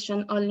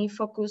collection only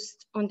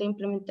focused on the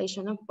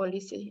implementation of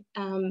policy?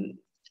 And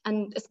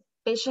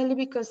especially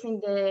because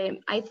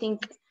I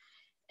think,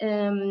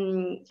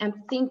 I'm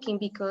thinking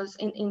because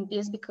in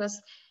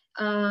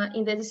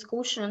the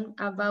discussion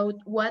about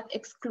what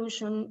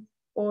exclusion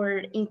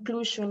or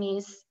inclusion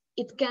is,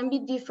 it can be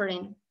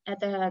different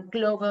at a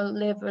global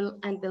level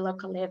and the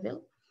local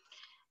level.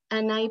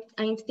 And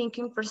I'm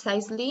thinking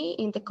precisely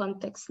in the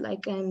context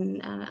like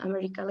in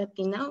America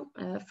Latina,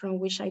 from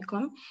which I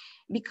come,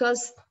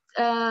 because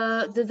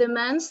the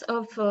demands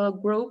of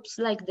groups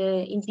like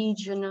the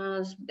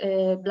indigenous,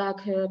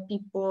 Black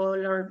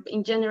people, or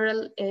in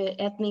general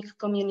ethnic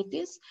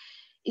communities,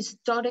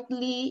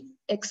 historically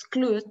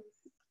exclude,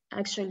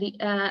 actually,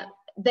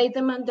 they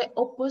demand the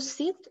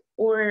opposite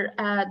or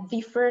a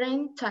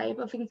different type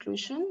of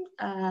inclusion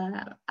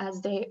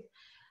as they,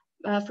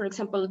 for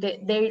example,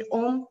 their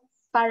own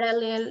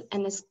parallel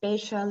and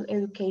special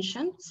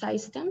education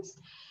systems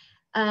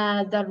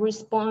that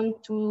respond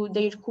to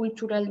their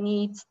cultural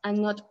needs and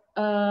not,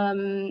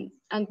 and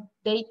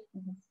they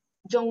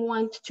don't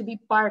want to be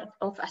part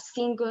of a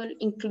single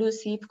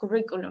inclusive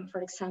curriculum,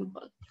 for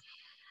example.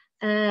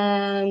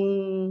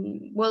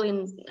 Well,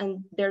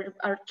 and there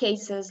are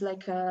cases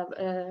like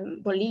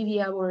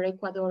Bolivia or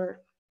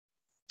Ecuador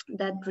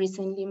that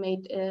recently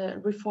made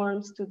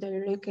reforms to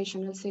their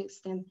educational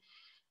system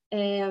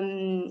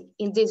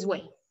in this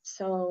way.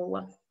 So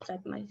well,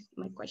 that's my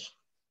question.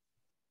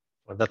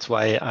 Well, that's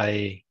why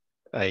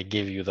I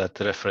gave you that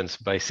reference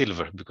by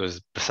silver,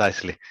 because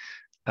precisely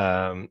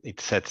it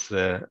sets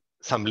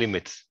some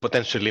limits,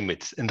 potential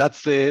limits. And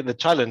that's the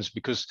challenge,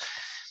 because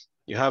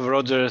you have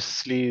Roger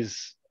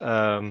Slee's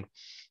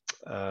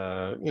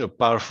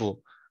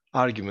powerful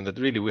argument that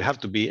really we have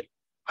to be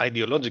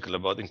ideological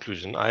about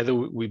inclusion. Either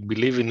we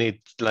believe in it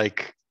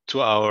like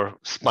to our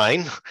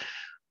spine,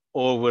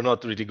 or we're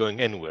not really going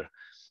anywhere.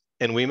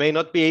 And we may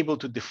not be able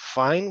to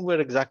define where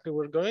exactly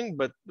we're going,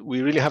 but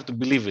we really have to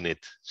believe in it.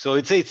 So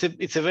it's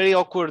a very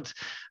awkward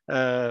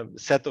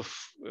set of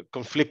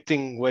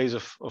conflicting ways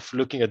of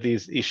looking at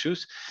these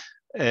issues.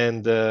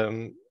 And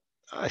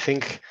I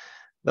think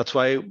that's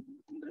why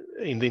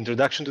in the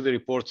introduction to the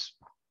reports,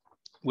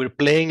 we're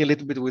playing a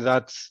little bit with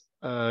that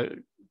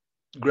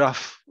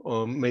graph,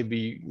 or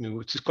maybe,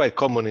 which is quite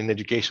common in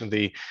education,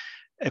 the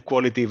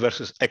equality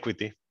versus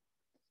equity.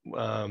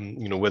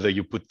 Whether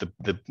you put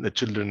the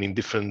children in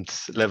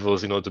different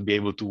levels in order to be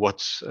able to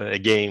watch a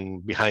game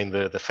behind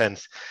the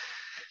fence.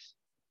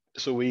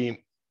 So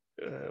we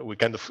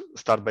kind of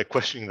start by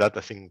questioning that.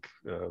 I think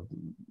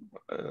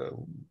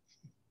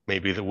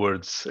maybe the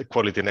words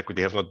equality and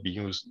equity have not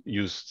been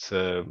used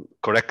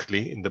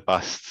correctly in the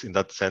past in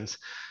that sense.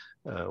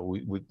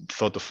 We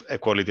thought of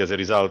equality as a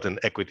result and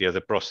equity as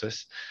a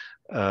process.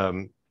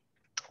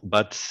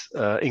 But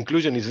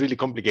inclusion is really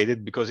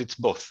complicated because it's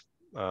both.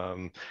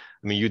 I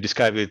mean, you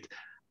describe it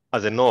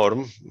as a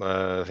norm,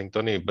 I think,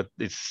 Tony, but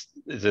it's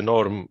a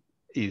norm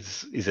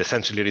is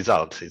essentially a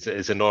result.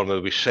 It's a norm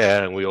that we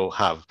share and we all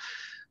have.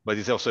 but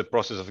it's also a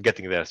process of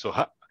getting there. So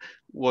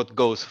what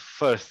goes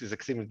first is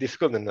extremely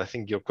difficult, and I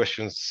think your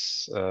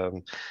questions,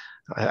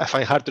 I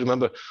find hard to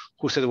remember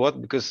who said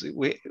what, because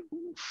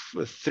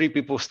three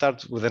people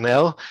start with an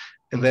L,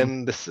 and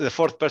then the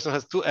fourth person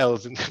has two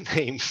L's in their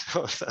names.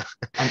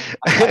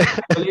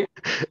 Actually,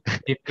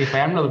 if I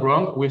am not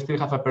wrong, we still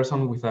have a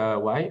person with a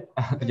Y.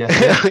 Yes.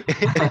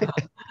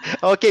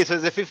 Okay, so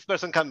the fifth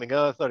person coming.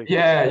 Oh, sorry.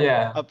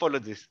 Yeah.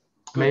 Apologies.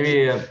 Good.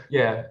 Maybe,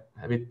 yeah,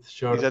 a bit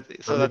short.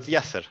 So that's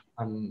Yasser.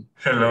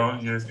 Hello.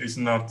 Yes, it's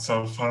not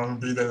so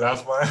fun to be the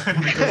last one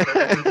because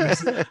everything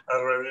is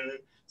already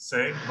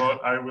said,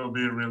 but I will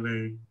be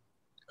really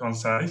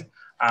concise.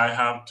 I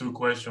have two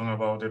questions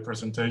about the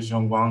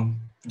presentation, one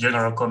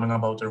general comment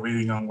about the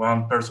reading and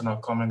one personal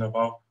comment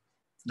about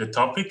the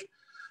topic.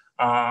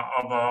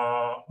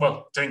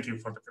 Well, thank you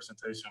for the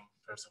presentation,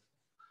 first of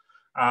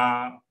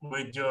all.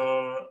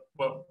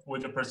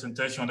 With the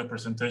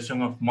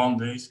presentation of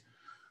Mondays,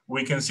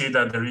 we can see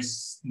that there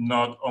is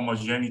not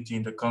homogeneity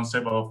in the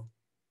concept of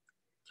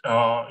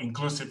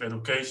inclusive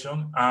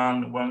education.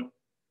 And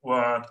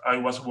what I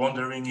was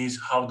wondering is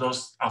how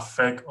does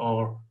affect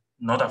or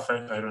not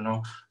affect, I don't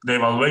know, the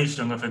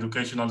evaluation of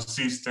educational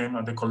system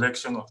and the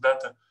collection of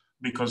data,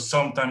 because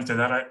sometimes the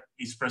data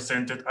is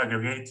presented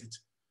aggregated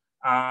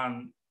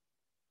and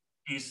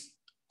is,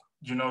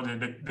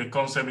 the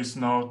concept is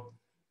not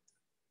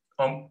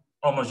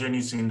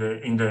homogeneous in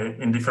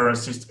different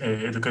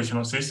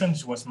educational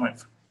systems was my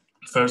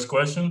first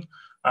question.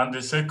 And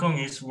the second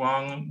is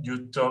one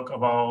you talk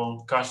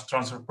about cash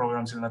transfer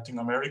programs in Latin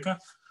America,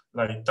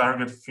 like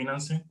target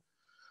financing.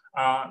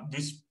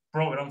 This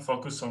program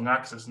focuses on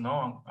access,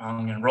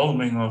 and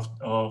enrollment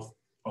of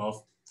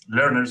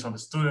learners and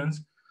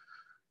students,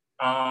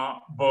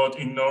 but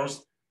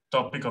ignores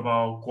topic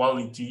about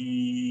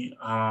quality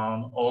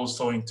and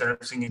also in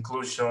terms of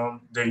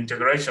inclusion, the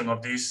integration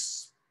of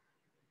these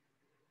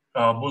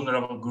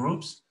vulnerable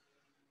groups.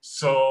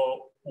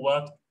 So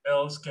what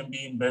else can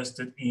be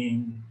invested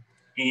in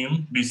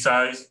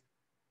besides,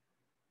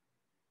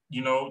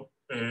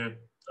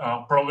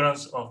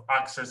 programs of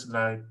access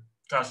like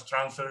cash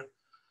transfer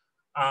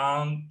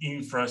and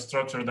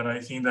infrastructure, that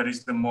I think that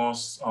is the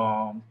most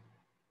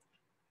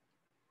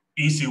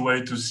easy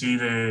way to see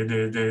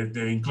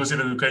the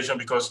inclusive education,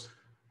 because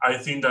I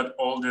think that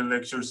all the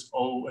lectures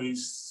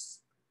always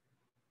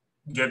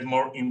get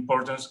more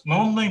importance, not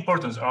only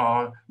importance,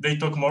 they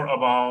talk more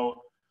about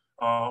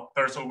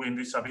persons with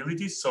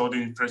disabilities, so the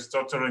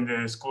infrastructure in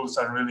the schools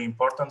are really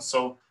important.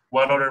 So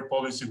what other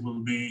policy will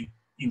be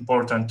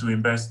important to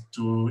invest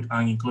to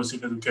an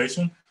inclusive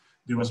education?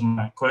 That was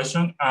my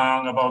question.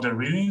 And about the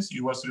readings,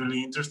 it was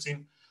really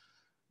interesting,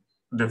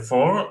 the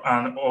four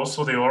and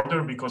also the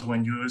order, because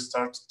when you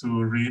start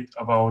to read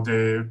about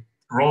the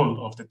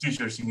role of the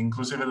teachers in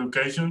inclusive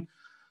education,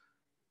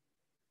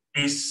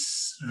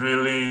 it's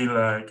really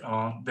like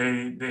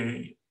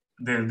the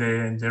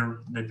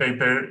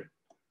paper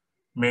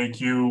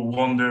make you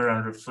wonder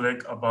and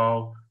reflect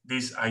about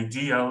this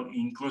ideal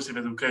inclusive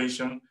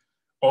education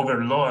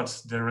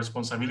overloads the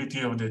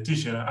responsibility of the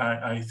teacher.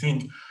 I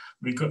think,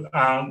 because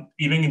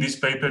even in this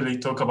paper they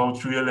talk about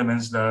three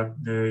elements that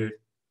the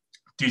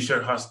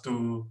teacher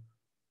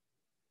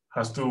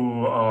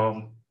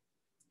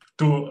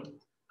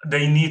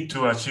they need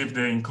to achieve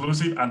the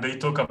inclusive, and they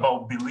talk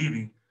about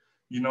believing,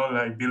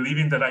 like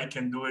believing that I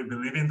can do it,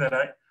 believing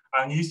that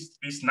and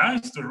it's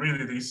nice to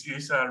read it.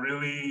 It's a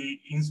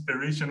really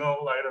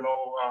inspirational, I don't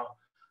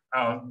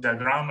know,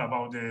 diagram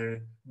about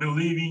the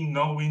believing,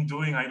 knowing,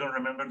 doing. I don't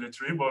remember the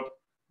three, but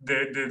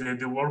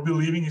the word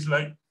believing is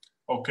like,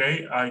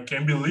 okay, I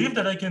can believe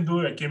that I can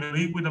do it. I can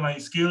believe with my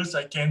skills,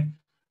 I can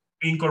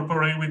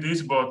incorporate with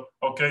this, but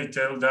okay,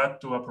 tell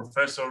that to a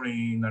professor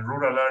in a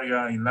rural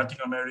area in Latin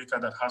America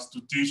that has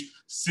to teach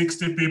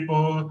 60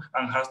 people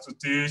and has to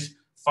teach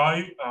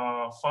five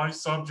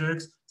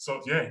subjects.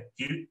 So yeah,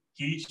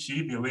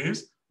 she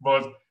believes,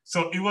 but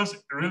so it was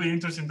really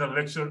interesting, the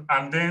lecture.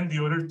 And then the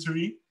other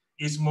three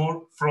is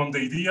more from the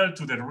ideal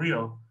to the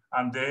real.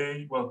 And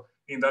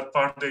in that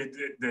part,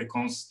 they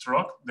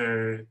construct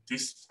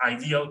this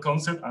ideal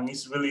concept, and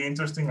it's really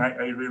interesting.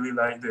 I really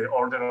like the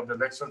order of the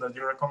lecture that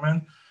you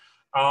recommend.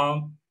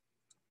 And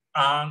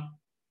I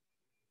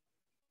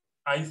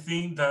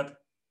think that,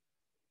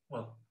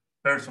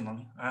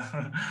 personally,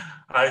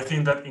 I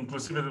think that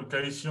inclusive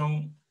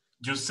education,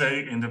 you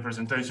say in the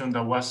presentation,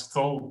 that was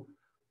thought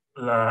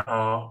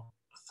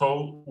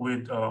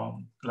with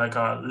like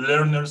a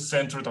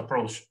learner-centered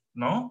approach,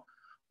 no?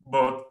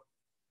 But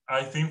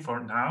I think for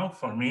now,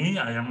 for me,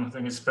 I am not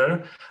an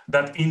expert,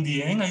 that in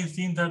the end, I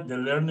think that the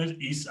learner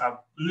is a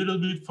little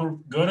bit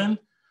forgotten,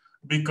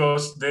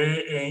 because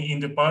they, in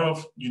the part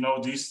of,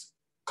 this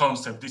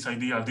concept, this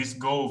idea, this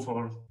goal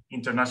for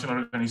international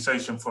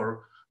organization,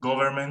 for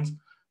government,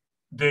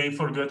 they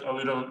forget a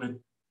little the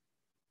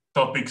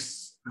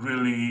topics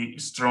really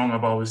strong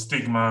about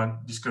stigma,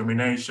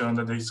 discrimination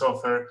that they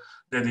suffer,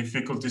 the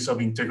difficulties of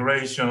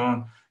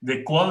integration,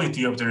 the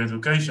quality of their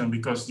education,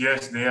 because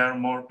yes, there are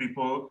more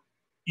people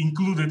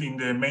included in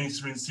the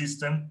mainstream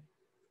system,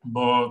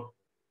 but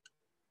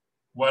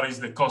what is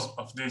the cost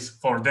of this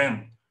for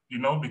them, you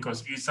know,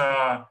 because it's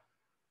a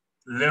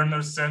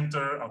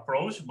learner-centered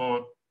approach,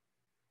 but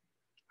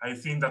I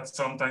think that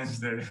sometimes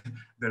the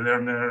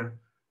learner,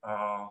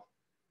 I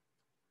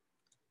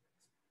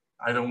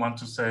don't want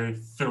to say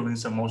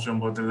feelings, emotion,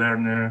 but the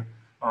learner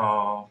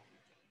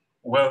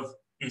wealth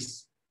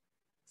is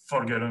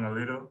forgotten a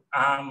little.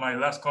 And my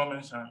last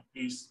comment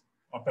is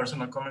a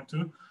personal comment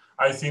too.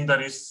 I think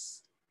that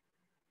is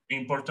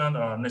important,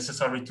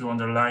 necessary to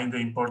underline the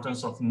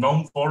importance of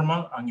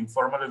non-formal and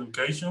informal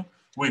education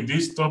with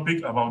this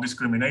topic about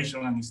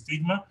discrimination and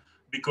stigma,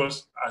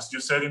 because as you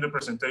said in the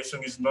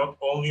presentation, it's not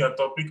only a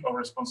topic of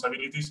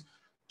responsibilities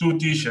to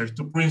teachers,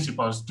 to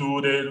principals,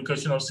 to the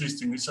educational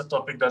system. It's a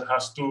topic that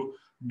has to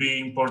be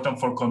important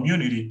for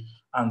community.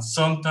 And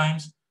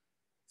sometimes,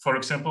 for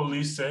example,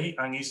 Liz say,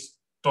 and it's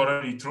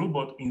totally true,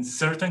 but in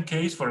certain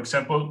case, for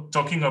example,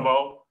 talking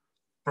about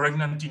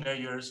pregnant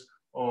teenagers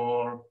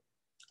or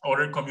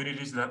other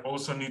communities that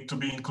also need to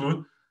be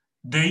included,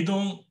 they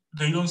don't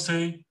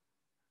say,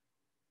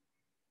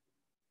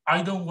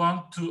 I don't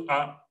want to,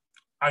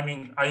 I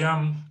mean, I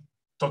am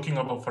talking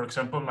about, for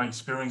example, my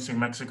experience in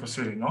Mexico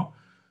City, no?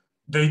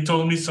 They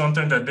told me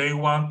something that they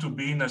want to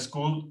be in a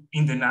school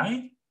in the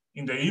night,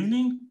 in the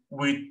evening,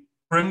 with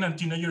pregnant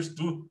teenagers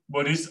too.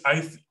 But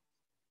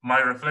my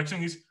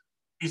reflection is,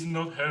 it's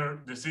not her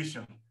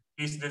decision.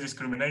 It's the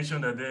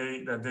discrimination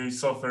that they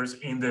suffers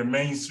in the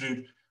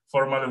mainstream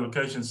formal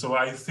education. So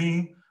I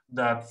think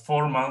that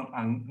formal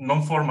and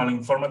non-formal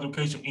informal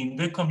education in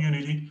the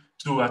community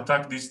to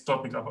attack this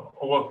topic about,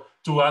 or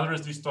to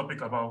address this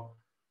topic about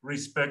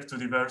respect to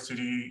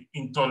diversity,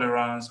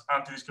 intolerance,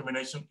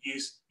 anti-discrimination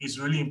is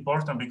really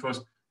important,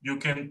 because you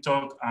can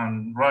talk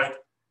and write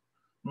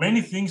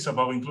many things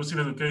about inclusive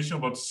education,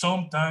 but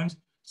sometimes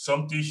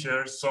some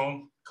teachers,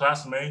 some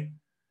classmates,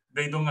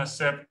 they don't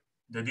accept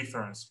the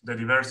difference, the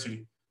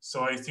diversity.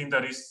 So I think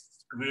that is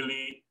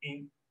really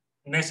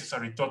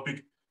necessary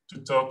topic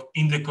to talk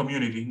in the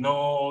community.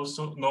 No,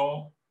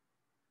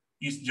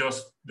 it's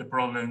just the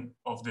problem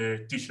of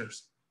the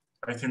teachers.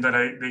 I think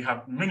that they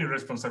have many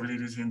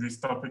responsibilities in this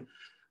topic,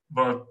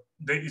 but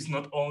it's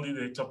not only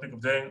the topic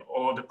of them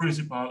or the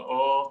principal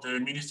or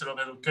the Minister of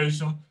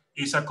Education.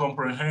 It's a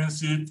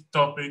comprehensive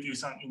topic,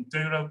 it's an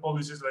integral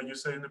policies, like you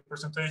said in the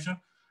presentation.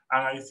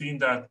 And I think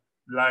that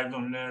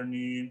lifelong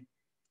learning,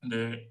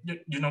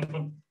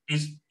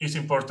 it's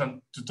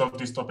important to talk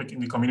this topic in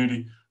the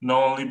community,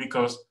 not only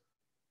because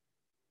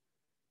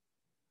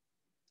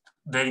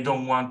they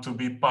don't want to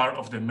be part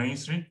of the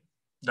mainstream,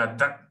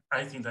 that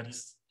I think that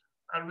is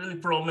a really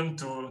problem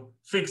to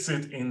fix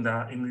it in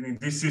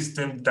this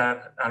system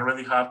that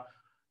already have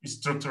a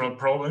structural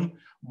problem.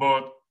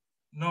 But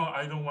no,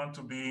 I don't want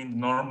to be in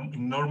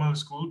normal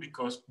school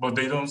but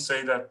they don't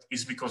say that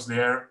it's because they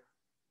are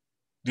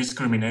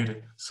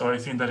discriminated. So I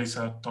think that is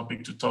a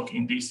topic to talk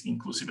in this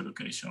inclusive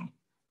education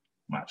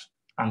match.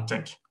 And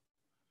thank you.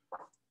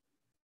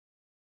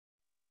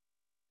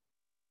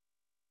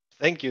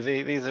 Thank you.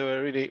 These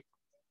are really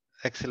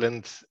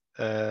excellent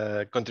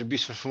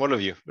contributions from all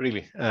of you,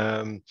 really.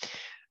 And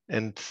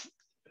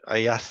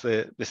I asked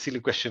the silly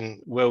question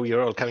where we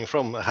are all coming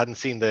from. I hadn't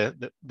seen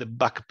the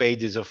back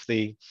pages of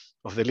the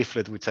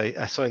leaflet, which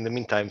I saw in the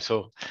meantime.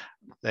 So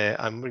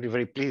I'm really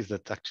very pleased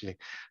that actually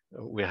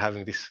we're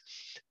having this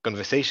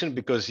conversation,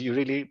 because you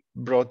really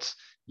brought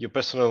your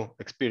personal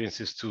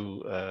experiences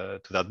to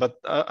that. But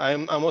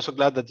I'm also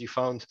glad that you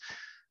found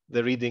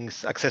the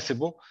readings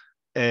accessible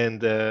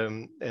and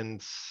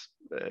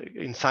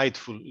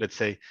insightful, let's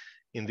say,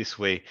 in this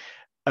way.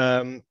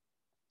 I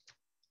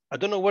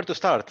don't know where to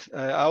start.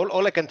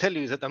 All I can tell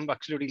you is that I'm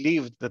actually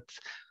relieved that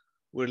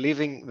we're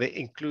leaving the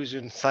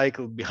inclusion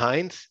cycle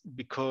behind,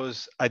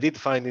 because I did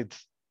find it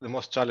the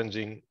most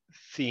challenging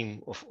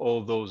theme of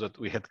all those that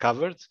we had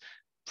covered,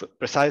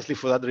 precisely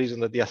for that reason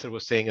that Yasser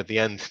was saying at the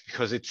end,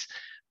 because it's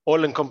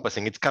all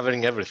encompassing, it's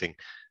covering everything,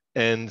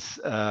 and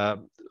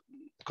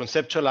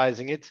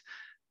conceptualizing it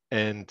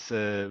and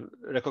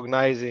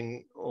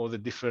recognizing all the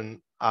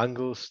different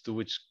angles to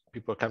which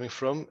people are coming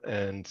from,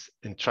 and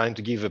trying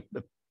to give a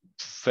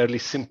fairly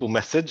simple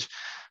message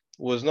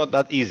was not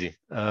that easy.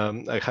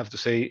 I have to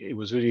say it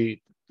was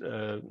really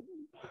a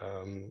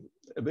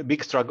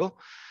big struggle,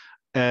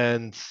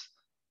 and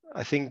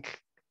I think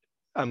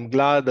I'm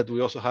glad that we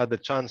also had the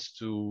chance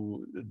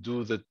to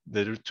do the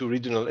two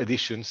regional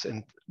editions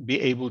and be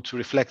able to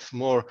reflect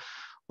more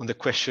on the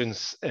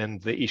questions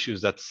and the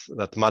issues that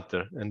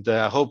matter. And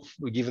I hope,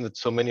 given that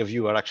so many of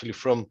you are actually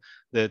from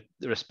the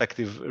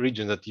respective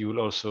region, that you will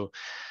also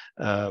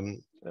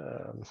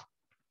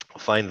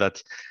find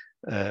that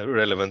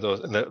relevant,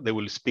 and they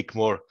will speak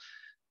more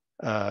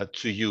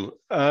to you.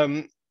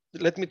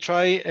 Let me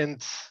try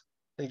and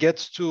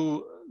get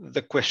to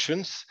the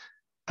questions.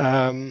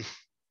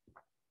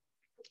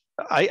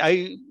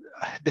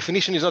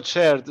 Definition is not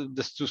shared,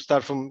 just to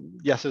start from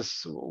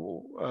Yasser's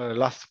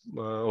last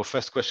or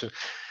first question,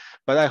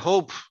 but I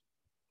hope,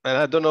 and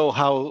I don't know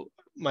how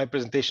my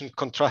presentation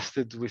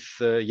contrasted with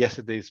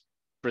yesterday's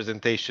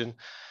presentation,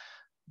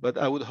 but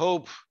I would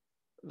hope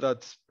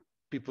that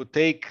people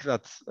take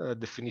that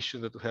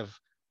definition that we have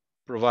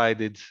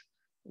provided,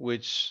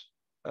 which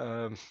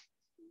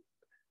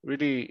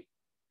really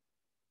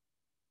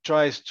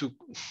tries to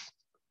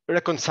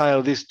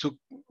reconcile these two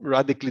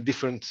radically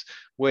different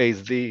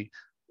ways, the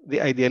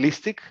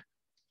idealistic,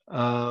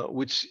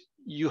 which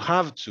you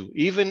have to,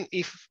 even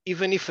if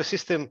a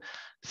system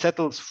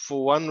settles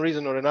for one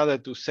reason or another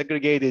to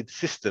segregated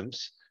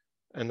systems,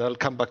 and I'll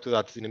come back to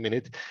that in a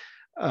minute,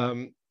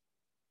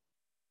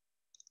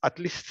 at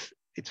least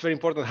it's very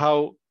important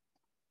how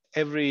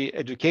every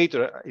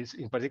educator is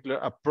in particular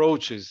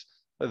approaches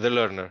the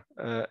learner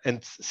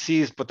and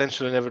sees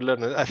potential in every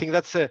learner. I think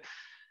that's a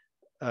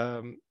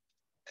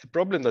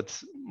problem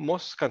that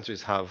most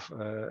countries have,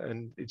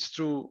 and it's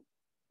true.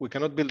 We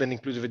cannot build an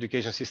inclusive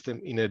education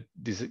system in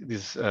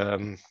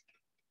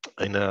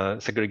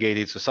a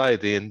segregated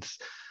society. And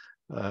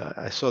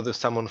I saw there's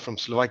someone from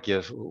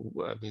Slovakia,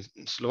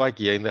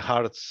 Slovakia in the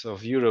hearts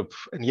of Europe,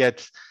 and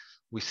yet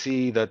we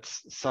see that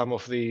some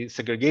of the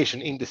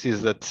segregation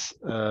indices that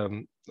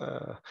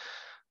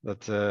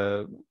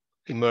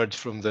emerged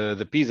from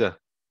the PISA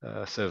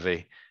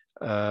survey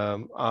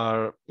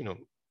are,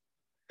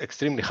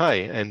 extremely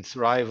high and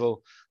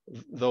rival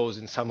those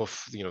in some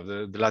of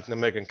the Latin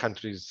American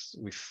countries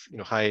with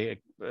high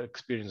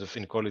experience of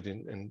inequality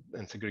and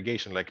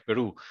segregation, like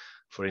Peru,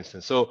 for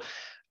instance. So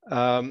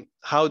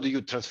how do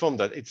you transform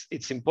that?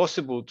 It's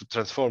impossible to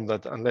transform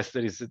that unless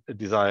there is a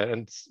desire.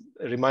 And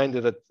a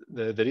reminder that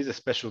there is a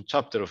special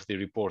chapter of the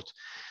report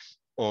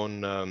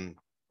of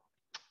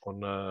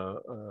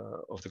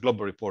the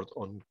global report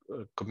on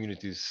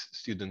communities,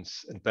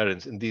 students, and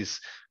parents, and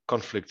these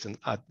conflicts and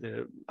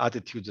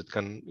attitudes that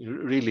can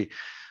really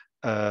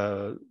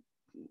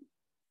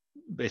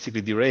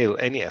basically derail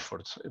any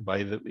efforts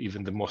by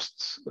even the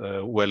most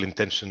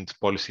well-intentioned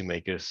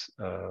policymakers,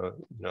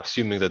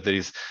 assuming that there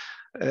is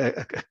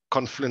a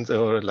confluence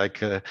or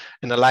like an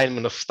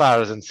alignment of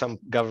stars and some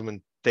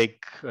government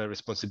take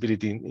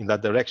responsibility in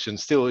that direction.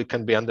 Still, it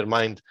can be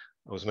undermined.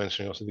 I was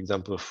mentioning also the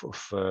example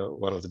of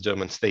one of the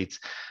German states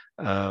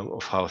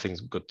of how things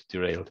got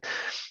derailed.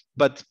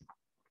 But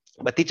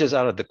teachers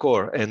are at the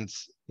core, and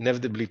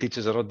inevitably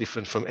teachers are not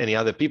different from any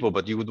other people,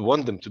 but you would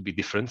want them to be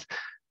different.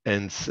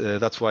 And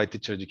that's why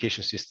teacher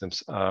education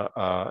systems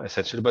are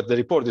essential. But the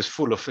report is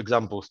full of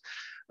examples.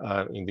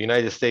 In the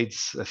United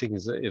States, I think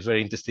is a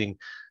very interesting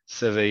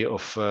survey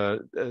of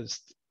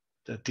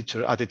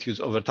teacher attitudes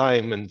over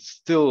time. And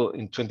still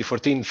in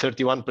 2014,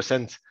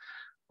 31%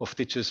 of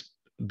teachers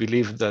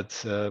believed that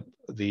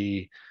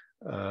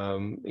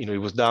it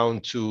was down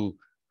to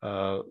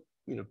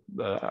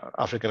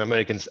African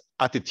Americans'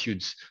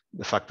 attitudes,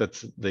 the fact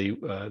that they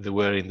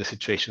were in the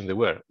situation they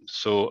were.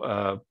 So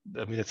I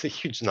mean, it's a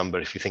huge number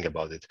if you think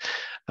about it.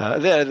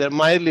 They're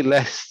mildly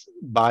less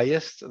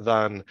biased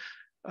than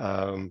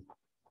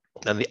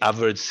the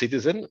average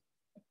citizen,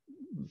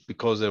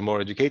 because they're more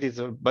educated,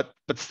 but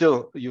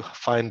still you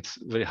find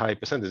very high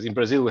percentages. In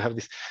Brazil, we have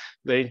this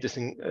very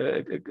interesting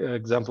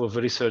example of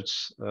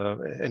research,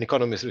 an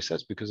economist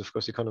research, because of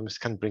course economists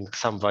can bring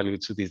some value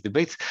to these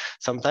debates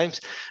sometimes,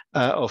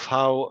 of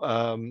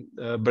how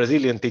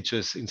Brazilian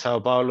teachers in Sao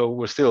Paulo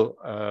were still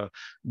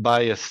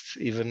biased,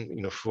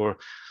 even for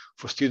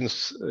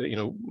students,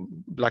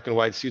 black and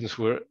white students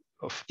who were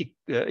of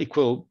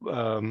equal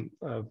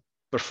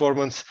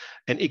performance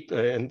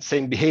and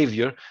same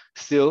behavior,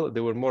 still they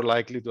were more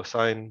likely to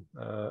assign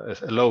a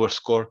lower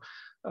score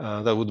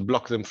that would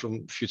block them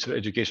from future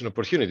education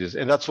opportunities.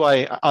 And that's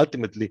why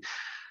ultimately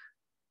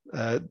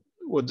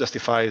what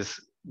justifies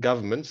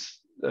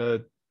governments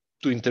to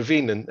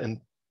intervene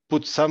and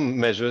put some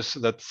measures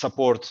that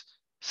support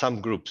some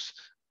groups.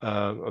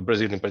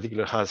 Brazil in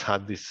particular has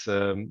had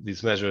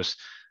these measures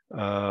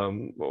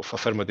of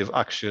affirmative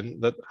action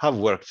that have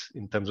worked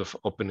in terms of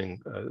opening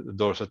the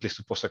doors, at least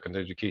to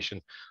post-secondary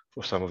education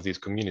for some of these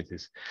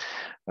communities.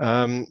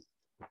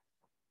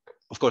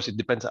 Of course, it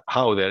depends on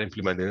how they're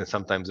implemented, and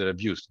sometimes they're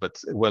abused, but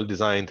a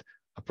well-designed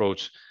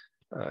approach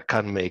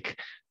can make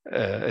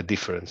a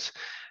difference.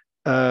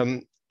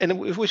 And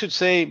if we should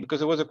say, because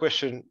there was a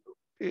question,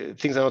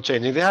 things are not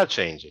changing, they are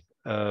changing.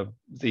 In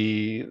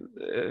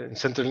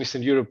Central and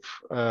Eastern Europe,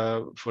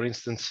 for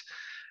instance,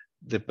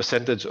 the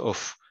percentage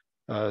of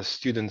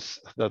students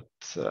that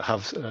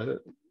have a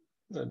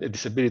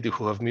disability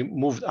who have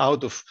moved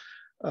out of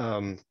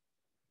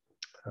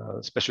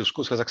special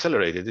schools has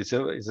accelerated. It's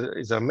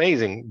an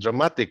amazing,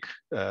 dramatic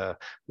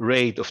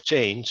rate of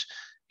change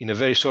in a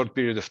very short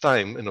period of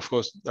time. And of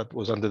course, that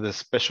was under the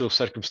special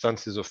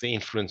circumstances of the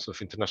influence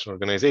of international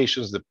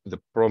organizations, the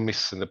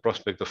promise and the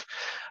prospect of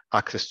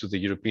access to the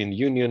European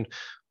Union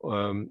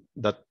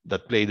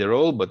that played a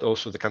role, but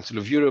also the Council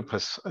of Europe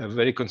has a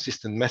very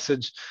consistent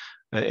message.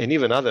 And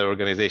even other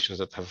organizations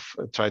that have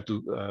tried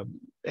to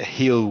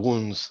heal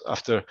wounds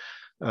after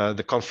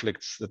the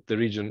conflicts that the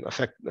region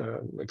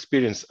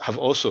experience have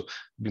also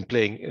been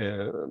playing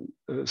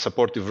a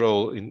supportive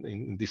role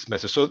in this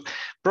message. So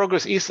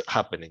progress is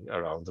happening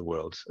around the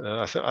world.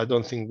 I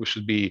don't think we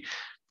should be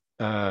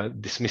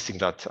dismissing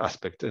that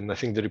aspect. And I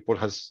think the report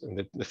has,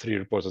 and the three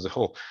reports as a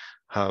whole,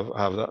 have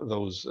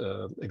those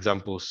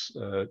examples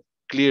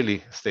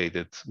clearly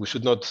stated. We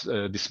should not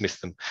dismiss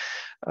them.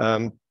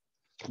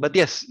 But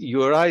yes,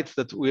 you're right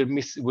that we're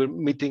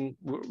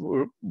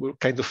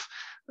kind of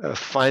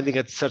finding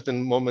at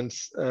certain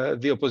moments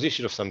the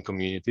opposition of some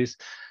communities.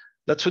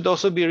 That should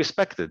also be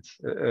respected.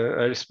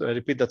 I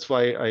repeat, that's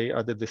why I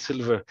added the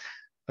silver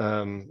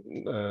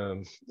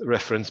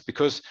reference,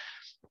 because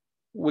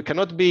we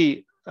cannot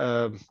be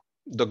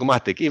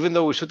dogmatic, even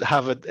though we should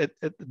have a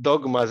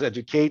dogma as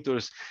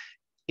educators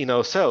in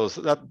ourselves.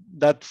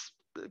 That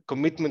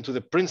commitment to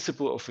the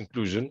principle of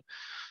inclusion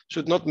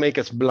should not make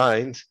us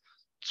blind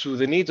to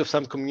the needs of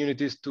some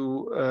communities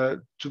to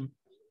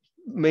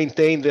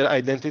maintain their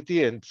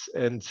identity and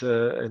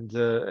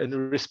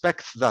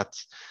respect that.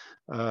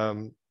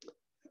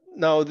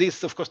 Now,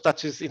 this of course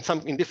touches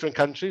in different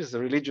countries. The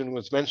religion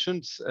was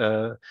mentioned.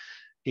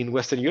 In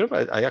Western Europe,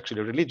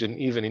 actually religion,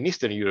 even in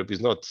Eastern Europe,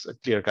 is not a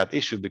clear-cut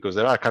issue, because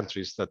there are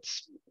countries that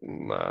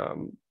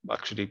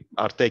actually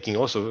are taking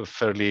also a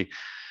fairly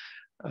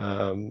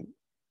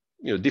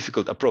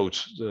difficult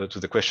approach to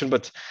the question.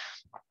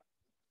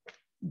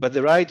 But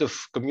the right of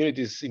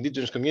communities,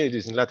 indigenous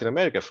communities in Latin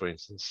America, for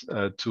instance,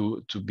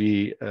 to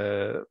be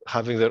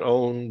having their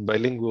own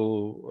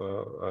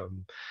bilingual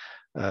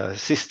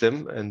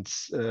system and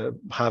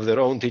have their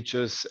own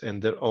teachers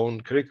and their own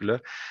curricula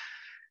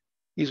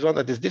is one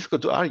that is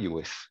difficult to argue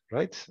with,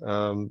 right?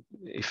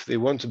 If they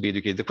want to be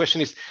educated. The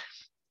question is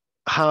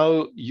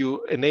how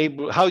you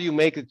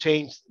make a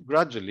change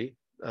gradually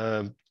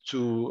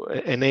to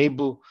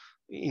enable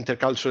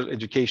intercultural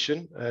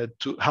education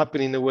to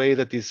happen in a way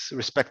that is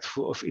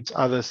respectful of each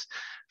other's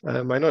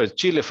minorities.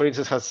 Chile, for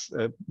instance, has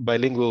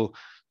bilingual,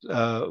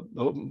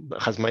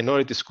 has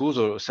minority schools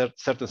or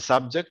certain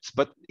subjects,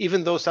 but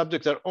even those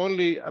subjects are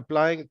only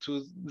applying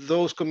to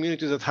those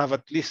communities that have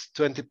at least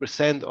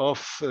 20%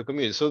 of the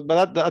community. So,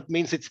 but that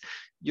means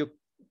you're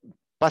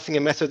passing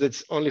a message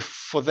that's only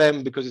for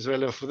them because it's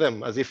relevant for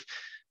them, as if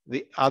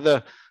the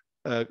other,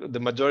 the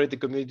majority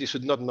community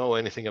should not know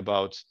anything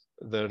about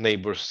their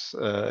neighbors,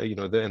 and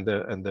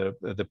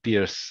the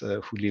peers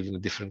who live in a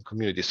different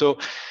community. So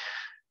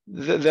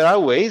there are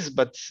ways,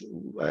 but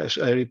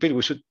I repeat,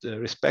 we should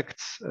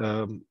respect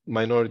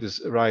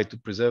minorities' right to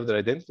preserve their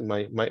identity.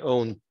 My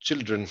own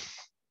children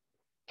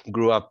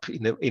grew up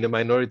in a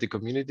minority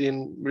community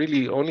and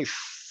really only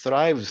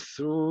thrived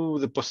through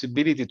the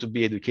possibility to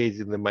be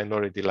educated in the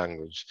minority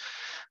language,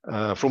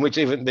 from which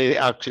even they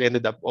actually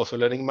ended up also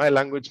learning my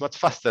language much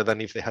faster than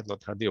if they had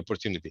not had the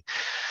opportunity.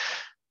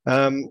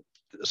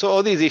 So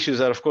all these issues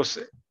are, of course,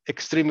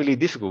 extremely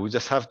difficult. We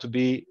just have to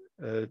be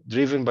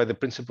driven by the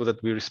principle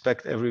that we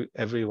respect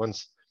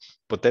everyone's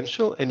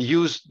potential and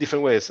use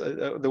different ways.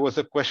 There was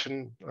a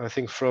question, I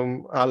think,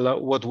 from Alla,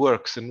 what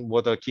works and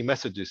what are key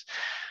messages?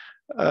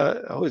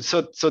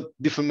 So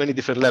many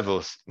different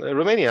levels.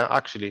 Romania,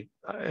 actually,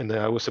 and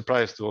I was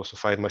surprised to also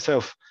find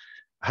myself,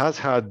 has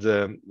had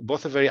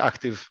both a very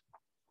active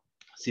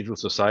civil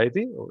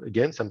society,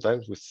 again,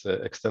 sometimes with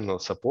external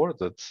support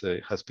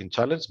that has been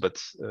challenged,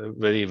 but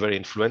very, very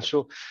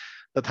influential,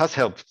 that has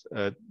helped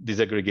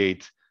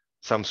disaggregate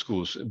some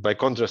schools. By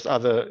contrast,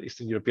 other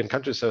Eastern European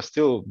countries are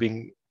still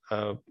being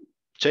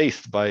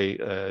chased by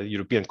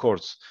European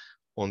courts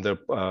on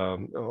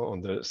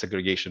the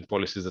segregation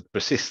policies that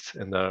persist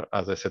and are,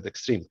 as I said,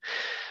 extreme.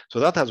 So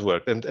that has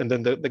worked. And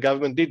then the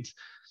government did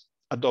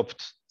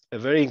adopt a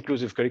very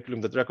inclusive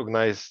curriculum that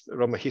recognized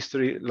Roma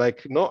history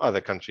like no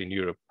other country in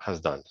Europe has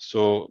done.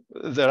 So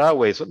there are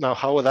ways. Now,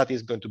 how that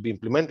is going to be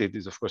implemented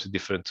is, of course, a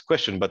different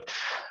question. But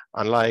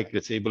unlike,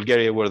 let's say,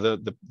 Bulgaria, where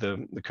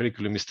the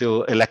curriculum is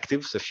still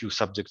electives, a few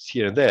subjects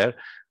here and there,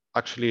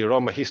 actually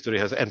Roma history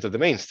has entered the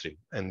mainstream.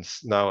 And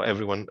now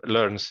everyone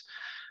learns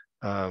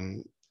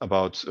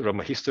about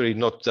Roma history,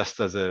 not just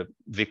as a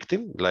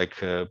victim,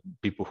 like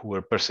people who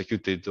were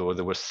persecuted or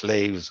they were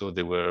slaves or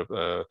they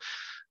were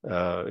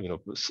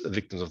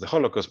victims of the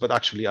Holocaust, but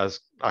actually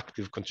as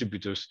active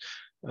contributors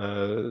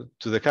to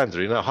the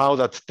country. Now, how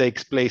that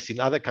takes place in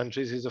other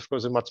countries is, of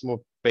course, a much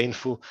more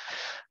painful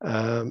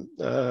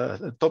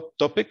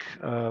topic,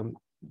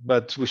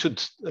 but we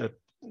should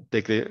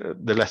take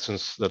the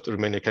lessons that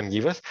Romania can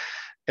give us,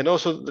 and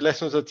also the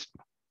lessons that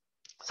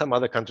some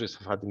other countries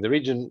have had in the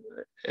region,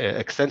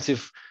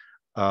 extensive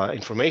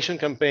information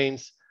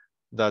campaigns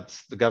that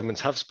the governments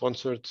have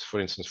sponsored,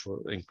 for instance,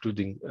 for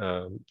including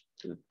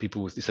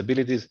people with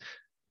disabilities.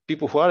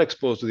 People who are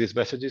exposed to these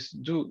messages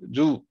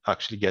do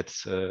actually get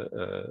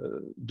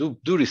do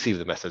receive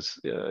the message.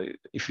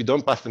 If you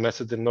don't pass the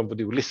message, then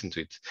nobody will listen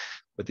to it.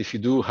 But if you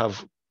do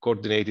have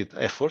coordinated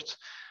efforts,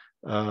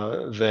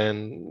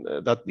 then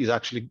that is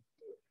actually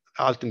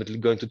ultimately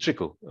going to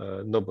trickle.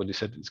 Nobody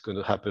said it's going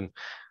to happen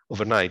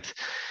overnight.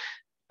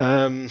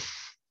 I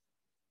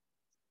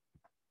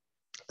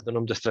don't know,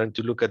 I'm just trying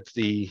to look at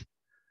the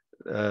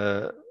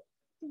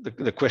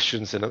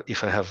questions and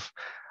if I have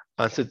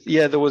answered.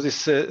 Yeah, there was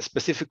this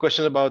specific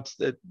question about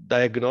the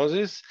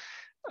diagnosis.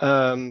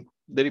 The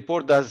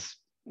report does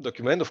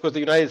document, of course,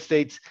 the United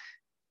States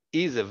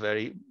is a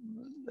very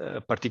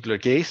particular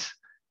case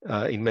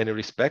in many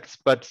respects,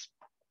 but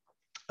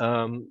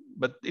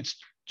it's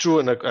true,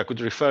 and I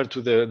could refer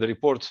to the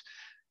report.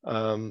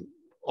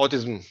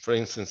 Autism, for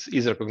instance,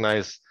 is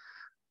recognized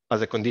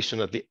as a condition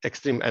at the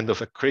extreme end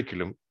of a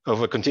curriculum,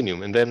 of a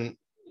continuum, and then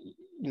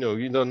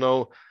you don't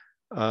know,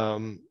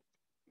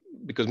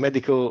 because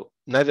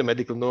neither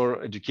medical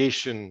nor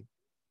education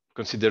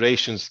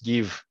considerations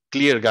give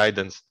clear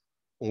guidance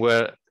on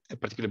where a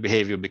particular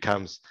behavior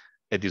becomes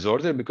a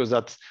disorder, because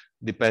that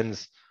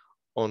depends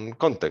on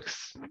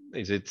context.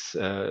 Is it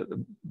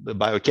the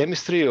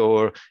biochemistry,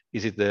 or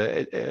is it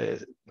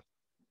the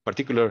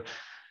particular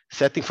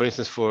setting, for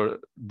instance, for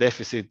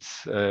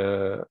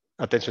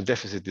attention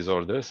deficit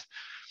disorders?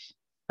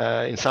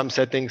 In some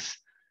settings,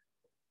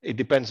 it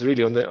depends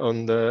really on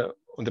the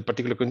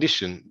particular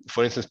condition.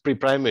 For instance,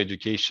 pre-primary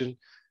education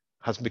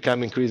has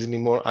become increasingly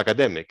more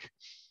academic,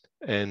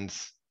 and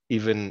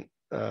even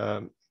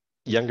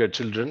younger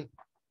children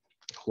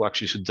who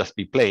actually should just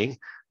be playing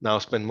now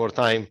spend more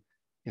time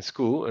in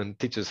school, and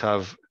teachers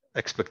have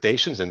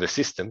expectations, and the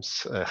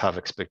systems have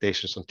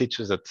expectations on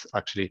teachers that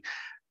actually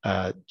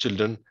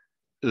children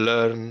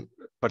learn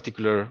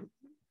particular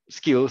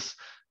skills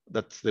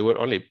that they were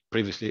only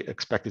previously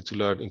expected to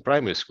learn in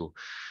primary school.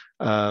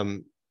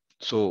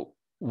 So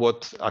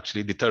what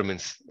actually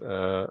determines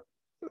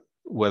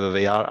whether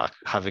they are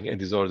having a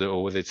disorder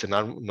or whether it's a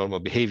normal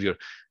behavior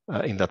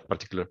in that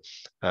particular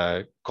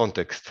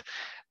context?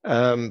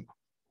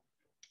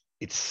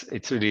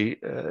 It's really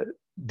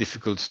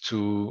difficult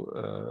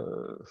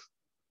to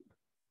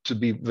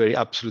be very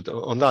absolute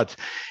on that.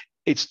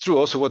 It's true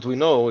also, what we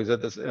know is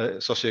that the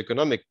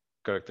socioeconomic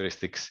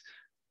characteristics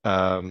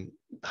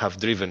have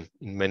driven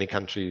in many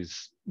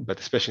countries, but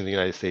especially in the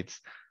United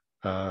States,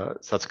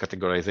 such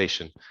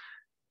categorization.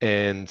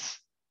 And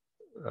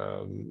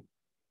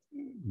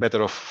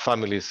better off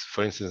families,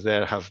 for instance,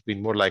 there have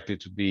been more likely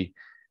to be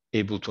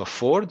able to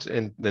afford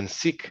and then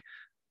seek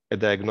a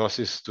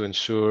diagnosis to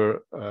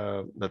ensure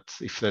that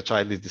if their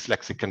child is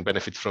dyslexic, can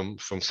benefit from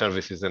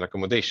services and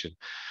accommodation.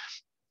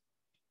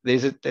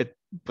 There's a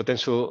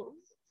potential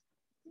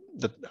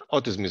that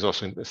autism is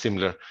also in a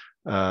similar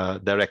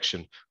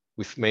direction,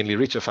 with mainly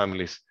richer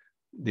families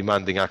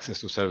demanding access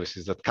to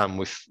services that come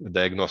with the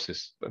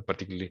diagnosis,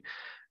 particularly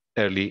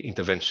early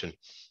intervention.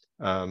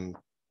 And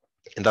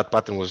that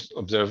pattern was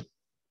observed,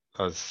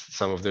 as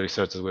some of the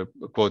researchers were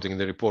quoting in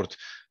the report,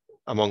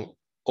 among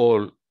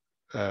all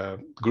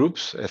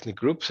groups, ethnic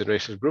groups and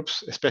racial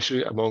groups,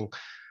 especially among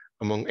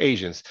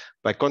Asians.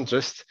 By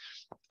contrast,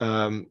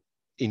 in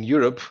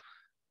Europe,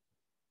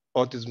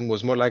 autism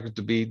was more likely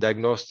to be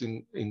diagnosed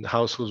in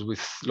households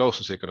with low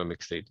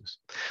socioeconomic status.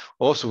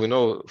 Also, we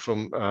know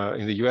from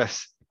in the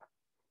US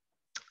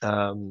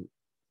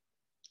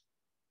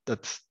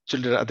that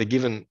children at a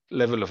given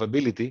level of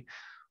ability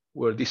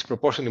were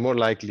disproportionately more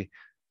likely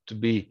to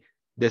be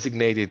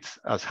designated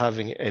as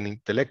having an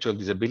intellectual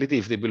disability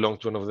if they belong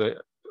to one of the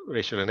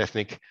racial and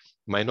ethnic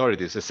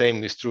minorities. The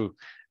same is true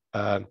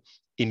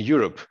in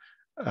Europe,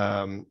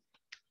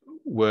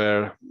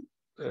 where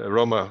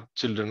Roma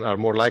children are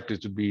more likely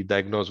to be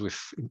diagnosed with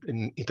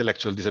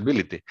intellectual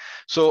disability.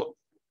 So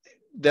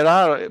there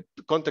are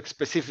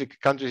context-specific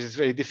countries. It's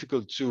very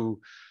difficult to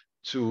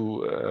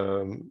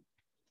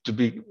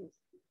be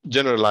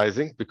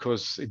generalizing,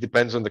 because it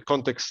depends on the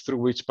context through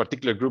which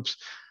particular groups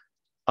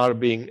are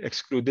being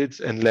excluded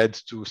and led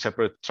to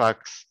separate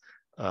tracks.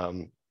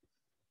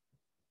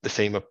 The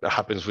same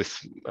happens with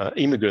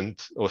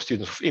immigrant or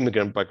students of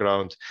immigrant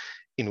background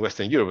in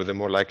Western Europe. They're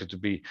more likely to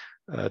be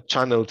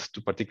channeled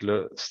to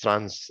particular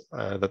strands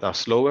that are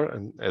slower,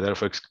 and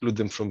therefore exclude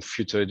them from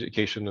future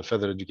education and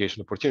further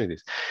education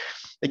opportunities.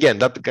 Again,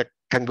 that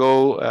can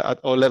go at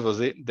all levels.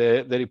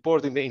 The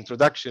report in the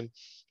introduction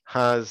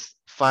has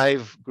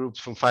 5 groups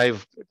from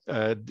 5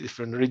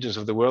 different regions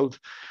of the world.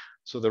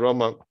 So the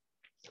Roma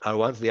are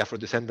ones, the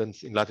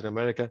Afro-descendants in Latin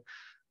America,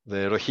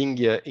 the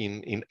Rohingya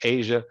in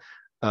Asia,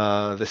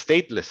 the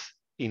stateless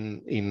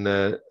in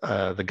the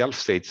Gulf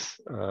states,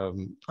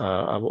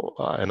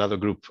 another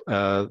group,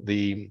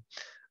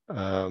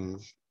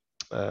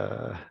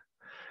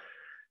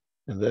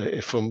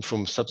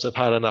 from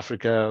sub-Saharan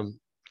Africa,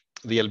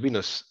 the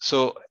albinos.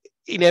 So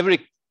in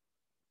every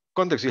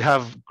context, you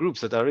have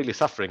groups that are really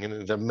suffering,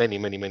 and there are many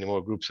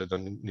more groups that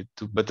don't need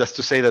to. But just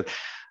to say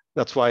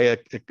that's why a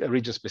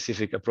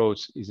region-specific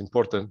approach is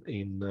important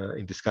in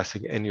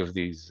discussing any of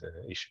these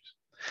issues.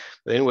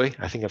 But anyway,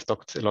 I think I've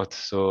talked a lot,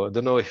 so I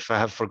don't know if I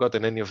have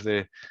forgotten any of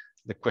the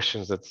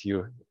questions that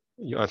you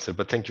answered.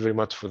 But thank you very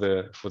much for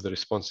the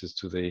responses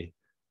to the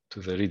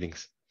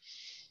readings.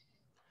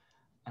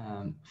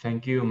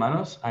 Thank you,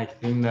 Manos. I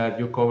think that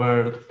you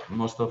covered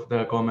most of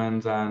the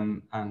comments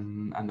and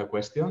the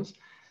questions.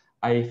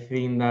 I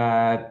think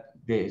that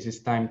this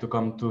is time to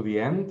come to the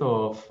end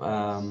of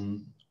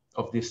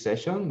this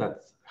session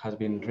that has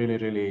been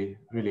really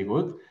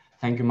good.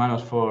 Thank you,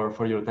 Manos,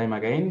 for your time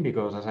again,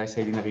 because as I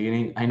said in the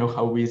beginning, I know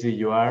how busy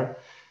you are,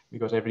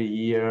 because every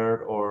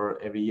year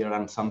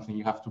and something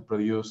you have to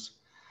produce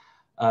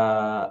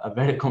a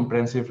very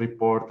comprehensive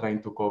report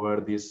trying to cover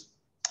this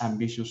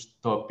ambitious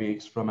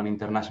topics from an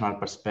international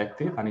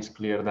perspective, and it's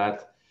clear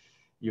that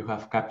you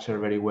have captured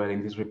very well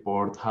in this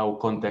report how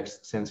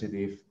context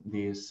sensitive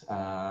these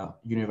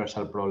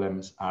universal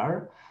problems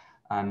are.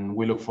 And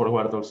we look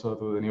forward also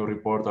to the new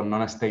report on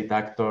non-state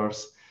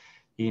actors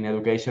in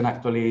education.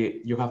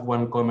 Actually, you have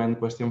one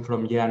question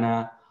from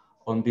Jana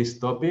on this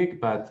topic,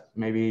 but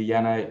maybe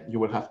Jana, you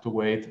will have to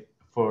wait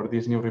for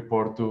this new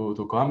report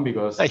to come,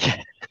 because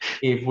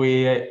if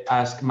we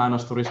ask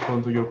Manos to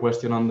respond to your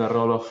question on the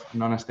role of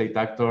non-state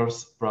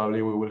actors,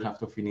 probably we will have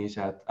to finish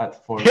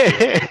at 4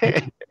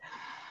 p.m.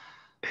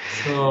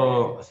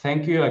 So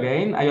thank you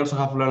again. I also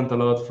have learned a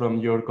lot from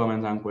your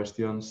comments and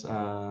questions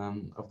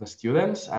of the students.